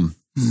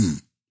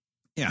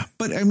 Yeah,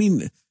 but I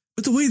mean,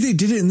 but the way they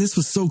did it in this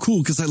was so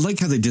cool because I like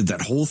how they did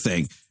that whole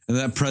thing and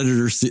that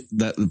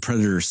the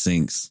Predator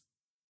sinks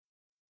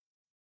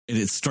and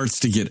it starts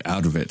to get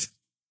out of it.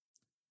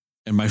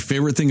 And my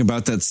favorite thing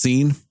about that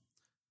scene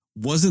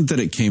wasn't that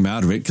it came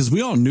out of it because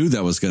we all knew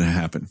that was going to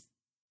happen.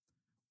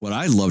 What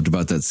I loved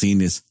about that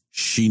scene is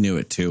she knew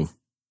it too.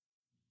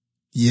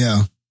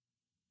 Yeah.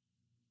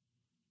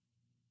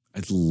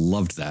 I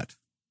loved that.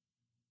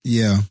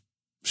 Yeah.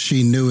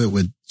 She knew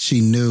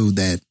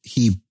that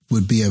he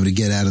would be able to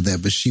get out of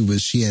that, but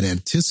she had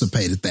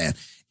anticipated that.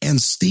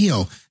 And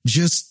still,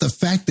 just the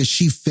fact that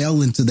she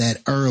fell into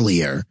that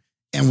earlier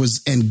and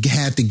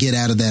had to get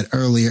out of that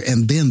earlier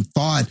and then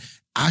thought,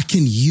 I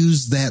can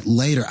use that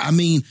later. I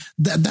mean,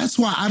 that's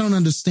why I don't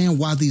understand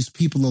why these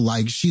people are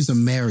like, she's a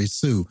Mary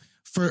Sue.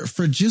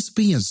 For just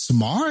being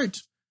smart?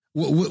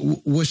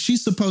 Was she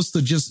supposed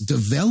to just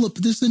develop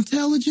this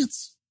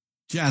intelligence?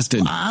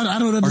 Justin, I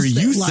don't understand.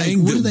 Are you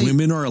saying that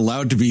women are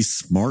allowed to be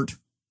smart?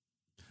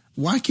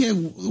 Why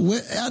can't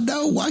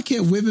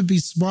women be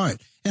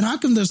smart? And how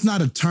come there's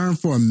not a term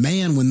for a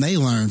man when they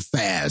learn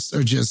fast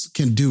or just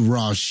can do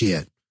raw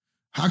shit?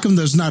 How come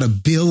there's not a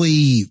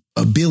Billy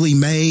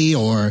May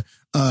or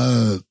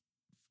a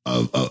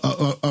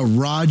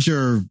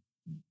Roger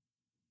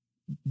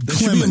That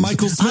should be a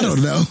Michael Smith. I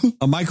don't know.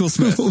 A Michael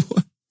Smith.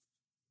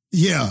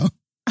 Yeah.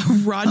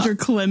 Roger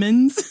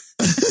Clemens.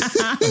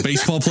 A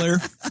baseball player.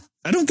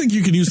 I don't think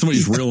you can use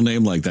somebody's real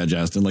name like that,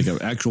 Justin, like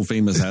an actual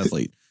famous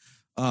athlete.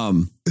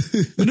 But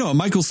no, a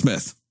Michael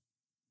Smith.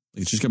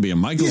 It's just going to be a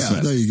Michael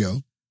Smith. There you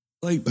go.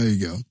 There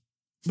you go.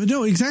 But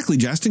no, exactly,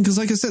 Justin, because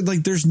like I said,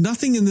 like there's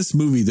nothing in this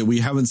movie that we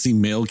haven't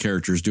seen male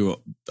characters do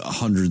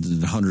hundreds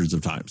and hundreds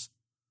of times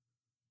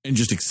and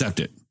just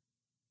accept it.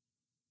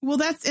 Well,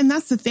 that's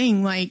the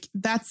thing. Like,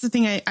 that's the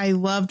thing I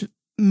loved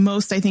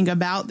most, I think,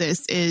 about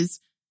this is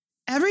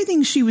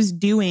everything she was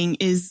doing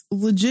is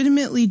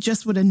legitimately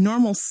just what a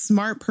normal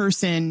smart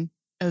person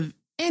of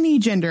any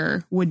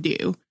gender would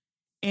do.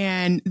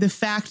 And the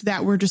fact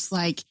that we're just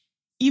like,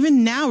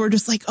 even now we're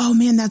just like, oh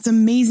man, that's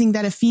amazing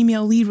that a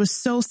female lead was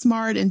so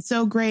smart and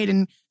so great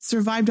and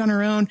survived on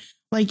her own.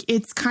 Like,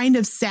 it's kind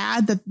of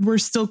sad that we're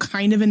still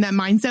kind of in that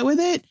mindset with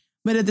it.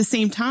 But at the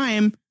same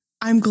time,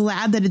 I'm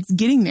glad that it's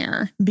getting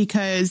there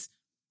because,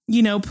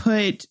 you know,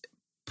 put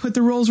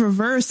the roles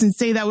reversed and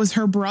say that was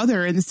her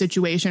brother in the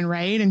situation,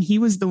 right? And he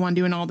was the one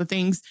doing all the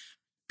things.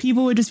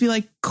 People would just be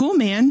like, cool,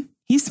 man,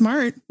 he's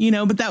smart, you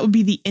know, but that would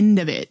be the end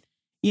of it,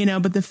 you know.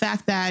 But the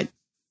fact that,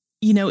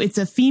 you know, it's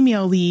a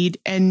female lead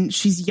and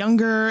she's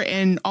younger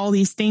and all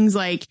these things,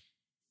 like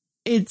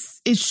it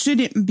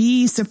shouldn't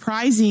be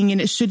surprising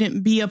and it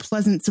shouldn't be a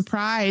pleasant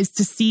surprise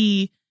to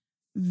see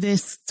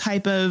this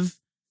type of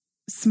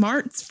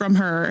smarts from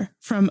her,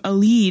 from a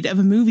lead of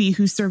a movie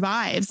who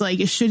survives. Like,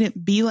 it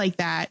shouldn't be like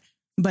that,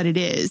 but it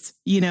is,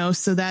 you know.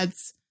 So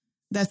that's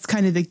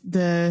kind of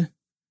the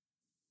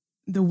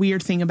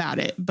weird thing about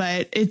it,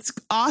 but it's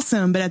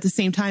awesome. But at the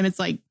same time, it's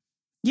like,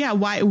 yeah,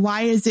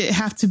 why does it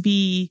have to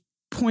be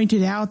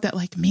pointed out that,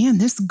 like, man,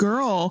 this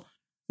girl,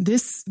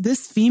 this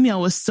female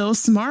was so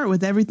smart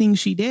with everything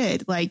she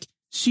did. Like,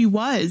 she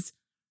was,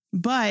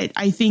 But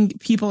I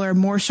think people are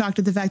more shocked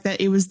at the fact that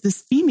it was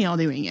this female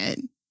doing it,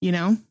 you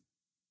know?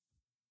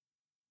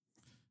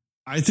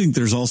 I think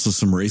there's also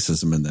some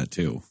racism in that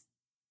too.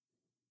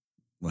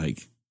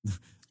 Like,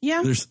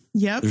 yeah,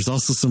 there's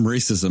also some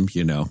racism,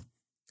 you know.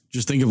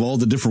 Just think of all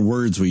the different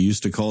words we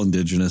used to call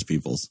indigenous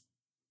peoples.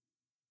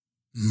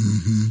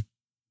 Mm-hmm.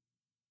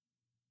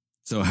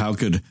 So how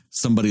could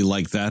somebody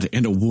like that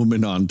and a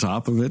woman on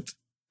top of it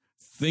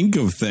think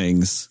of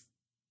things?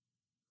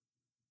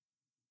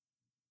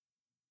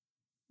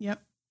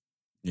 Yep.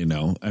 You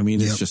know, I mean,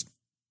 it's just,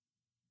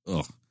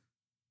 ugh.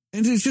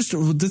 And it's just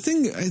the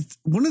thing.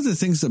 One of the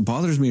things that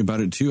bothers me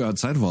about it too,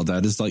 outside of all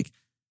that, is like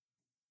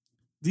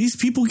these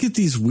people get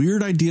these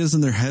weird ideas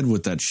in their head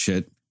with that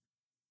shit.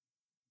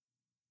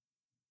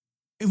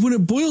 And when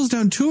it boils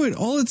down to it,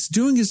 all it's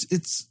doing is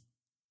it's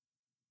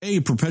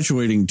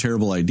perpetuating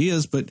terrible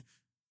ideas, but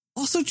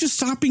also just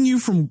stopping you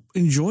from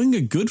enjoying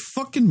a good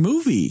fucking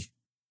movie.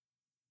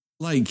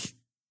 Like,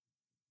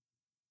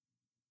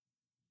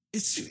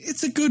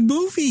 it's a good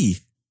movie.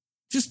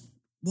 Just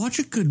watch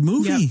a good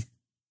movie. Yep.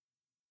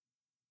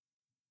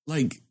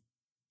 Like,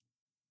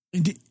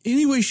 in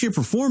any way, shape,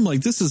 or form,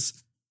 like this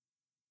is,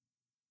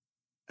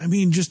 I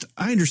mean, just,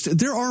 I understand.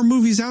 There are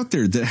movies out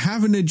there that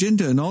have an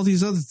agenda and all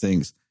these other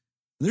things.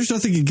 And there's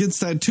nothing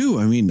against that too.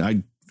 I mean,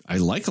 I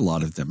like a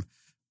lot of them.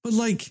 But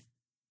like,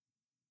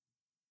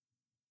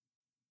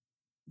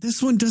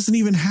 this one doesn't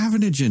even have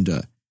an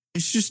agenda.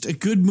 It's just a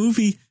good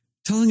movie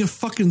telling a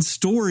fucking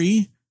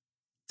story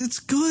that's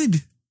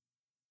good.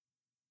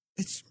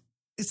 It's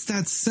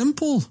that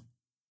simple.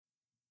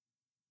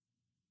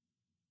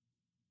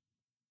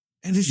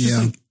 And it's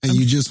just like, and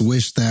you just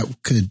wish that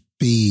could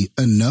be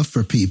enough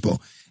for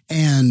people.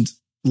 And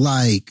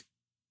like,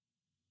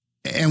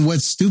 and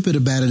what's stupid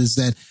about it is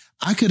that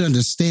I could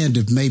understand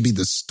if maybe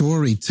the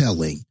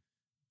storytelling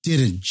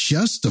didn't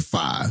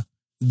justify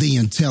the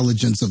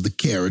intelligence of the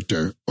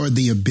character or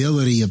the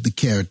ability of the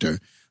character,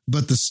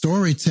 but the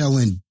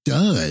storytelling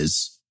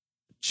does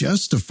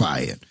justify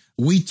it.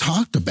 We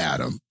talked about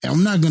them.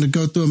 I'm not going to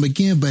go through them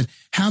again, but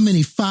how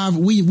many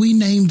we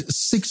named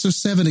 6 or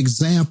 7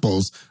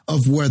 examples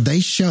of where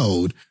they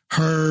showed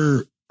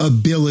her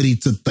ability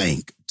to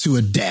think, to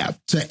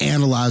adapt, to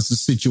analyze the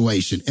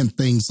situation and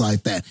things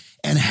like that,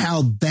 and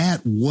how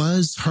that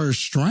was her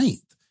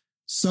strength.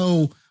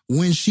 So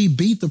when she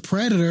beat the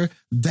Predator,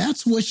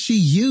 that's what she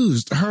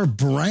used, her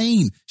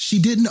brain. She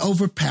didn't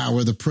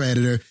overpower the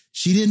Predator.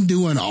 She didn't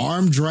do an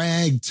arm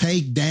drag,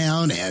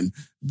 takedown, and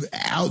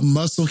out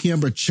muscle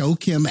him or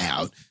choke him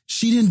out.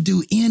 She didn't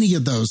do any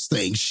of those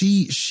things.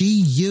 She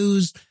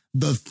used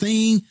the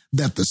thing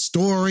that the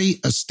story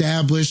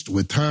established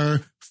with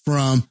her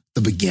from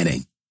the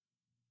beginning.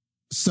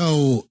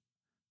 So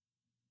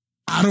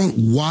I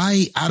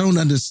don't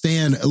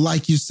understand,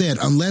 like you said,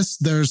 unless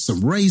there's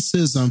some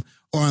racism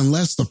or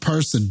unless the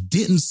person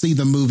didn't see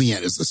the movie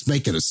and is just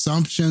making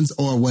assumptions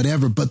or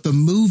whatever, but the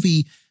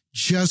movie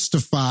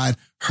justified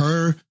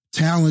her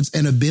talents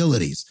and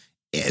abilities.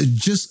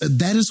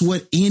 That is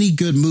what any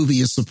good movie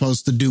is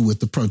supposed to do with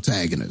the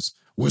protagonist.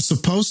 We're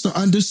supposed to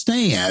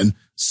understand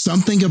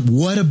something of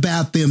what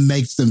about them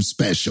makes them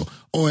special,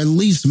 or at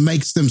least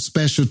makes them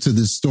special to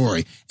this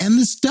story. And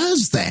this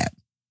does that.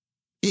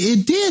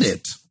 It did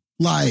it.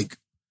 Like,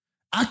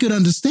 I could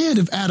understand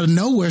if out of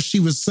nowhere she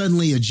was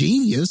suddenly a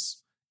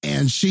genius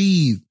and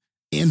she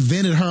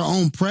invented her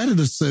own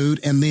Predator suit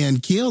and then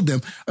killed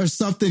them or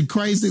something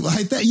crazy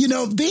like that. You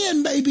know,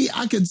 then maybe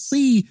I could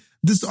see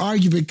this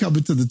argument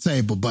coming to the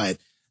table, but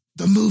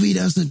the movie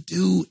doesn't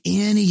do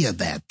any of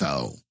that,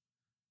 though.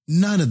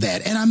 None of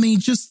that. And I mean,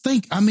 just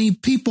think, I mean,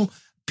 people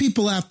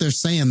out there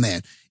saying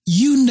that,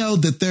 you know,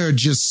 that there are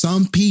just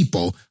some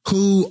people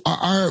who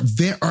are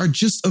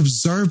just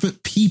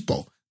observant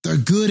people. They're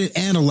good at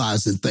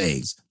analyzing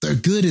things. They're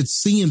good at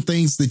seeing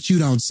things that you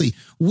don't see.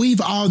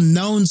 We've all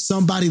known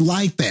somebody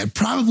like that,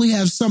 probably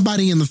have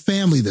somebody in the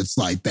family that's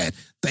like that.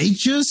 They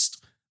just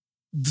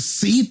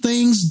see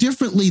things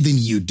differently than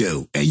you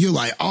do. And you're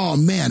like, oh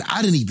man,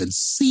 I didn't even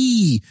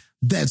see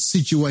that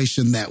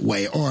situation that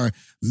way. Or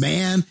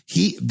man,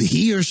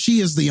 he or she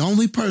is the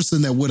only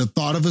person that would have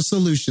thought of a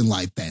solution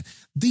like that.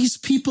 These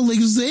people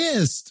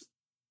exist.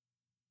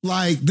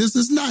 Like, this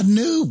is not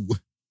new.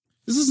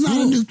 This is not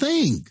a new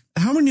thing.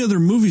 How many other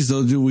movies,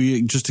 though, do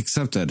we just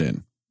accept that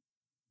in?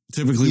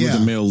 Typically with a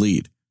male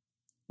lead.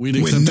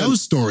 With no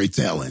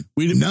storytelling.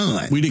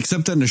 None. We'd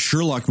accept that in a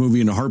Sherlock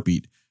movie in a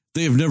heartbeat.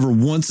 They have never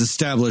once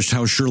established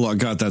how Sherlock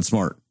got that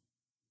smart.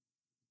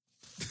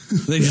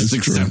 They just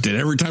accept it.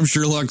 Every time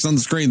Sherlock's on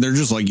the screen, they're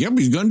just like, yep,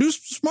 he's going to do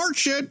some smart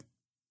shit.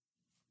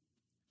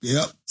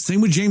 Yep.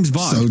 Same with James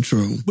Bond. So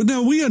true. But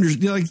now we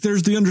understand, like,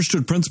 there's the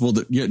understood principle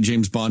that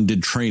James Bond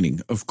did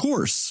training. Of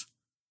course.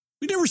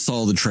 We never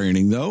saw the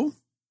training, though.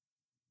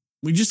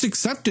 We just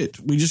accept it.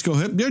 We just go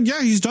ahead.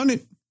 Yeah, he's done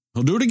it.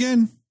 He'll do it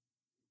again.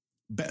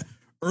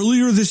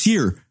 Earlier this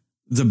year,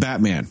 the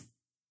Batman.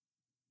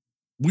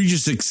 We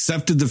just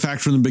accepted the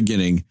fact from the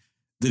beginning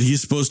that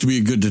he's supposed to be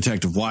a good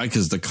detective. Why?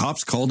 Because the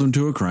cops called him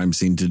to a crime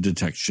scene to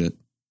detect shit.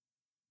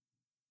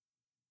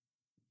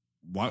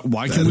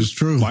 Why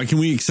can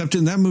we accept it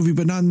in that movie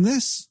but not in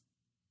this?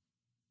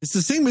 It's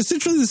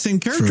essentially the same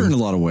character in a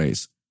lot of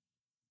ways.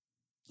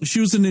 She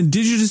was an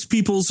indigenous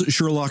people's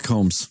Sherlock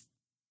Holmes.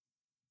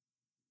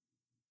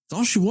 That's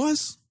all she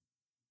was.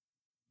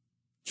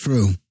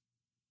 True.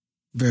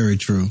 Very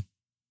true.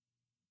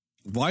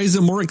 Why is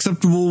it more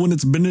acceptable when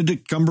it's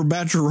Benedict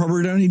Cumberbatch or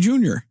Robert Downey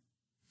Jr.?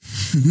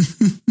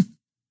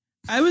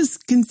 I was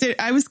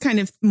kind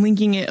of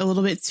linking it a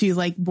little bit to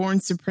like Bourne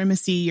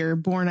Supremacy or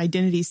Bourne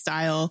Identity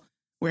style,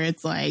 where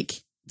it's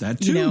like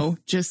that too.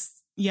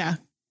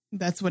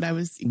 That's what I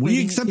was.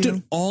 We accept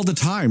it all the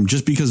time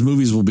just because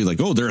movies will be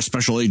like, oh, they're a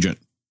special agent.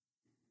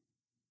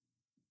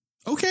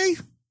 Okay.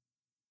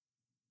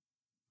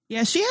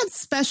 Yeah, she had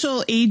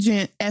special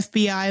agent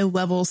FBI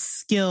level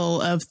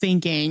skill of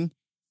thinking.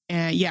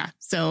 And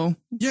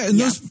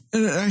those,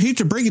 and I hate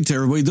to break it to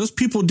everybody, those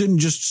people didn't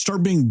just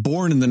start being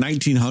born in the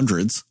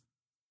 1900s.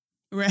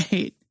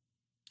 Right.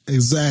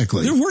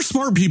 Exactly. There were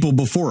smart people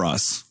before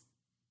us.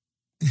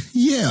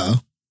 Yeah.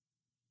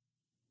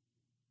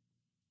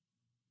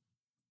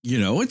 We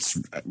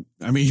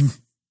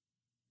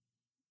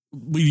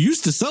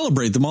used to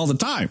celebrate them all the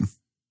time,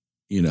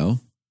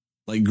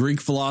 like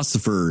Greek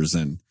philosophers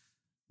and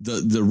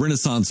the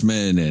Renaissance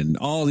men and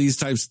all these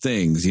types of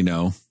things,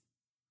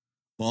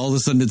 all of a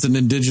sudden it's an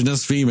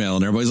indigenous female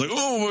and everybody's like,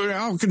 oh,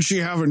 how can she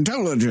have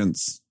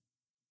intelligence?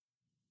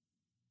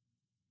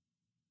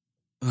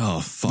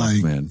 Oh,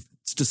 fuck, man.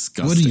 It's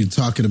disgusting. What are you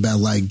talking about?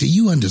 Like, do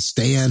you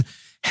understand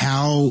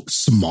how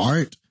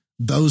smart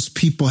those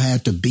people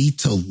had to be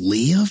to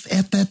live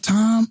at that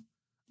time?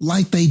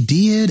 Like they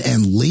did,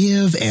 and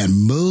live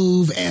and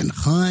move and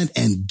hunt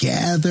and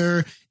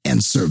gather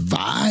and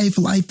survive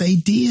like they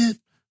did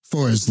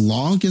for as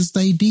long as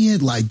they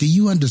did. Like, do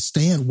you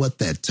understand what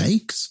that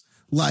takes?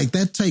 Like,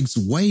 that takes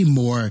way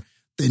more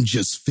than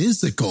just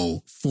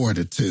physical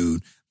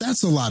fortitude.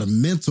 That's a lot of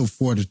mental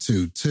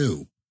fortitude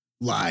too.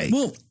 Like,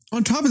 well,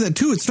 on top of that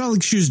too, it's not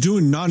like she was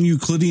doing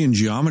non-Euclidean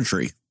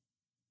geometry.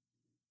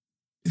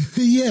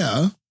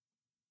 Yeah.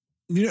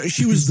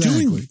 She was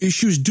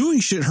doing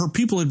shit her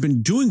people had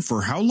been doing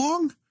for how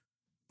long?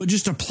 But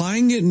just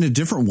applying it in a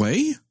different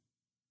way?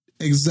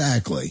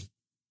 Exactly.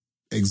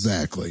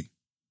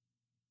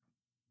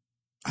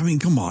 I mean,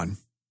 come on.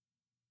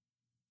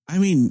 I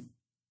mean,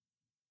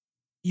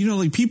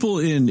 like people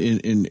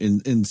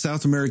in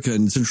South America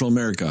and Central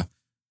America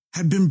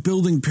had been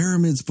building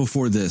pyramids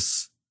before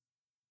this.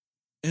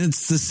 And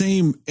it's the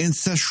same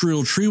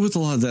ancestral tree with a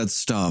lot of that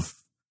stuff.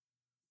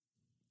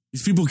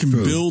 These people can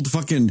build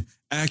fucking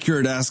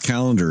accurate ass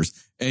calendars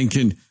and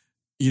can,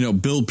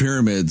 build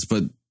pyramids,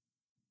 but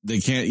they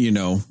can't,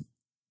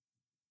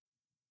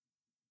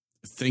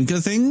 think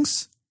of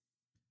things.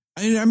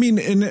 I mean,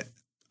 and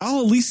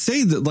I'll at least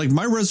say that like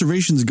my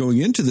reservations going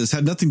into this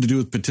had nothing to do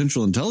with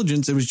potential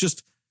intelligence. It was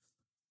just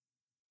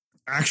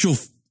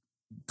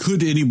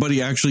could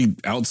anybody actually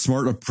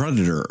outsmart a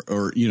predator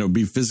or,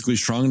 be physically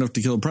strong enough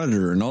to kill a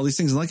predator and all these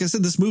things. And like I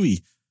said, this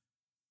movie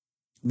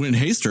went,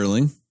 hey,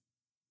 Sterling,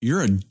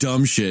 you're a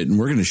dumb shit and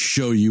we're going to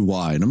show you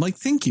why. And I'm like,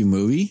 thank you,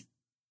 movie.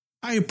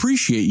 I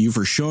appreciate you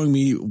for showing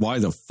me why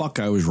the fuck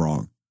I was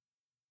wrong.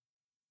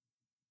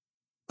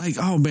 Like,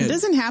 oh man. It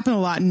doesn't happen a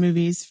lot in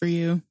movies for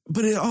you.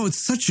 But it's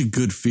such a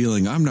good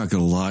feeling. I'm not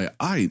going to lie.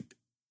 I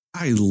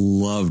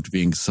loved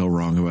being so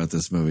wrong about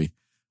this movie.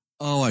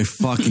 Oh, I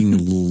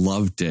fucking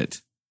loved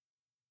it.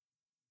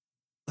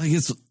 Like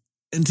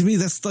and to me,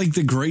 that's like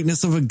the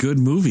greatness of a good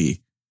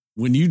movie.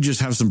 When you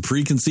just have some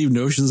preconceived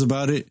notions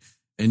about it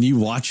and you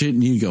watch it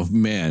and you go,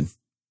 man,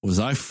 was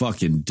I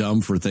fucking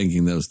dumb for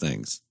thinking those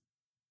things?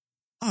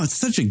 Oh, it's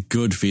such a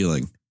good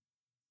feeling.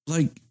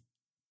 Like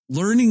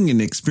learning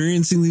and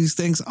experiencing these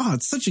things. Oh,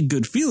 it's such a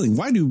good feeling.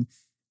 Why do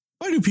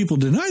people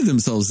deny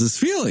themselves this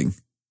feeling?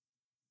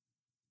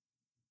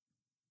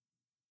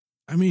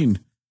 I mean,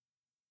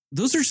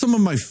 those are some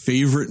of my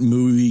favorite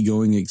movie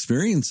going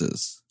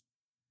experiences.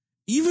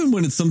 Even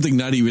when it's something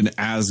not even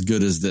as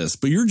good as this,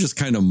 but you're just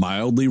kind of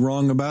mildly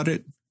wrong about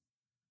it.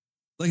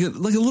 Like a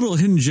little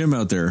hidden gem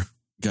out there,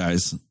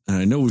 guys. And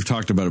I know we've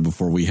talked about it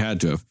before. We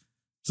had to have.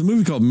 It's a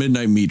movie called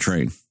Midnight Meat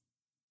Train.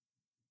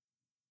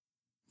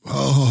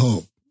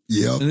 Oh,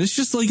 yeah. And it's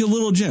just like a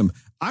little gem.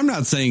 I'm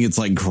not saying it's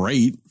like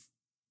great,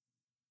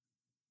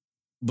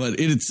 but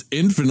it's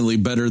infinitely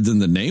better than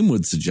the name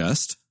would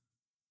suggest.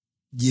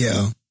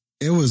 Yeah.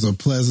 It was a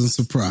pleasant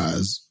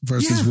surprise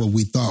versus what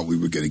we thought we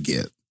were going to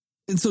get.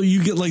 And so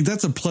you get like,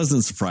 that's a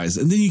pleasant surprise.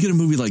 And then you get a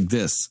movie like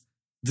this.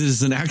 That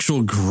is an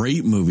actual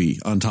great movie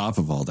on top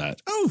of all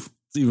that. Oh,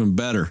 it's even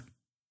better.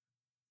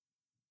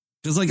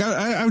 Because like,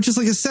 I just,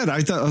 like I said, I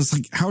was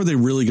like, how are they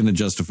really going to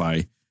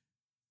justify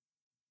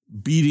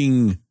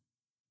beating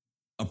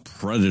a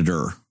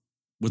predator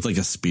with like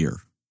a spear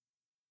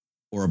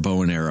or a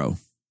bow and arrow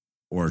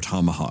or a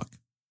tomahawk?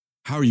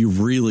 How are you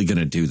really going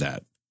to do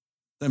that?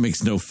 That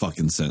makes no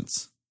fucking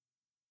sense.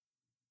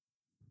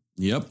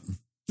 Yep.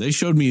 They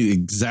showed me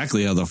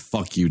exactly how the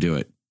fuck you do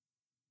it.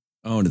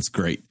 Oh, and it's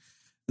great. And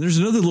there's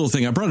another little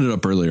thing. I brought it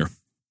up earlier.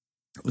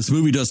 This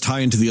movie does tie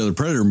into the other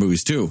Predator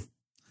movies too.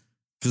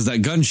 Because that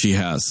gun she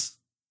has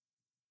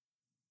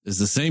is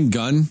the same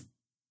gun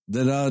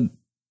that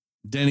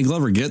Danny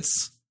Glover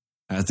gets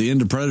at the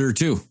end of Predator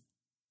 2.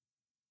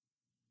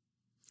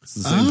 It's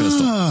the same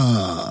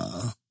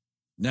pistol.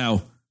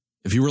 Now,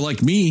 if you were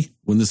like me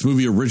when this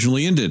movie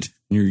originally ended,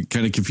 and you're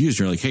kind of confused,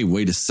 you're like, hey,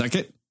 wait a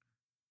second.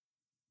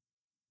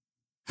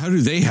 How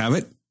do they have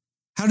it?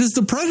 How does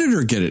the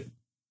Predator get it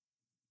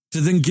to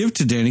then give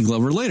to Danny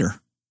Glover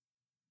later?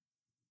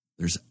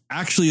 There's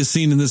actually a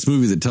scene in this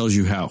movie that tells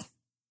you how.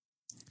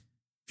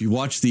 If you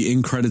watch the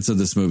end credits of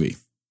this movie,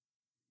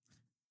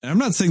 and I'm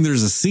not saying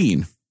there's a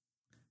scene,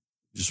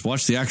 just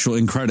watch the actual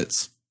end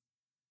credits.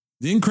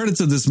 The end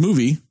credits of this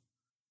movie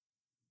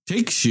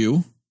takes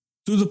you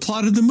through the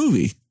plot of the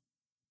movie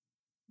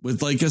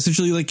with like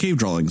essentially like cave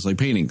drawings, like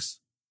paintings,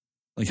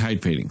 like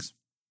hide paintings.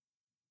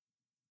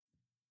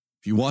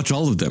 If you watch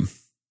all of them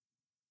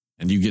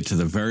and you get to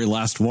the very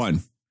last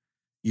one,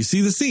 you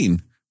see the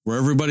scene where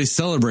everybody's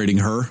celebrating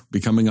her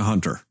becoming a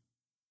hunter.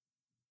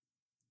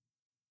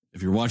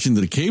 If you're watching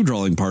the cave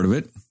drawing part of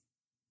it,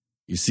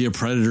 you see a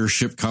Predator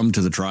ship come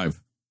to the tribe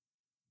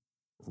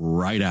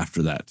right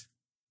after that.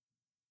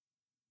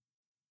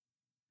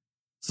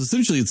 So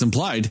essentially it's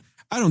implied,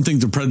 I don't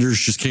think the Predators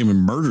just came and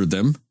murdered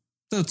them.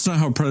 That's not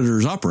how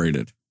Predators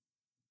operated.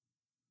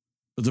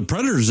 But the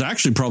Predators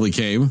actually probably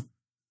came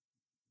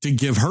to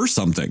give her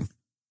something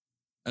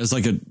as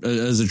like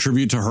as a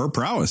tribute to her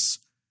prowess.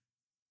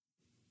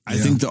 I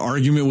think the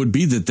argument would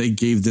be that they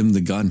gave them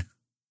the gun.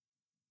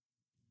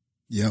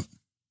 Yep.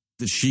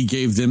 That she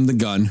gave them the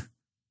gun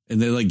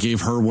and they like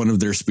gave her one of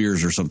their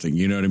spears or something.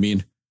 You know what I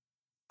mean?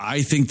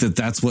 I think that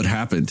that's what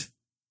happened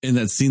in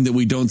that scene that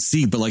we don't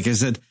see. But like I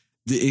said,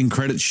 the end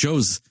credits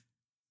shows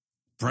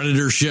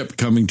Predator ship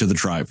coming to the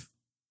tribe.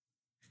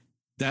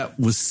 That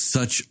was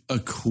such a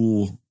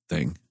cool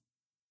thing.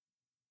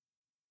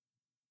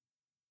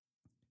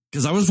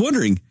 Because I was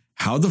wondering,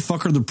 how the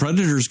fuck are the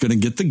Predators going to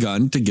get the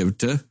gun to give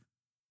to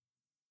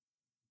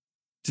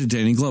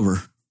Danny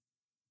Glover?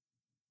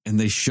 And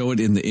they show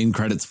it in the end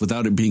credits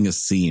without it being a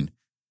scene.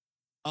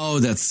 Oh,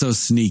 that's so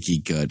sneaky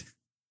good.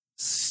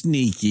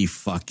 Sneaky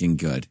fucking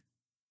good.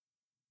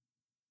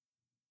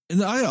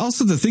 And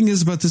also the thing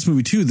is about this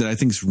movie too that I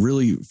think is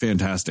really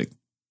fantastic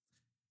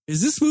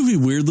is this movie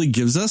weirdly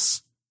gives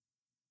us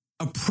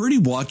a pretty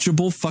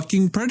watchable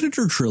fucking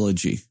Predator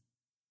trilogy.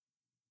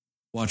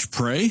 Watch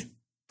Prey,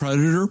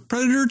 Predator,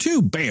 Predator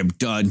 2. Bam,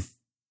 done.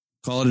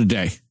 Call it a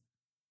day.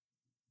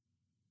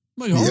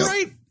 I'm like,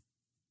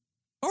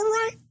 all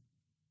right.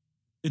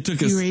 It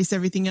took us. Erase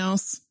everything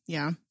else.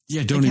 Yeah.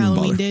 Yeah, don't like even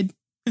Halloween bother. Did.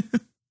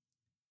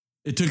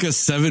 It took us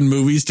 7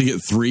 movies to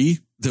get 3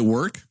 that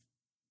work.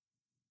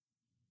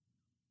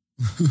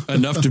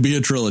 Enough to be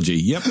a trilogy.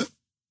 Yep.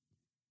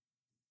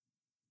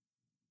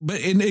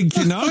 But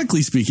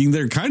canonically speaking,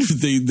 they're kind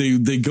of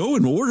they go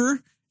in order.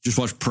 Just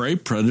watch Prey,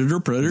 Predator,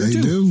 Predator 2.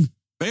 They do.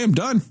 Bam,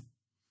 done.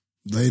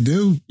 They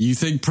do. You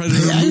think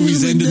Predator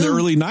movies end in the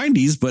early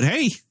 90s, but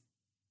hey,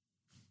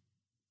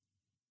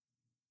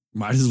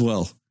 might as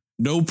well.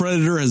 No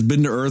Predator has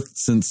been to Earth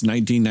since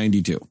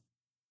 1992.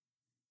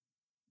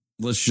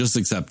 Let's just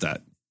accept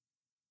that.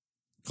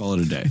 Call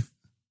it a day.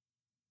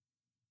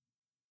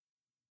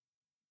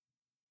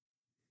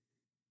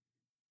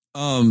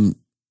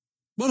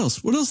 What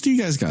else? What else do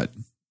you guys got?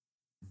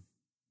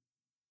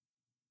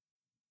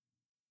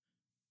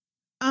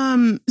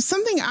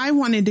 Something I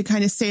wanted to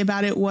kind of say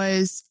about it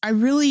was I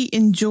really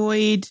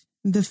enjoyed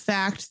the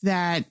fact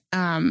that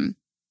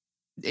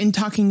in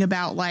talking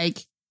about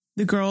like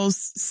the girl's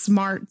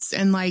smarts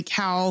and like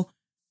how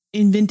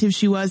inventive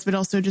she was, but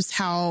also just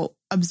how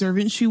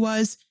observant she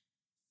was.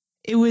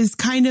 It was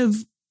kind of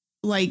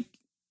like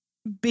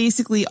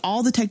basically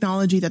all the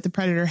technology that the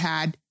Predator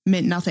had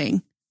meant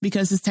nothing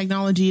because his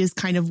technology is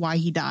kind of why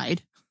he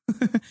died,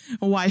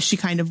 why she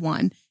kind of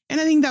won. And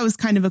I think that was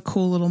kind of a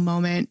cool little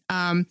moment.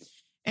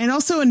 And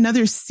also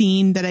another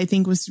scene that I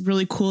think was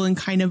really cool and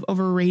kind of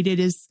overrated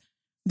is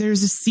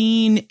there's a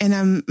scene, and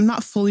I'm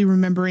not fully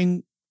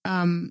remembering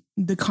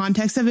the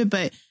context of it,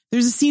 but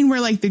there's a scene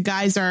where like the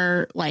guys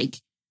are like,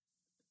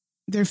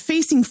 they're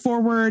facing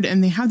forward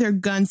and they have their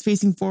guns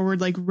facing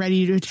forward, like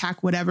ready to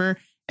attack whatever.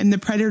 And the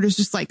Predator's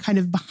just like kind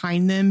of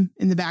behind them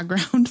in the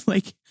background,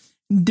 like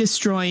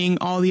destroying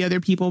all the other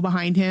people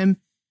behind him.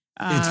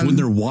 It's when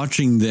they're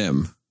watching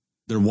them.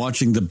 They're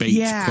watching the bait,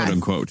 quote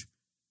unquote.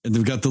 And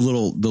they've got the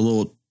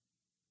little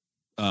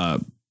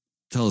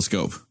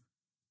telescope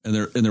and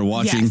they're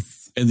watching.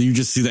 Yes. And then you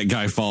just see that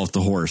guy fall off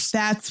the horse.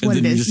 That's what it is.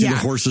 And then you just see the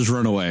horses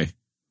run away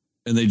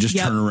and they just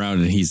turn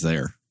around and he's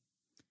there.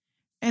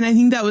 And I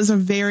think that was a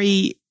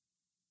very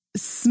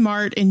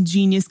smart and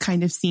genius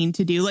kind of scene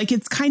to do. Like,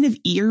 it's kind of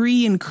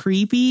eerie and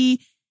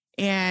creepy.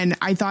 And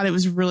I thought it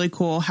was really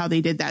cool how they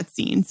did that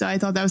scene. So I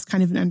thought that was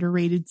kind of an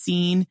underrated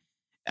scene.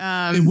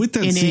 And with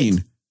that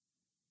scene,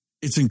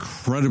 it's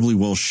incredibly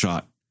well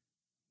shot.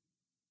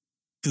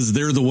 Because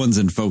they're the ones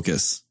in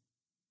focus.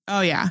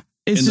 Oh, yeah.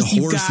 It's and just,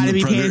 the horse and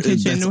the Predator,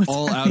 that's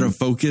all out of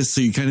focus.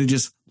 So you kind of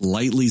just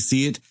lightly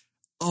see it.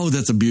 Oh,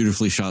 that's a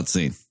beautifully shot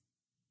scene.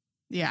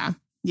 Yeah.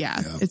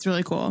 It's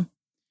really cool.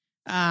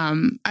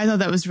 I thought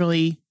that was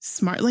really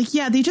smart. Like,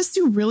 yeah, they just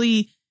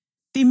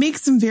they make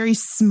some very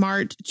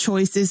smart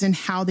choices in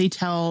how they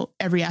tell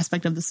every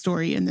aspect of the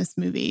story in this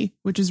movie,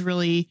 which is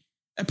really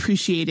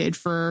appreciated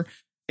for,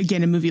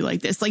 again, a movie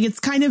like this. Like, it's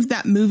kind of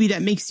that movie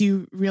that makes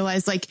you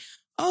realize, like,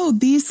 oh,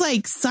 these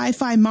like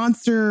sci-fi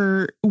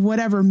monster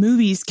whatever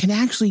movies can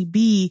actually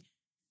be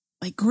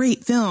like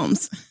great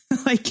films.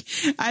 Like,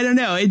 I don't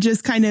know. It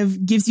just kind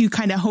of gives you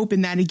kind of hope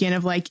in that, again,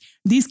 of like,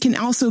 these can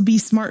also be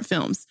smart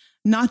films,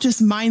 not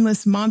just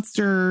mindless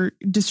monster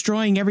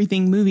destroying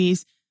everything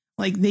movies.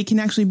 Like, they can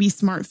actually be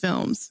smart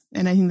films.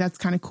 And I think that's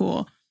kind of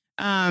cool.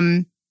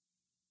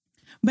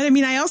 But I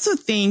mean, I also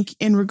think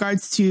in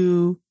regards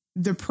to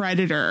the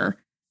Predator,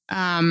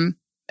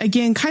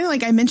 again, kind of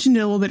like I mentioned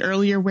it a little bit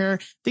earlier, where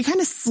they kind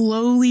of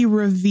slowly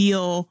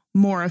reveal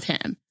more of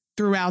him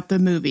throughout the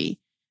movie.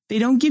 They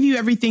don't give you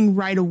everything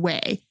right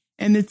away.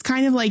 And it's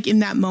kind of like in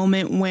that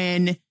moment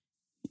when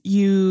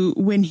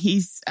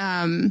he's,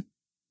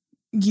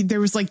 there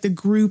was like the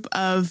group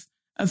of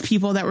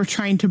people that were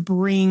trying to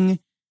bring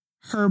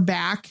her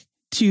back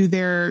to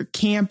their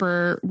camp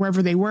or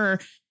wherever they were.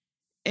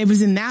 It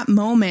was in that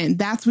moment,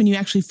 that's when you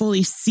actually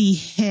fully see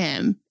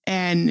him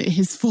and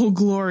his full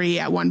glory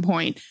at one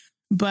point.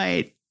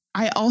 But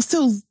I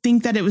also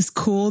think that it was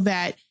cool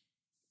that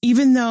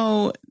even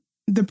though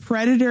the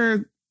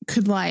Predator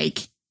could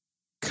like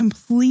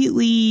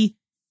completely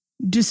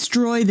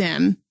destroy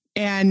them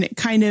and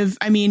kind of,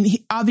 I mean,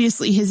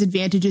 obviously his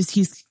advantage is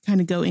he's kind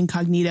of go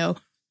incognito,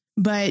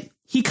 but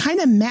he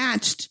kind of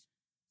matched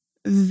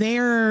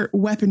their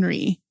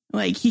weaponry.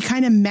 Like, he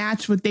kind of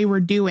matched what they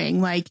were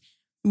doing. Like,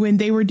 when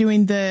they were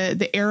doing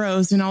the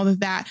arrows and all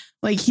of that,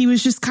 like, he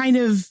was just kind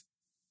of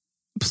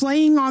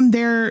playing on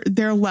their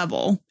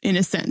level in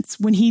a sense,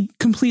 when he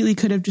completely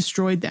could have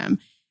destroyed them.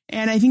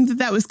 And I think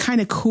that was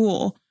kind of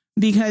cool,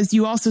 because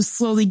you also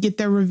slowly get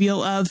the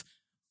reveal of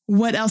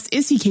what else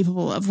is he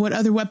capable of? What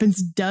other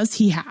weapons does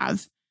he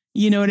have?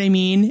 You know what I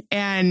mean?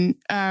 And,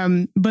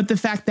 but the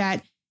fact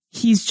that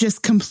he's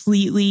just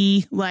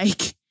completely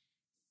like,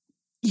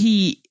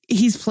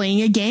 he's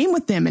playing a game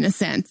with them in a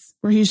sense,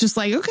 where he's just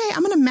like, okay,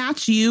 I'm going to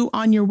match you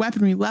on your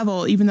weaponry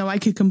level, even though I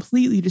could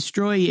completely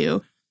destroy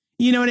you.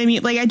 You know what I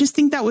mean? Like, I just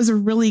think that was a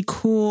really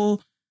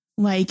cool,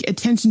 like,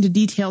 attention to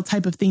detail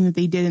type of thing that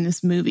they did in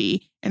this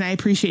movie. And I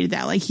appreciated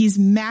that. Like, he's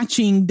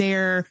matching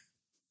their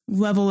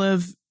level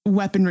of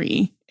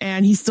weaponry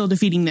and he's still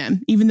defeating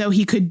them, even though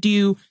he could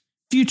do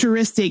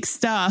futuristic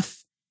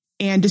stuff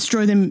and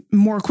destroy them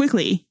more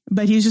quickly.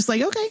 But he's just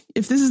like, okay,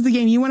 if this is the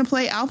game you want to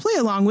play, I'll play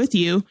along with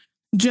you,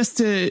 just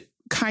to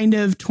kind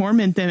of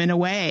torment them in a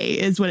way,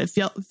 is what it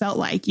felt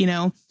like, you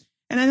know?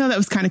 And I know that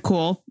was kind of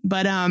cool,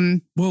 but,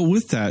 well,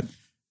 with that,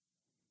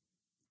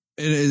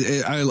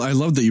 I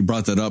love that you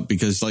brought that up,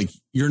 because like,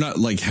 you're not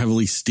like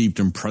heavily steeped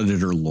in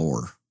Predator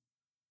lore,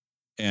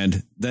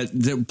 and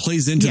that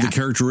plays into the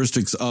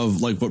characteristics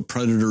of like what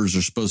predators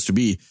are supposed to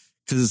be.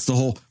 Cause it's the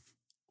whole,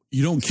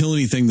 you don't kill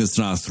anything that's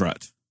not a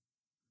threat,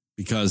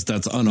 because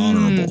that's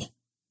unhonorable,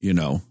 you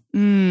know?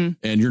 And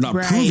you're not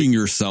proving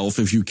yourself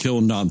if you kill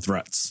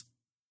non-threats,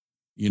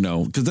 you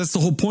know, because that's the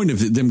whole point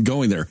of them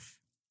going there.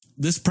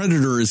 This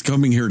Predator is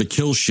coming here to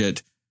kill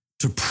shit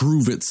to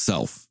prove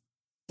itself.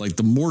 Like,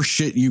 the more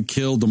shit you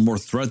kill, the more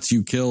threats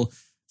you kill.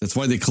 That's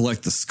why they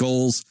collect the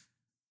skulls.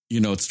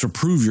 You know, it's to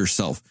prove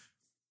yourself.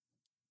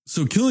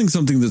 So killing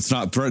something that's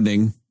not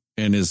threatening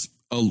and is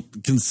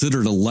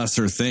considered a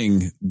lesser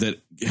thing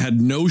that had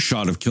no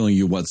shot of killing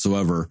you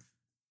whatsoever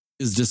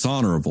is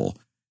dishonorable.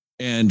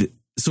 And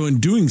so in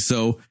doing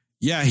so,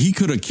 yeah, he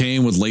could have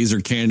came with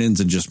laser cannons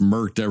and just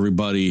murked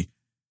everybody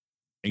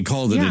and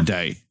called it a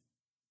day.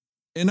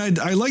 And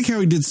I like how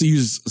he did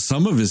use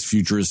some of his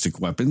futuristic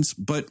weapons,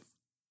 but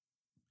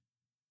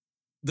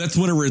that's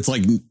whenever it's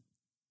like,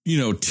 you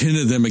know, 10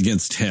 of them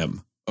against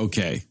him.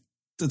 Okay,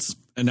 that's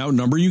an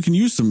outnumber. You can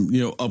use some,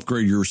 you know,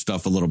 upgrade your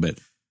stuff a little bit.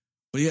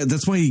 But yeah,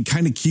 that's why he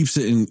kind of keeps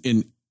it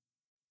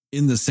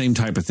in the same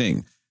type of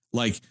thing.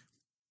 Like,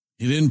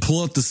 he didn't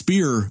pull out the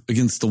spear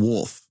against the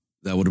wolf.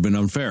 That would have been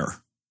unfair.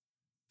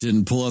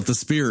 Didn't pull out the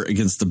spear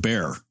against the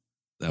bear.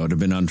 That would have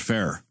been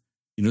unfair.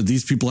 You know,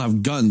 these people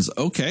have guns.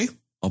 Okay,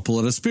 I'll pull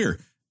out a spear.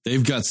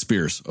 They've got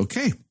spears.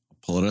 Okay, I'll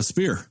pull out a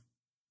spear.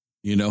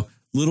 You know,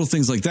 little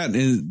things like that.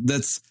 And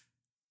that's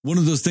one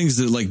of those things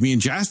that, like, me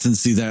and Justin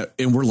see that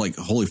and we're like,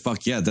 holy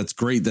fuck, yeah, that's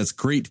great. That's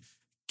great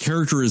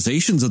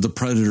characterizations of the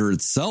Predator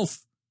itself,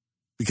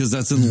 because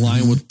that's in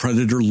line with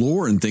Predator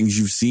lore and things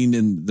you've seen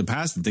in the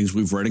past and things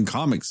we've read in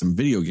comics and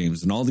video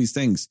games and all these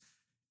things.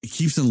 It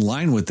keeps in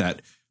line with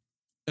that.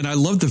 And I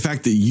love the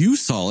fact that you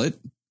saw it,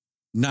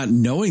 not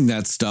knowing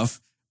that stuff,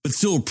 but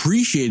still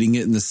appreciating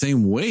it in the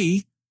same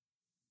way.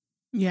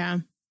 Yeah.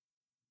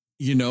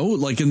 You know,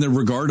 like in the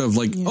regard of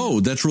like,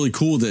 oh, that's really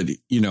cool that,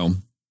 you know,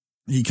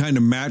 he kind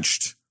of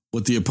matched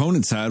what the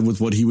opponents had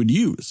with what he would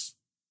use.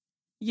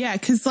 Yeah.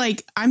 Cause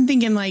like, I'm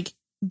thinking like,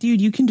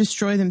 dude, you can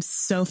destroy them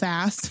so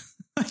fast.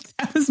 Like,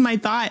 that was my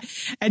thought.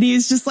 And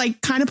he's just like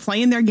kind of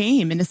playing their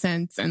game in a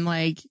sense. And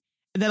like,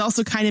 that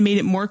also kind of made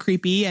it more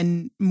creepy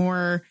and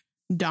more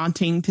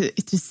daunting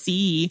to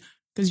see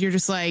because you're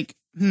just like,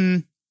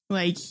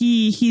 like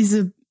he's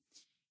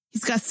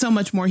got so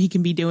much more he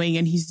can be doing,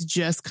 and he's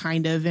just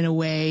kind of in a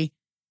way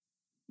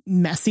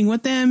messing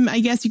with them, I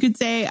guess you could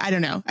say. I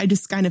don't know. I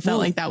just kind of felt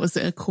like that was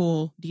a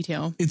cool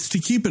detail. It's to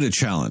keep it a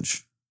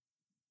challenge.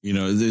 You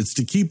know, it's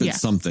to keep it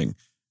something,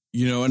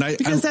 you know, and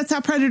because that's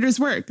how predators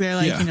work. They're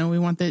like, you know, we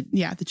want the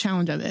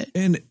challenge of it.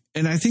 And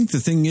I think the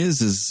thing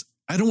is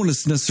I don't want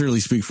to necessarily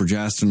speak for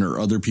Justin or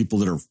other people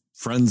that are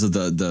friends of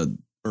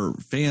or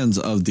fans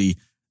of the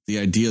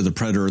idea of the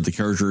predator, the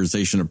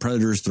characterization of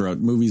predators throughout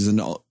movies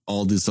and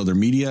all this other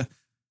media.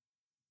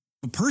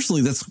 But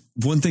personally, that's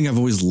one thing I've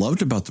always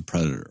loved about the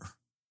Predator,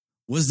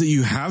 was that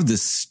you have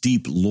this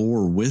steep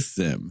lore with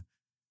them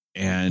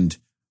and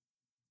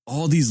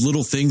all these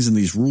little things and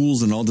these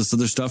rules and all this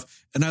other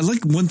stuff. And I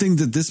like one thing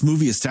that this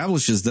movie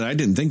establishes that I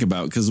didn't think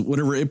about, because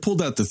whenever it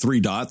pulled out the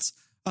 3 dots,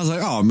 I was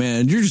like, oh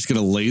man, you're just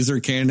going to laser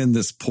cannon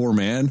this poor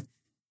man.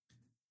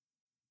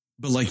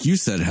 But like you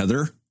said,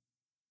 Heather,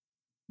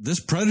 this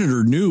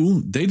Predator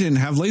knew they didn't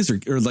have they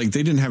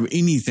didn't have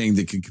anything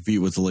that could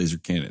compete with the laser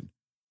cannon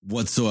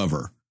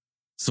whatsoever.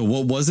 So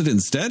what was it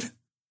instead?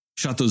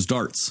 Shot those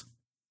darts.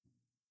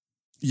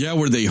 Yeah,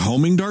 were they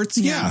homing darts?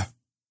 Yeah.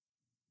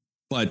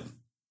 But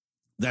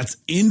that's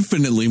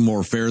infinitely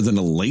more fair than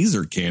a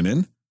laser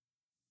cannon.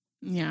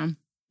 Yeah.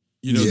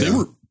 You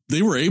know,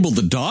 they were able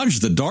to dodge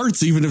the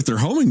darts even if they're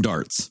homing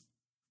darts.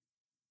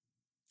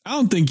 I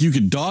don't think you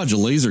could dodge a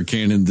laser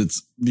cannon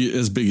that's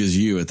as big as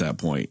you at that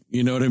point.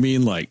 You know what I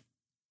mean? Like,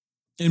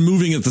 and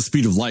moving at the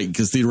speed of light,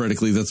 because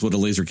theoretically that's what a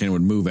laser cannon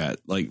would move at.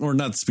 Like, or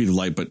not the speed of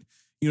light, but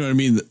you know what I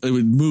mean? It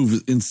would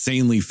move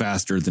insanely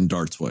faster than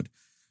darts would.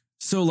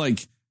 So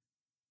like,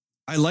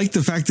 I like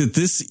the fact that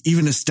this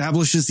even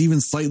establishes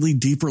even slightly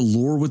deeper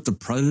lore with the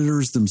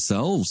Predators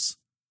themselves.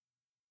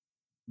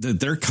 That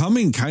they're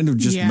coming kind of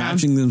just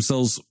matching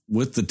themselves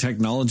with the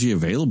technology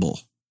available.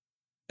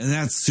 And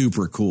that's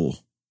super cool.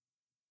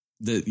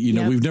 That, you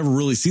know, we've never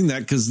really seen that,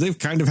 because they've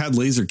kind of had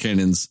laser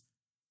cannons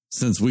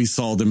since we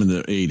saw them in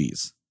the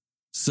 80s.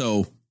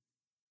 So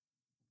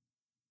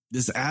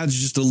this adds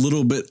just a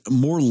little bit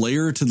more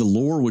layer to the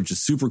lore, which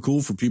is super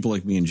cool for people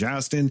like me and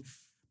Justin.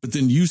 But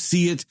then you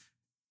see it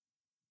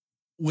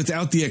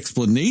without the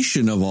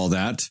explanation of all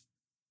that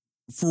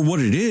for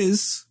what it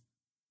is,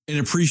 and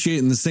appreciate it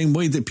in the same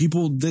way that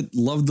people that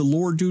love the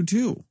lore do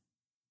too.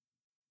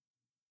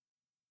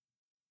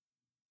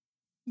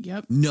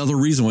 Yep. Another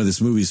reason why this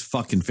movie is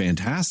fucking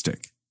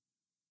fantastic.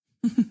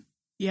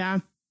 Yeah.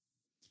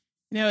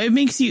 You know, it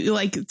makes you,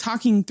 like,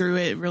 talking through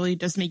it really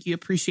does make you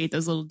appreciate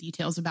those little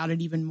details about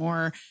it even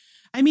more.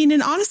 I mean,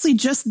 and honestly,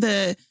 just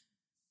the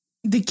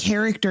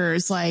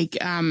characters, like,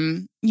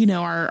 you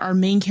know, our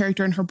main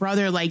character and her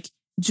brother, like,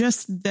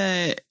 just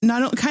kind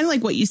of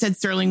like what you said,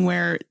 Sterling,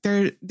 where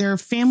their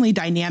family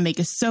dynamic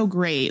is so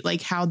great,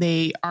 like how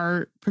they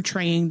are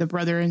portraying the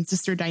brother and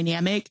sister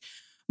dynamic.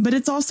 But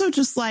it's also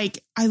just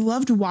like, I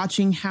loved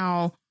watching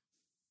how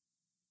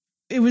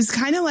it was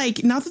kind of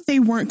like, not that they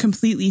weren't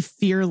completely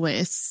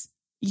fearless,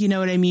 you know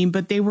what I mean?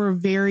 But they were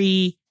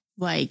very,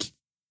 like,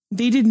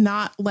 they did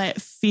not let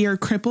fear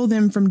cripple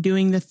them from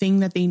doing the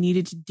thing that they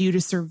needed to do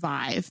to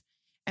survive.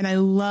 And I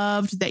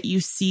loved that you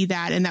see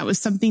that. And that was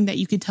something that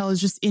you could tell is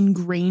just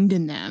ingrained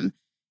in them.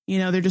 You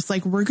know, they're just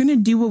like, we're going to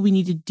do what we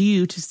need to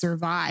do to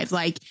survive.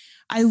 Like,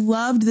 I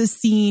loved the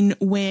scene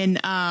when,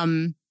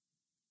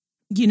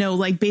 you know,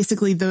 like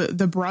basically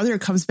the brother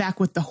comes back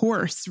with the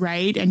horse,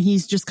 right? And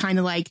he's just kind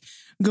of like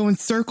going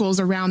circles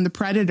around the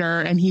Predator,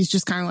 and he's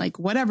just kind of like,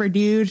 whatever,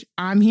 dude,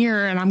 I'm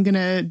here and I'm going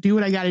to do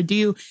what I got to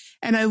do.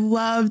 And I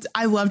loved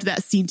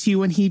that scene too,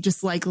 when he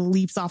just like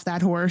leaps off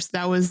that horse.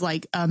 That was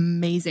like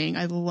amazing.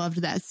 I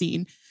loved that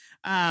scene.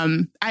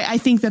 I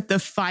think that the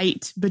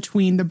fight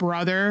between the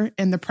brother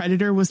and the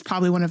Predator was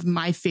probably one of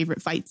my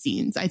favorite fight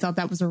scenes. I thought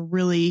that was a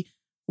really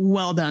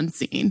well done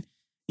scene.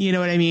 You know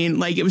what I mean?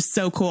 Like, it was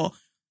so cool.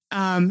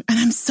 And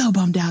I'm so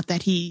bummed out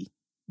that he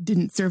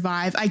didn't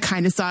survive. I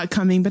kind of saw it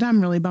coming, but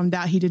I'm really bummed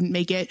out he didn't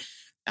make it.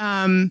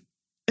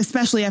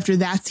 Especially after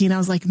that scene, I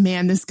was like,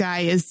 man, this guy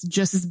is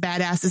just as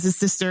badass as his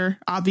sister.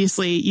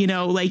 Obviously, you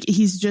know, like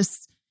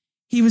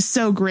he was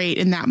so great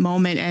in that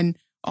moment. And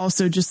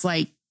also just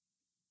like,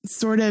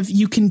 sort of,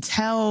 you can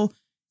tell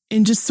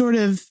in just sort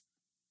of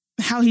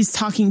how he's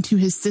talking to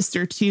his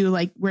sister too,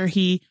 like where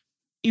he,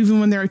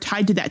 even when they're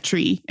tied to that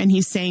tree and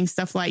he's saying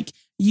stuff like,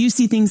 you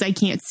see things I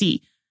can't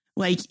see.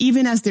 Like,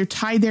 even as they're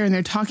tied there and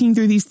they're talking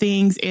through these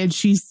things and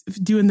she's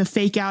doing the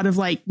fake out of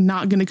like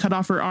not going to cut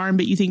off her arm,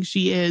 but you think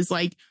she is,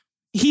 like,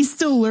 he's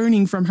still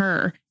learning from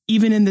her,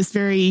 even in this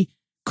very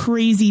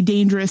crazy,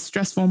 dangerous,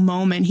 stressful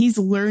moment. He's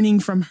learning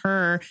from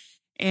her.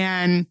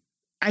 And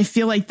I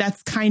feel like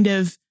that's kind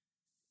of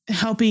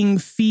helping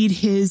feed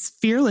his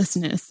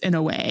fearlessness in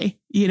a way.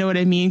 You know what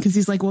I mean? Because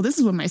he's like, well, this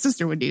is what my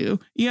sister would do.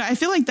 You know, I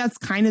feel like that's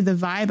kind of the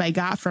vibe I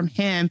got from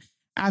him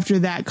after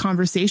that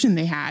conversation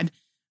they had.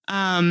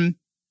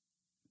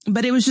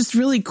 But it was just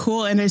really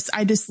cool. And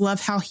I just love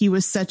how he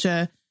was such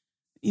a,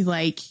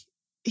 like,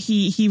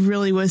 he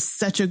really was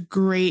such a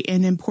great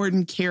and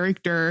important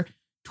character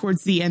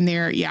towards the end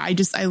there. Yeah,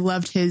 I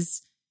loved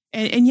his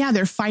And yeah,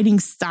 their fighting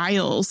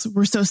styles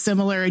were so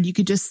similar. And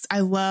I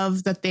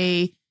love that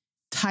they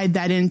tied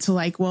that into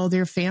like, well,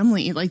 their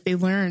family, like they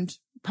learned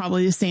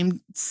probably the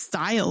same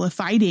style of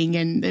fighting.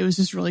 And it was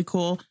just really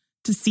cool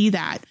to see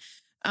that.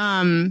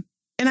 And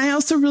I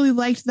also really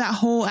liked that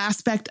whole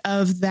aspect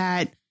of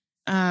that,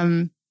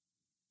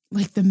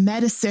 like the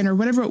medicine or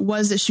whatever it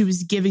was that she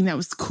was giving that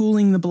was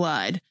cooling the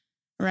blood.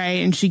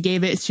 Right. And she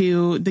gave it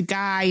to the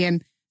guy.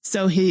 And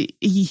so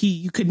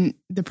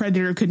the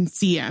predator couldn't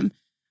see him.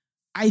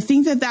 I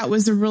think that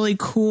was a really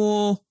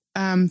cool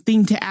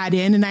thing to add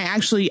in. And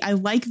I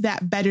like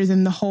that better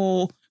than the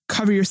whole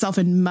cover yourself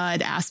in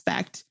mud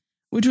aspect,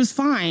 which was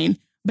fine.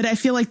 But I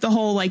feel like the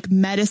whole like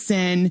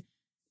medicine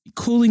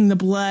cooling the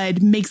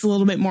blood makes a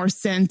little bit more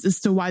sense as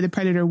to why the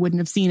predator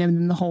wouldn't have seen him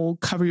than the whole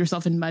cover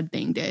yourself in mud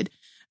thing did.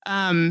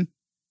 But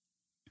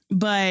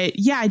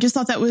yeah, I just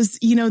thought that was,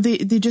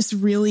 they just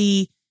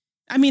really,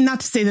 I mean, not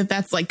to say that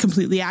that's like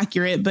completely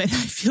accurate, but I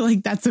feel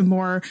like that's a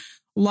more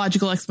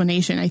logical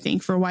explanation, I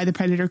think, for why the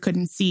predator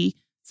couldn't see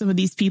some of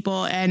these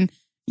people. And,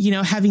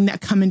 having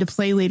that come into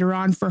play later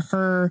on for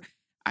her,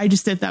 I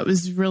just thought that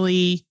was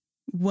really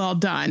well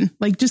done.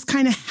 Like just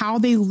kind of how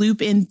they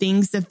loop in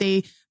things that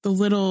the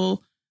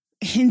little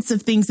hints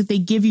of things that they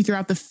give you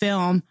throughout the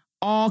film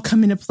all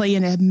come into play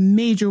in a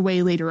major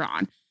way later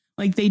on.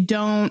 Like they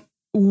don't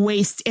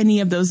waste any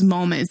of those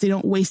moments. They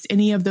don't waste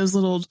any of those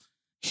little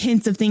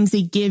hints of things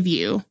they give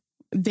you.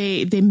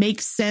 They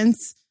make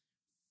sense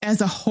as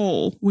a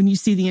whole when you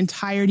see the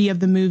entirety of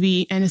the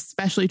movie, and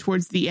especially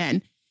towards the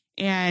end.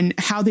 And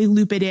how they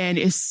loop it in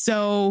is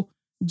so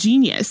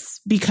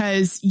genius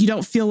because you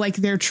don't feel like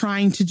they're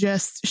trying to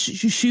just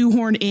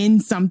shoehorn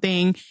in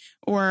something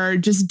or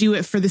just do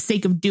it for the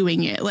sake of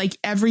doing it. Like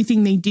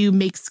everything they do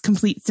makes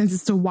complete sense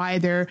as to why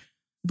they're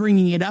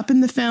bringing it up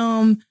in the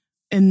film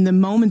and the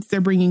moments they're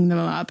bringing them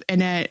up.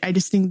 And I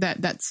just think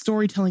that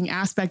storytelling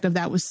aspect of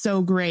that was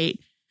so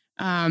great,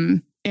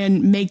 and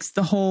makes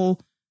the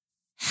whole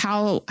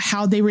how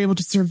they were able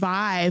to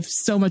survive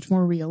so much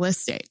more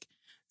realistic.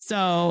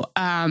 So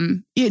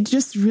it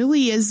just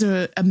really is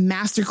a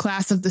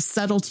masterclass of the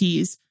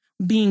subtleties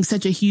being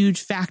such a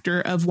huge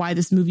factor of why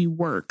this movie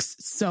works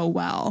so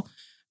well.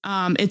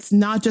 It's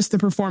not just the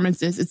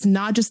performances. It's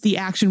not just the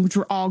action, which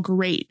were all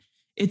great.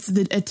 It's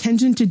the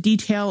attention to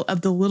detail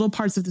of the little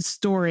parts of the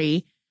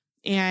story.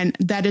 And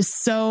that is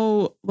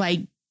so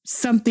like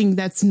something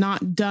that's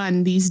not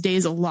done these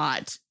days a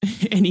lot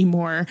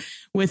anymore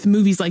with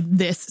movies like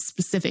this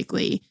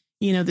specifically.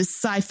 This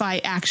sci-fi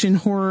action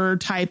horror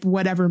type,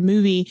 whatever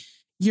movie,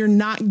 you're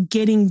not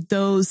getting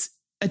those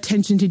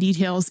attention to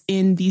details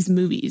in these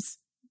movies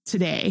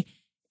today.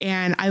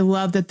 And I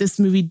love that this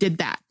movie did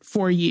that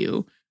for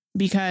you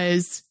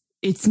because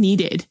it's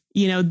needed.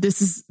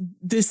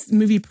 This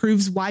movie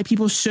proves why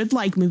people should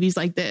like movies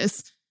like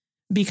this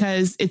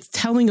because it's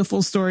telling a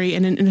full story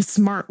in a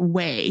smart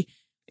way.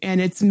 And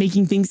it's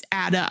making things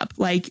add up,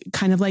 like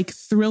kind of like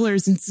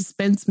thrillers and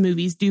suspense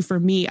movies do for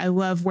me. I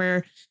love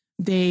where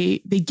they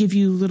give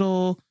you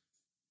little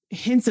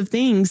hints of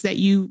things that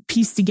you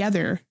piece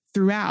together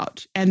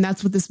throughout. And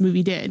that's what this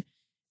movie did.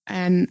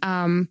 And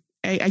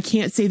I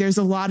can't say there's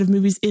a lot of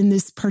movies in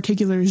this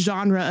particular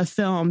genre of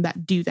film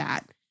that do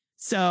that.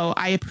 So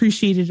I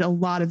appreciated a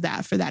lot of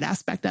that for that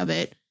aspect of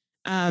it.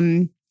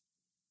 Yeah.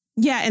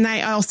 And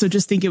I also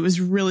just think it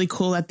was really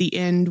cool at the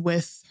end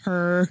with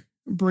her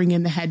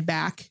bringing the head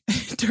back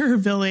to her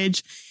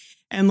village.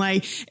 And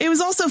like, it was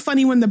also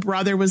funny when the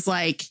brother was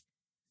like,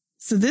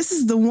 so this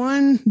is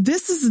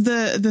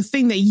the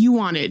thing that you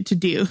wanted to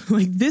do.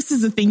 Like, this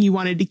is the thing you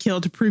wanted to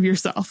kill to prove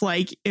yourself.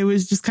 Like, it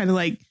was just kind of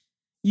like,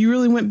 you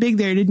really went big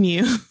there, didn't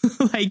you?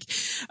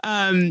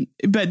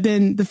 But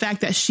then the fact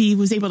that she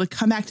was able to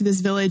come back to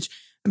this village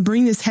and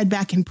bring this head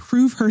back and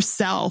prove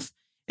herself.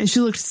 And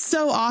she looked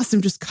so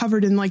awesome, just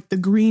covered in like the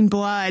green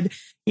blood,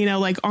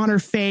 like on her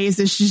face.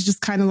 And she's just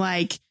kind of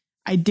like,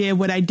 I did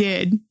what I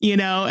did,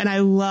 and I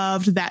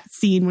loved that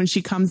scene when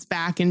she comes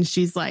back and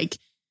she's like,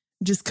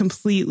 just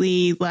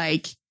completely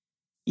like,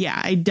 yeah,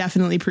 I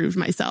definitely proved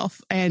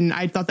myself. And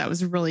I thought that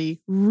was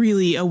really,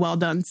 really a well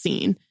done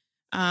scene.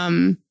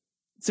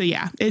 So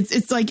yeah,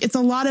 it's like, it's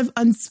a lot of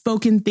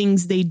unspoken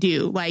things they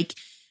do. Like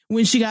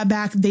when she got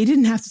back, they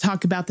didn't have to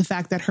talk about the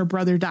fact that her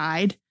brother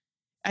died.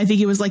 I think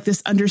it was like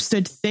this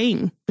understood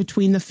thing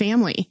between the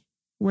family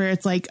where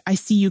it's like, I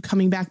see you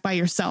coming back by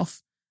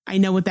yourself. I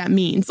know what that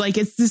means. Like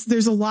it's this,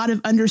 there's a lot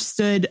of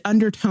understood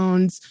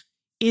undertones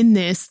in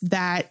this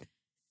that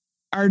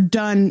are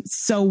done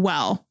so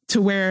well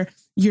to where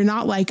you're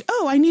not like,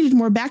 oh, I needed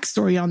more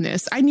backstory on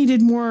this. I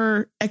needed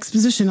more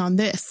exposition on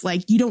this.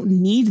 Like you don't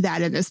need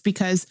that in this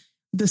because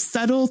the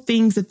subtle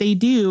things that they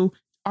do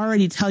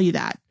already tell you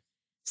that.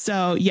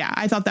 So yeah,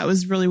 I thought that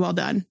was really well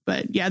done.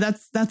 But yeah,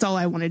 that's all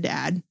I wanted to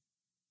add.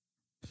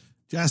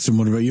 Justin,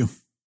 what about you?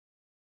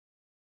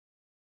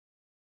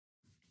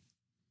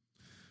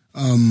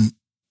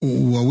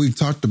 Well, we've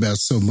talked about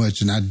so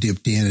much and I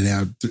dipped in and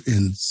out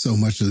in so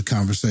much of the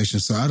conversation,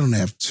 so I don't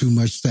have too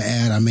much to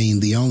add. I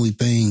mean, the only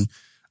thing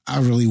I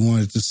really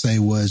wanted to say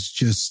was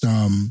just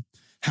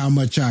how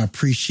much I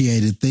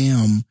appreciated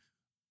them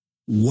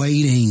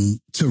waiting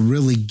to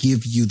really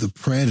give you the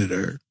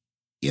Predator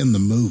in the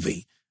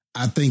movie.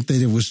 I think that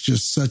it was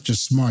just such a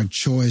smart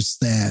choice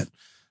that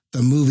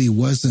the movie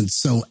wasn't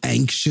so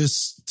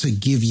anxious to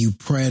give you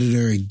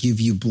Predator and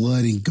give you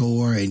blood and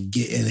gore and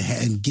get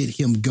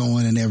him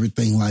going and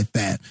everything like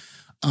that.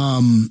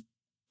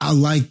 I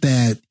like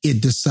that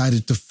it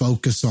decided to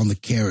focus on the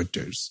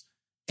characters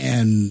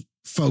and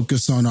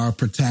focus on our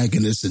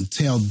protagonist and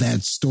tell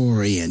that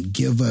story and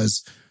give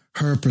us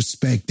her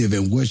perspective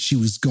and what she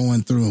was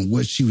going through and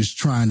what she was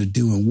trying to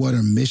do and what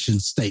her mission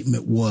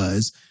statement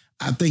was.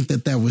 I think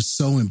that was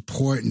so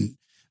important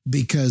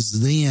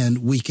because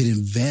then we could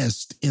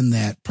invest in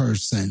that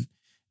person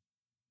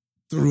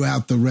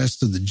throughout the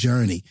rest of the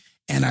journey.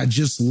 And I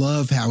just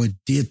love how it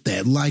did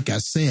that. Like I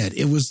said,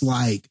 it was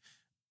like,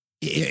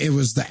 it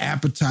was the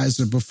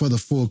appetizer before the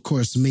full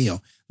course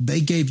meal.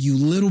 They gave you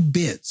little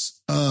bits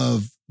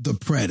of the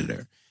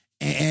Predator.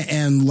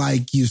 And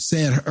like you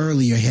said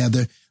earlier,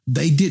 Heather,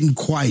 they didn't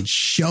quite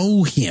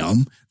show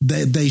him.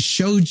 They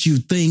showed you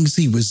things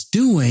he was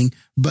doing,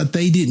 but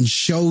they didn't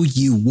show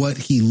you what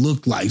he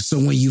looked like. So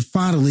when you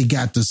finally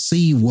got to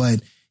see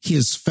what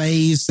his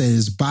face and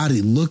his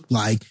body looked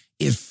like,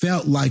 it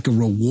felt like a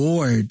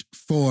reward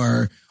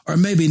for, or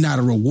maybe not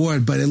a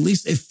reward, but at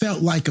least it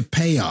felt like a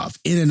payoff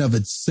in and of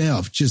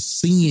itself,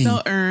 just seeing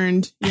so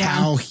earned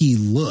how he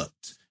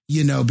looked,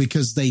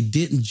 because they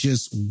didn't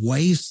just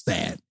waste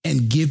that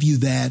and give you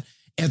that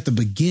at the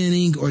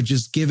beginning or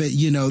just give it,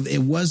 it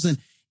wasn't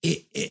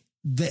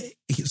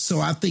so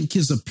I think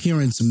his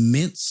appearance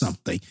meant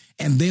something.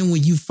 And then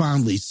when you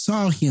finally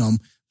saw him,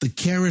 the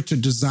character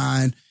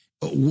design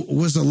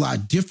was a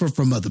lot different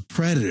from other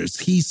Predators.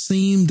 He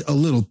seemed a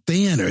little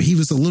thinner. He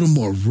was a little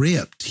more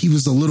ripped. He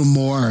was a little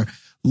more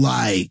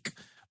like,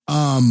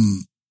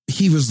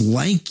 he was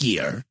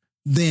lankier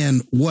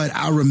than what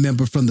I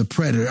remember from the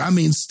Predator. I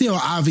mean, still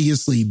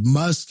obviously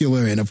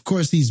muscular. And of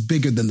course he's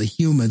bigger than the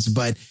humans,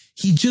 but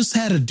he just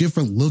had a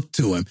different look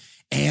to him.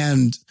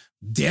 And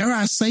dare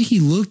I say he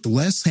looked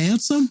less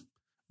handsome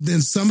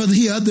than some of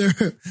the other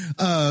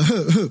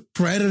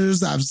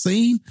Predators I've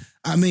seen.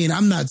 I mean,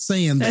 I'm not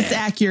saying that's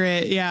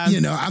accurate. Yeah.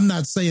 I'm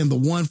not saying the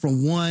one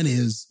from 1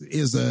 is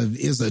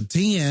a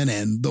 10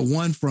 and the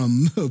one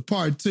from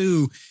part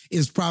 2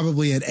 is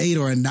probably an 8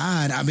 or a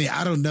 9. I mean,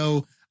 I don't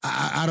know.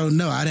 I don't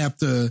know. I'd have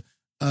to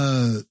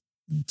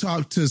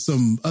talk to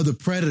some other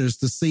Predators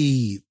to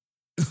see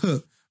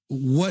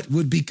what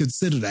would be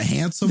considered a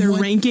handsome Their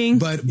one. ranking.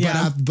 But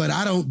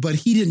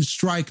he didn't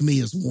strike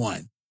me as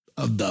one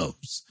of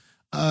those.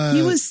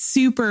 He was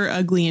super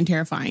ugly and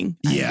terrifying.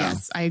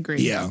 Yes, I agree.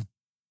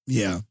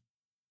 Yeah.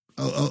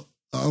 A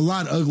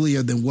lot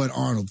uglier than what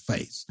Arnold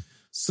faced.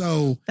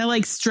 So that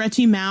like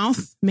stretchy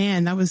mouth,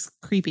 man, that was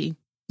creepy.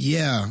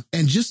 Yeah.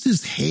 And just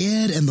his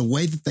head and the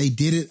way that they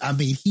did it. I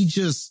mean, he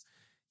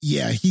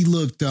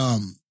looked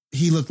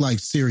like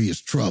serious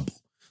trouble.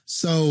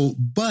 So,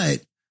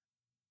 but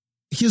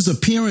his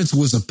appearance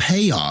was a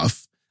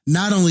payoff,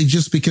 not only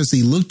just because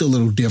he looked a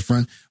little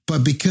different,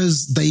 but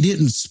because they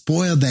didn't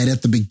spoil that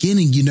at the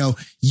beginning.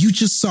 You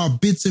just saw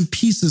bits and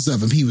pieces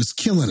of him. He was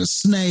killing a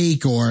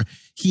snake or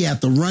he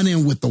had to run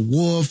in with the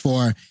wolf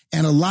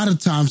and a lot of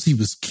times he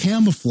was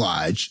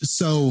camouflaged.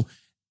 So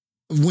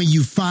when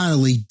you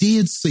finally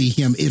did see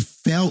him, it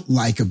felt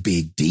like a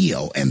big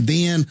deal. And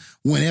then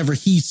whenever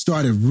he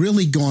started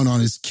really going on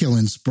his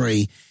killing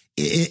spree,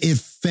 it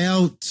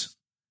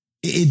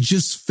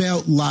just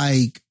felt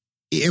like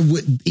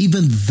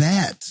even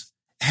that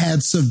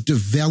had some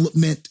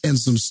development and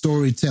some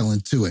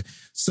storytelling to it.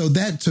 So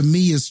that to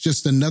me is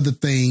just another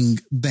thing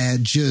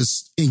that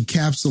just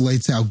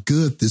encapsulates how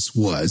good this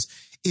was.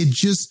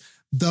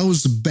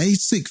 Those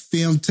basic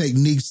film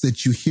techniques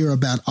that you hear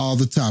about all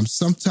the time.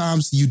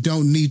 Sometimes you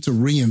don't need to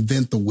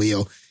reinvent the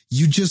wheel.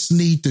 You just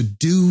need to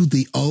do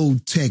the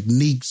old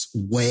techniques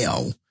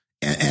well.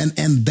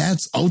 And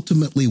that's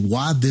ultimately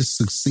why this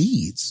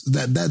succeeds.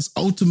 That's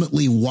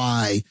ultimately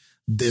why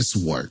this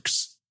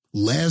works.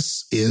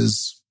 Less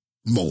is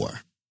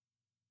more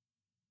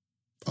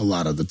a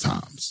lot of the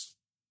times.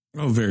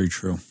 Oh, very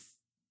true.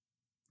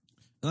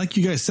 Like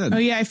you guys said. Oh,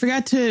 yeah. I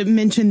forgot to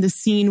mention the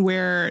scene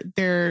where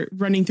they're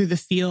running through the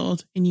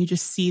field and you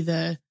just see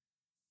the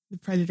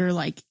Predator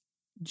like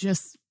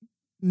just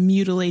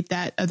mutilate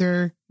that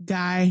other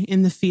guy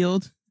in the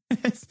field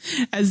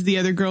as the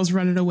other girl's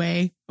running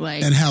away.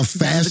 And how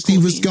fast he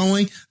was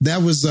going.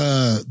 That was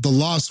the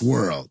Lost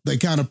World. They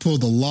kind of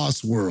pulled the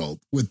Lost World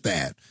with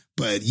that.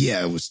 But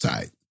yeah, it was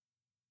tight.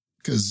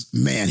 Because,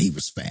 man, he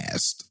was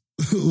fast.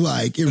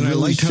 Like, it really I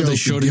liked how they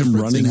showed him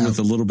running with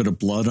a little bit of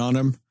blood on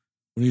him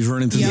when he's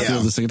running through the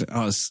field the second time.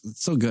 Oh, it's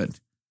so good.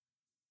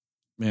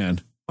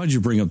 Man, why'd you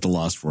bring up the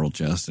Lost World,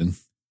 Justin?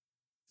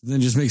 It then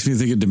just makes me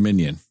think of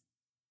Dominion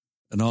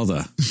and all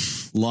the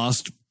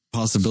lost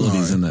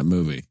possibilities in that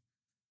movie.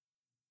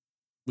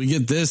 We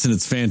get this and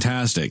it's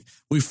fantastic.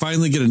 We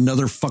finally get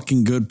another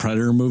fucking good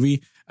Predator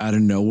movie out of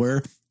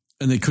nowhere.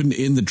 And they couldn't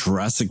end the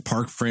Jurassic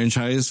Park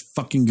franchise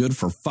fucking good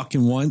for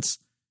fucking once.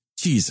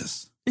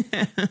 Jesus.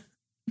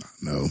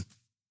 No.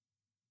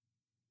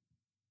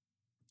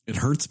 It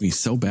hurts me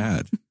so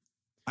bad.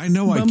 I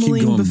know I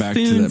keep going back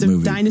to that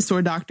movie.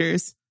 Dinosaur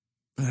doctors.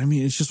 But I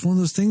mean, it's just one of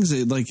those things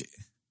that, like,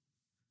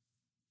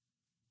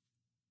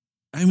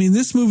 I mean,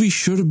 this movie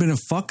should have been a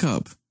fuck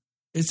up.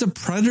 It's a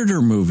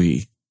Predator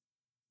movie.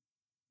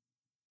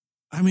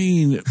 I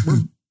mean,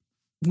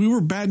 we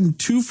were batting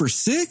 2 for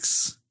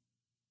 6.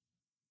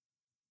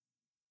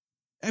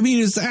 I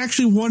mean, it's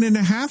actually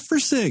 1.5 for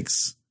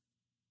 6.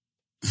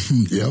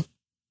 Yep.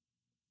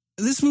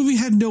 This movie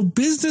had no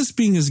business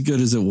being as good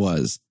as it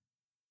was.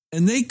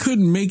 And they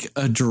couldn't make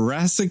a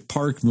Jurassic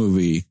Park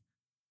movie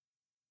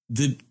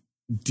that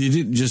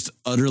didn't just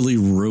utterly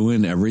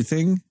ruin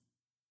everything.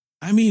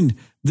 I mean,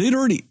 they'd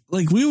already,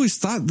 like, we always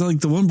thought like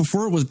the one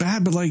before it was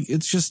bad, but like,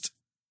 it's just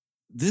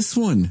this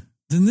one.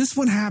 Then this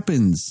one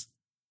happens.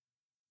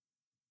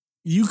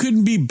 You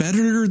couldn't be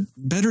better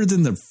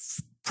than the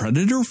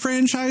Predator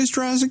franchise,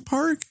 Jurassic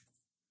Park.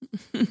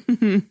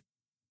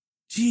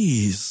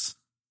 Jeez.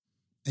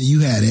 And you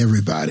had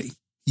everybody.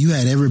 You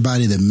had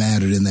everybody that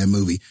mattered in that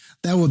movie.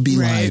 That would be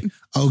right. Like,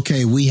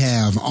 okay, we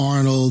have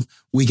Arnold,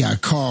 we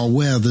got Carl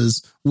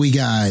Weathers, we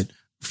got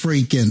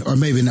freaking, or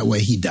maybe not way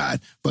he died,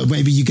 but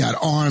maybe you got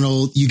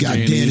Arnold, you got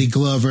Danny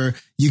Glover,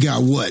 you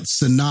got what?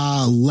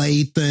 Sanaa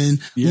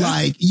Lathan. Yeah.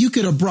 Like, you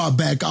could have brought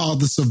back all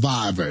the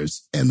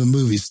survivors and the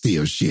movie's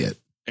still shit.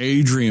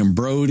 Adrian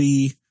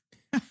Brody.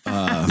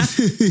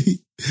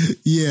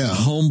 Yeah.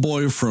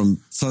 Homeboy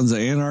from Sons of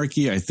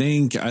Anarchy, I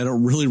think. I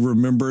don't really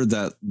remember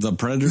that the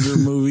Predator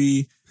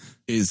movie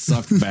is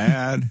sucked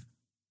bad.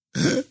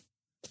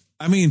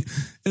 I mean,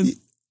 and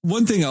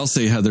one thing I'll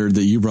say, Heather,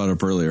 that you brought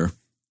up earlier,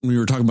 when we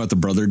were talking about the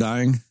brother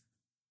dying,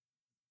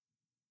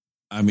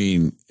 I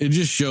mean, it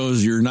just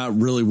shows you're not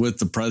really with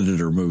the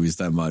Predator movies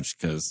that much,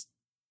 because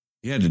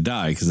he had to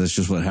die, because that's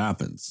just what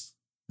happens.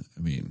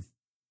 I mean,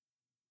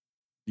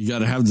 you got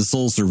to have the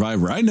sole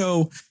survivor. I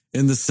know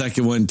in the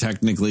second one,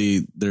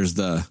 technically, there's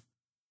the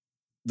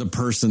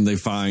person they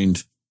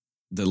find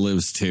that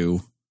lives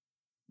too,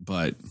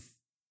 but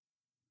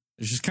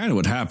it's just kind of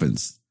what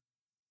happens.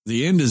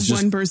 The end is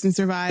just one person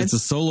survives. It's a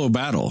solo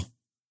battle.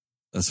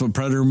 That's what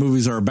Predator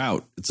movies are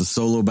about. It's a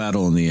solo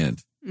battle in the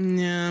end.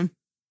 Yeah.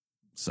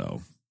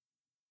 So.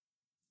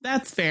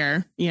 That's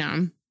fair.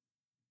 Yeah.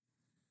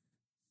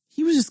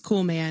 He was just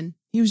cool, man.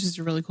 He was just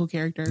a really cool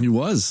character. He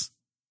was.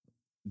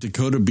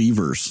 Dakota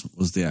Beavers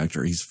was the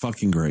actor. He's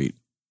fucking great.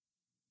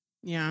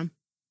 Yeah.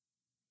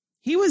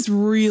 He was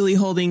really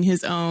holding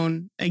his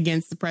own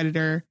against the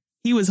Predator.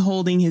 He was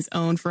holding his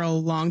own for a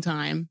long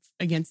time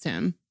against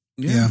him.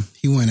 Yeah.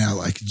 He went out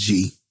like a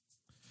G.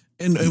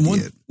 And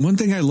one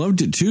thing I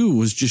loved it too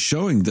was just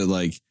showing that,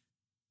 like,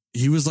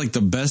 he was like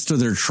the best of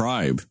their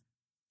tribe,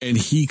 and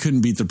he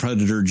couldn't beat the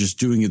Predator just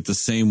doing it the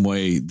same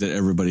way that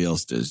everybody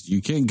else does.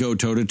 You can't go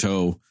toe to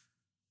toe,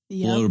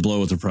 blow to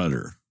blow with the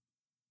Predator.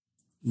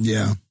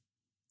 Yeah.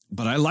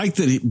 But I like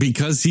that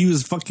because he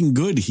was fucking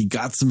good. He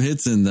got some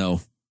hits in,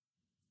 though.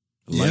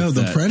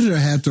 The Predator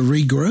had to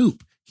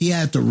regroup. He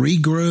had to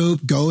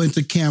regroup, go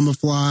into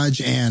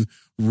camouflage, and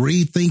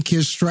rethink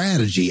his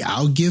strategy.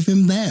 I'll give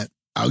him that.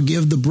 I'll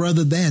give the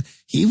brother that.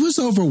 He was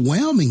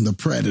overwhelming the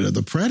Predator.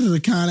 The Predator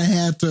kind of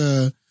had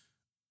to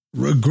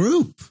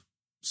regroup.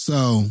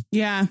 So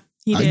yeah,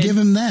 I give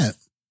him that.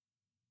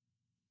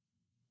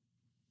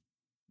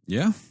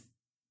 Yeah.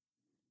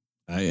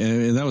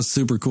 And that was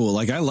super cool.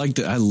 Like, I liked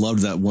it. I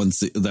loved that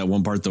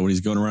one part though, when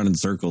he's going around in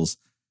circles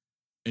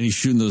and he's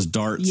shooting those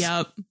darts.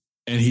 Yep.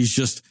 And he's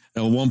just,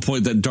 at one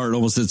point that dart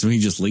almost hits him. He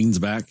just leans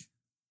back.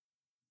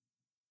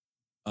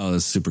 Oh,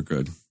 that's super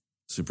good.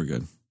 Super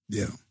good.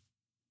 Yeah.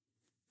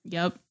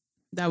 Yep.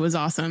 That was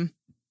awesome.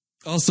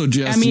 Also,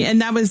 Jess, I mean,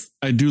 and that was,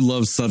 I do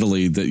love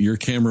subtly that your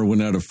camera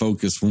went out of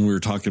focus when we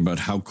were talking about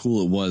how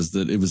cool it was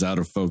that it was out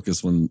of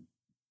focus when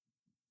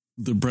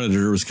the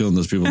Predator was killing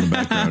those people in the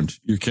background.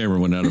 Your camera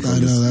went out of focus.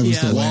 I know, that was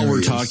hilarious. While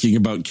we're talking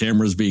about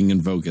cameras being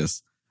in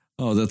focus.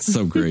 Oh, that's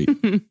so great.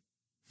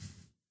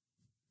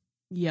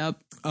 Yep.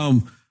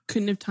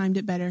 Couldn't have timed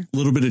it better. A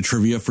little bit of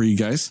trivia for you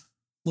guys.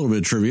 A little bit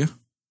of trivia.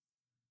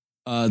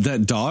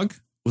 That dog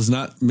was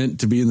not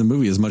meant to be in the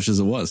movie as much as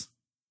it was.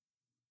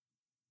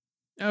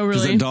 Oh, really?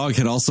 Because that dog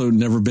had also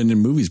never been in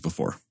movies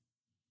before.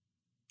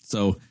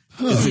 So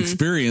it's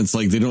experience.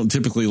 Like, they don't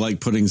typically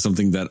like putting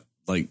something that,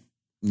 like,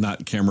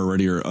 not camera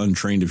ready or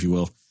untrained, if you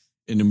will,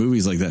 into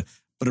movies like that.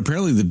 But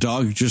apparently the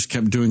dog just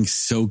kept doing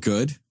so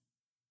good.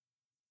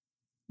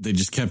 They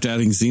just kept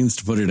adding scenes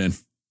to put it in.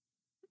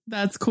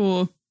 That's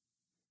cool.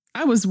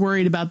 I was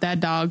worried about that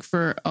dog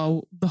for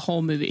the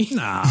whole movie.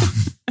 Nah,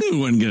 he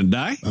wasn't going to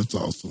die. That's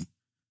awesome.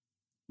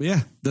 But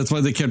yeah, that's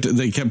why they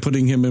kept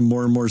putting him in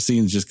more and more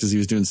scenes just because he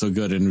was doing so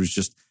good, and it was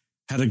just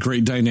had a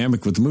great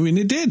dynamic with the movie. And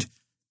it did.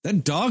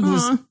 That dog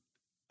was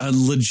a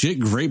legit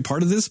great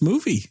part of this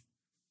movie.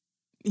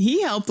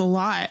 He helped a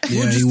lot.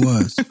 Yeah, he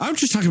was. I'm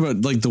just talking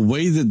about, like, the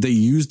way that they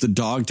used the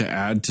dog to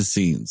add to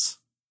scenes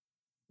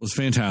was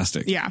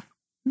fantastic. Yeah.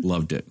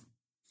 Loved it.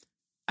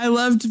 I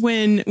loved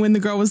when the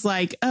girl was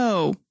like,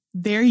 oh,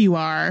 there you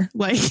are.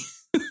 Like,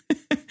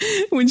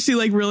 when she,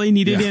 like, really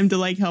needed him to,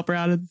 like, help her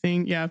out of the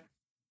thing. Yeah.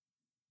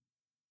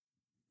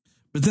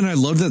 But then I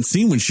loved that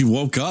scene when she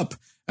woke up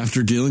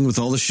after dealing with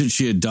all the shit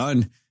she had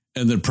done,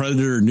 and the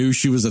predator knew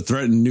she was a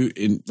threat and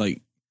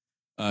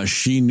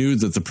she knew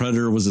that the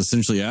predator was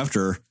essentially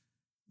after her.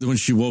 When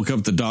she woke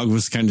up, the dog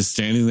was kind of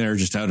standing there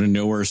just out of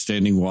nowhere,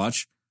 standing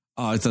watch.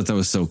 Oh, I thought that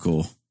was so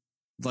cool.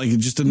 Like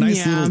just a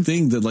nice little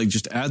thing that like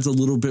just adds a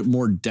little bit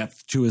more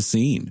depth to a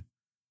scene.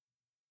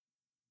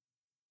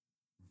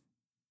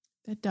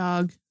 That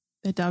dog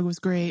was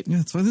great. Yeah,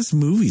 that's why this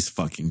movie's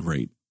fucking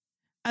great.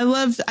 I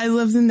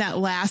loved in that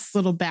last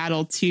little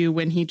battle too,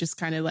 when he just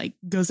kind of like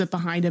goes up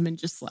behind him and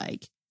just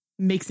like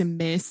makes him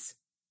miss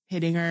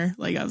hitting her.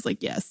 Like I was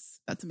like, yes,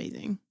 that's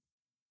amazing.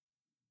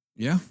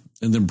 Yeah.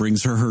 And then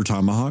brings her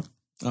tomahawk.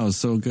 Oh, it's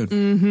so good.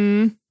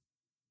 Mm-hmm.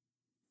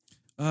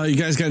 You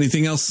guys got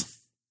anything else?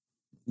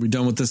 We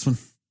done with this one?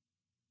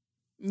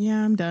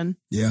 Yeah, I'm done.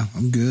 Yeah,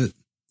 I'm good.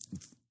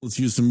 Let's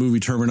use some movie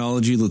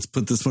terminology. Let's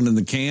put this one in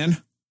the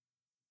can.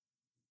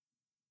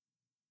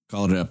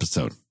 Call it an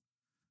episode.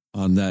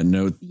 On that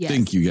note,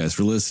 Thank you guys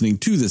for listening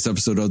to this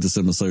episode of the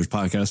Cinema Slayers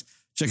podcast.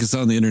 Check us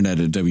out on the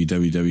internet at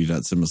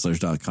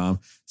www.cinemaslayers.com.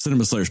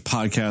 Cinema Slayers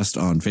podcast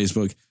on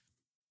Facebook,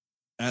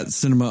 at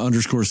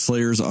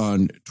cinema_slayers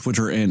on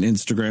Twitter and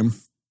Instagram,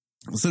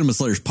 Cinema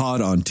Slayers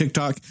pod on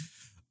TikTok,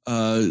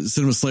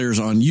 Cinema Slayers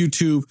on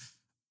YouTube.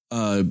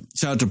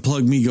 Shout out to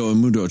Plug Migo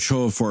and Mundo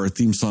Ochoa for our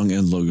theme song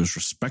and logos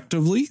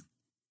respectively.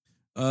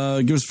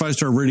 Give us a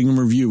 5-star rating and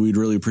review. We'd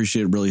really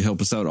appreciate it. Really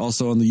help us out.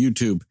 Also on the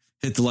YouTube,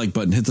 hit the like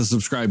button, hit the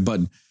subscribe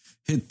button,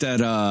 hit that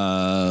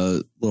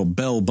little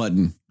bell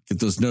button, get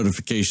those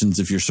notifications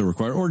if you're so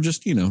required, or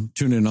just, tune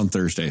in on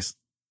Thursdays.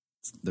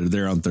 They're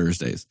there on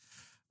Thursdays.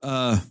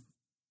 Tell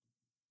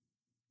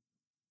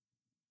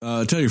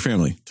your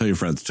family, tell your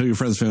friends, tell your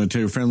friends' family,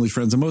 tell your family's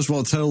friends, and most of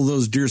all, tell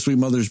those dear sweet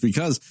mothers,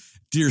 because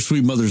dear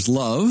sweet mothers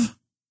love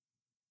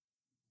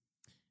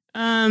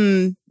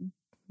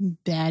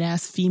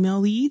badass female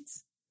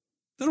leads.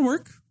 That'll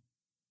work.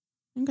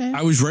 Okay.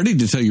 I was ready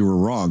to tell you were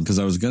wrong because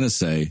I was going to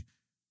say,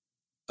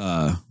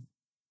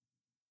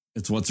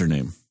 it's what's her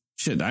name?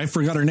 Shit, I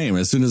forgot her name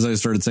as soon as I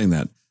started saying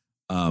that.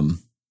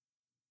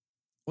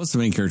 What's the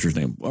main character's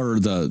name? Or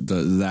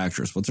the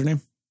actress? What's her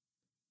name?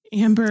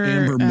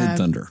 Amber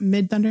Midthunder.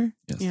 Midthunder?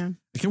 Yes. Yeah.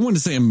 I kept wanting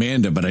to say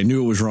Amanda, but I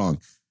knew it was wrong.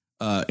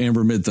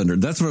 Amber Midthunder.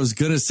 That's what I was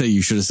going to say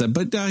you should have said,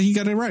 but he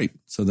got it right.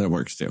 So that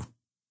works too.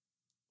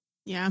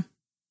 Yeah.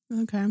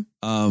 Okay.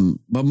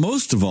 But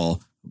most of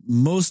all,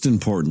 most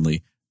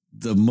importantly,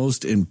 the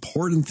most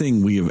important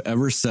thing we have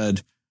ever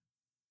said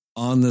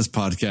on this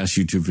podcast,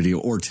 YouTube video,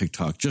 or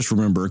TikTok, just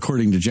remember,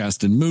 according to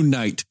Justin, Moon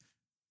Knight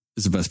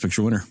is the best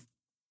picture winner.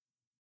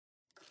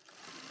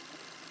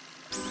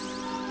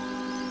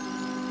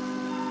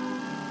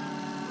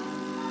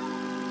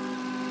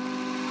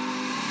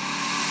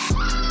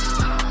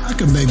 I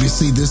could maybe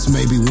see this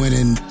maybe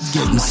winning,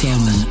 getting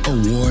some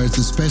awards,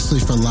 especially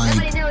for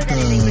like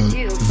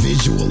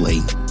visually.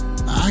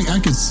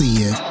 I could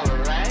see it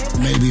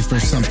maybe for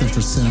something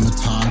for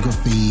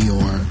cinematography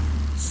or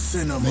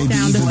maybe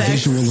sound even effects.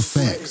 visual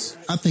effects.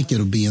 I think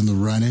it'll be in the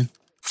running.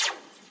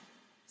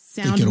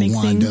 Sound I think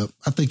mixing.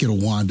 it'll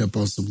wind up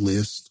on some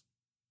list.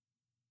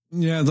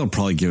 Yeah, they'll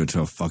probably give it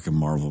to a fucking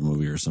Marvel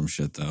movie or some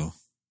shit, though.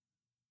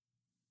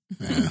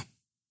 Yeah,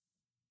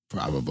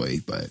 probably,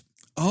 but.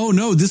 Oh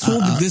no, this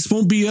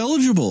won't be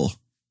eligible.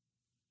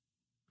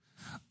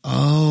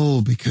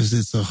 Oh, because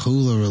it's a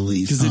Hulu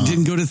release. Because it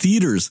didn't go to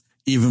theaters.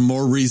 Even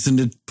more reason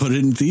to put it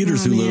in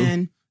theaters, Hulu.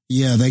 Man.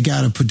 Yeah, they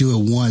got to do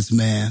it once,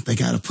 man. They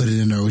got to put it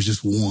in there. It was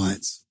just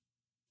once.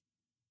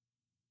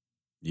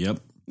 Yep.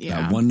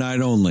 Yeah. That one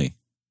night only.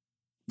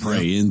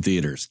 Prey in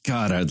theaters.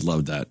 God, I'd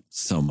love that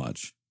so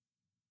much.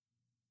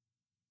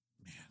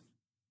 Man.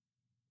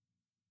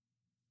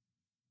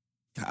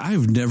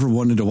 I've never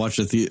wanted to watch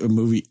a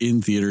movie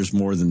in theaters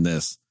more than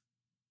this.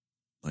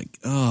 Like,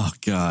 oh,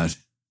 God.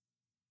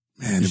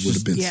 Man, it would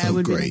have been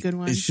so great. Be a good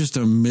one. It's just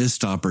a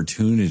missed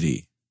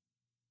opportunity.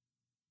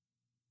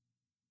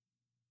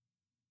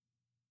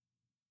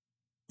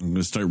 I'm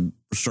going to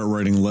start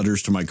writing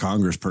letters to my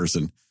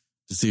congressperson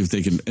to see if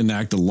they can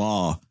enact a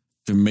law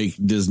to make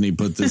Disney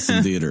put this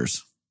in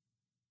theaters.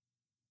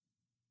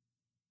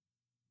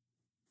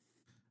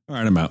 All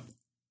right, I'm out.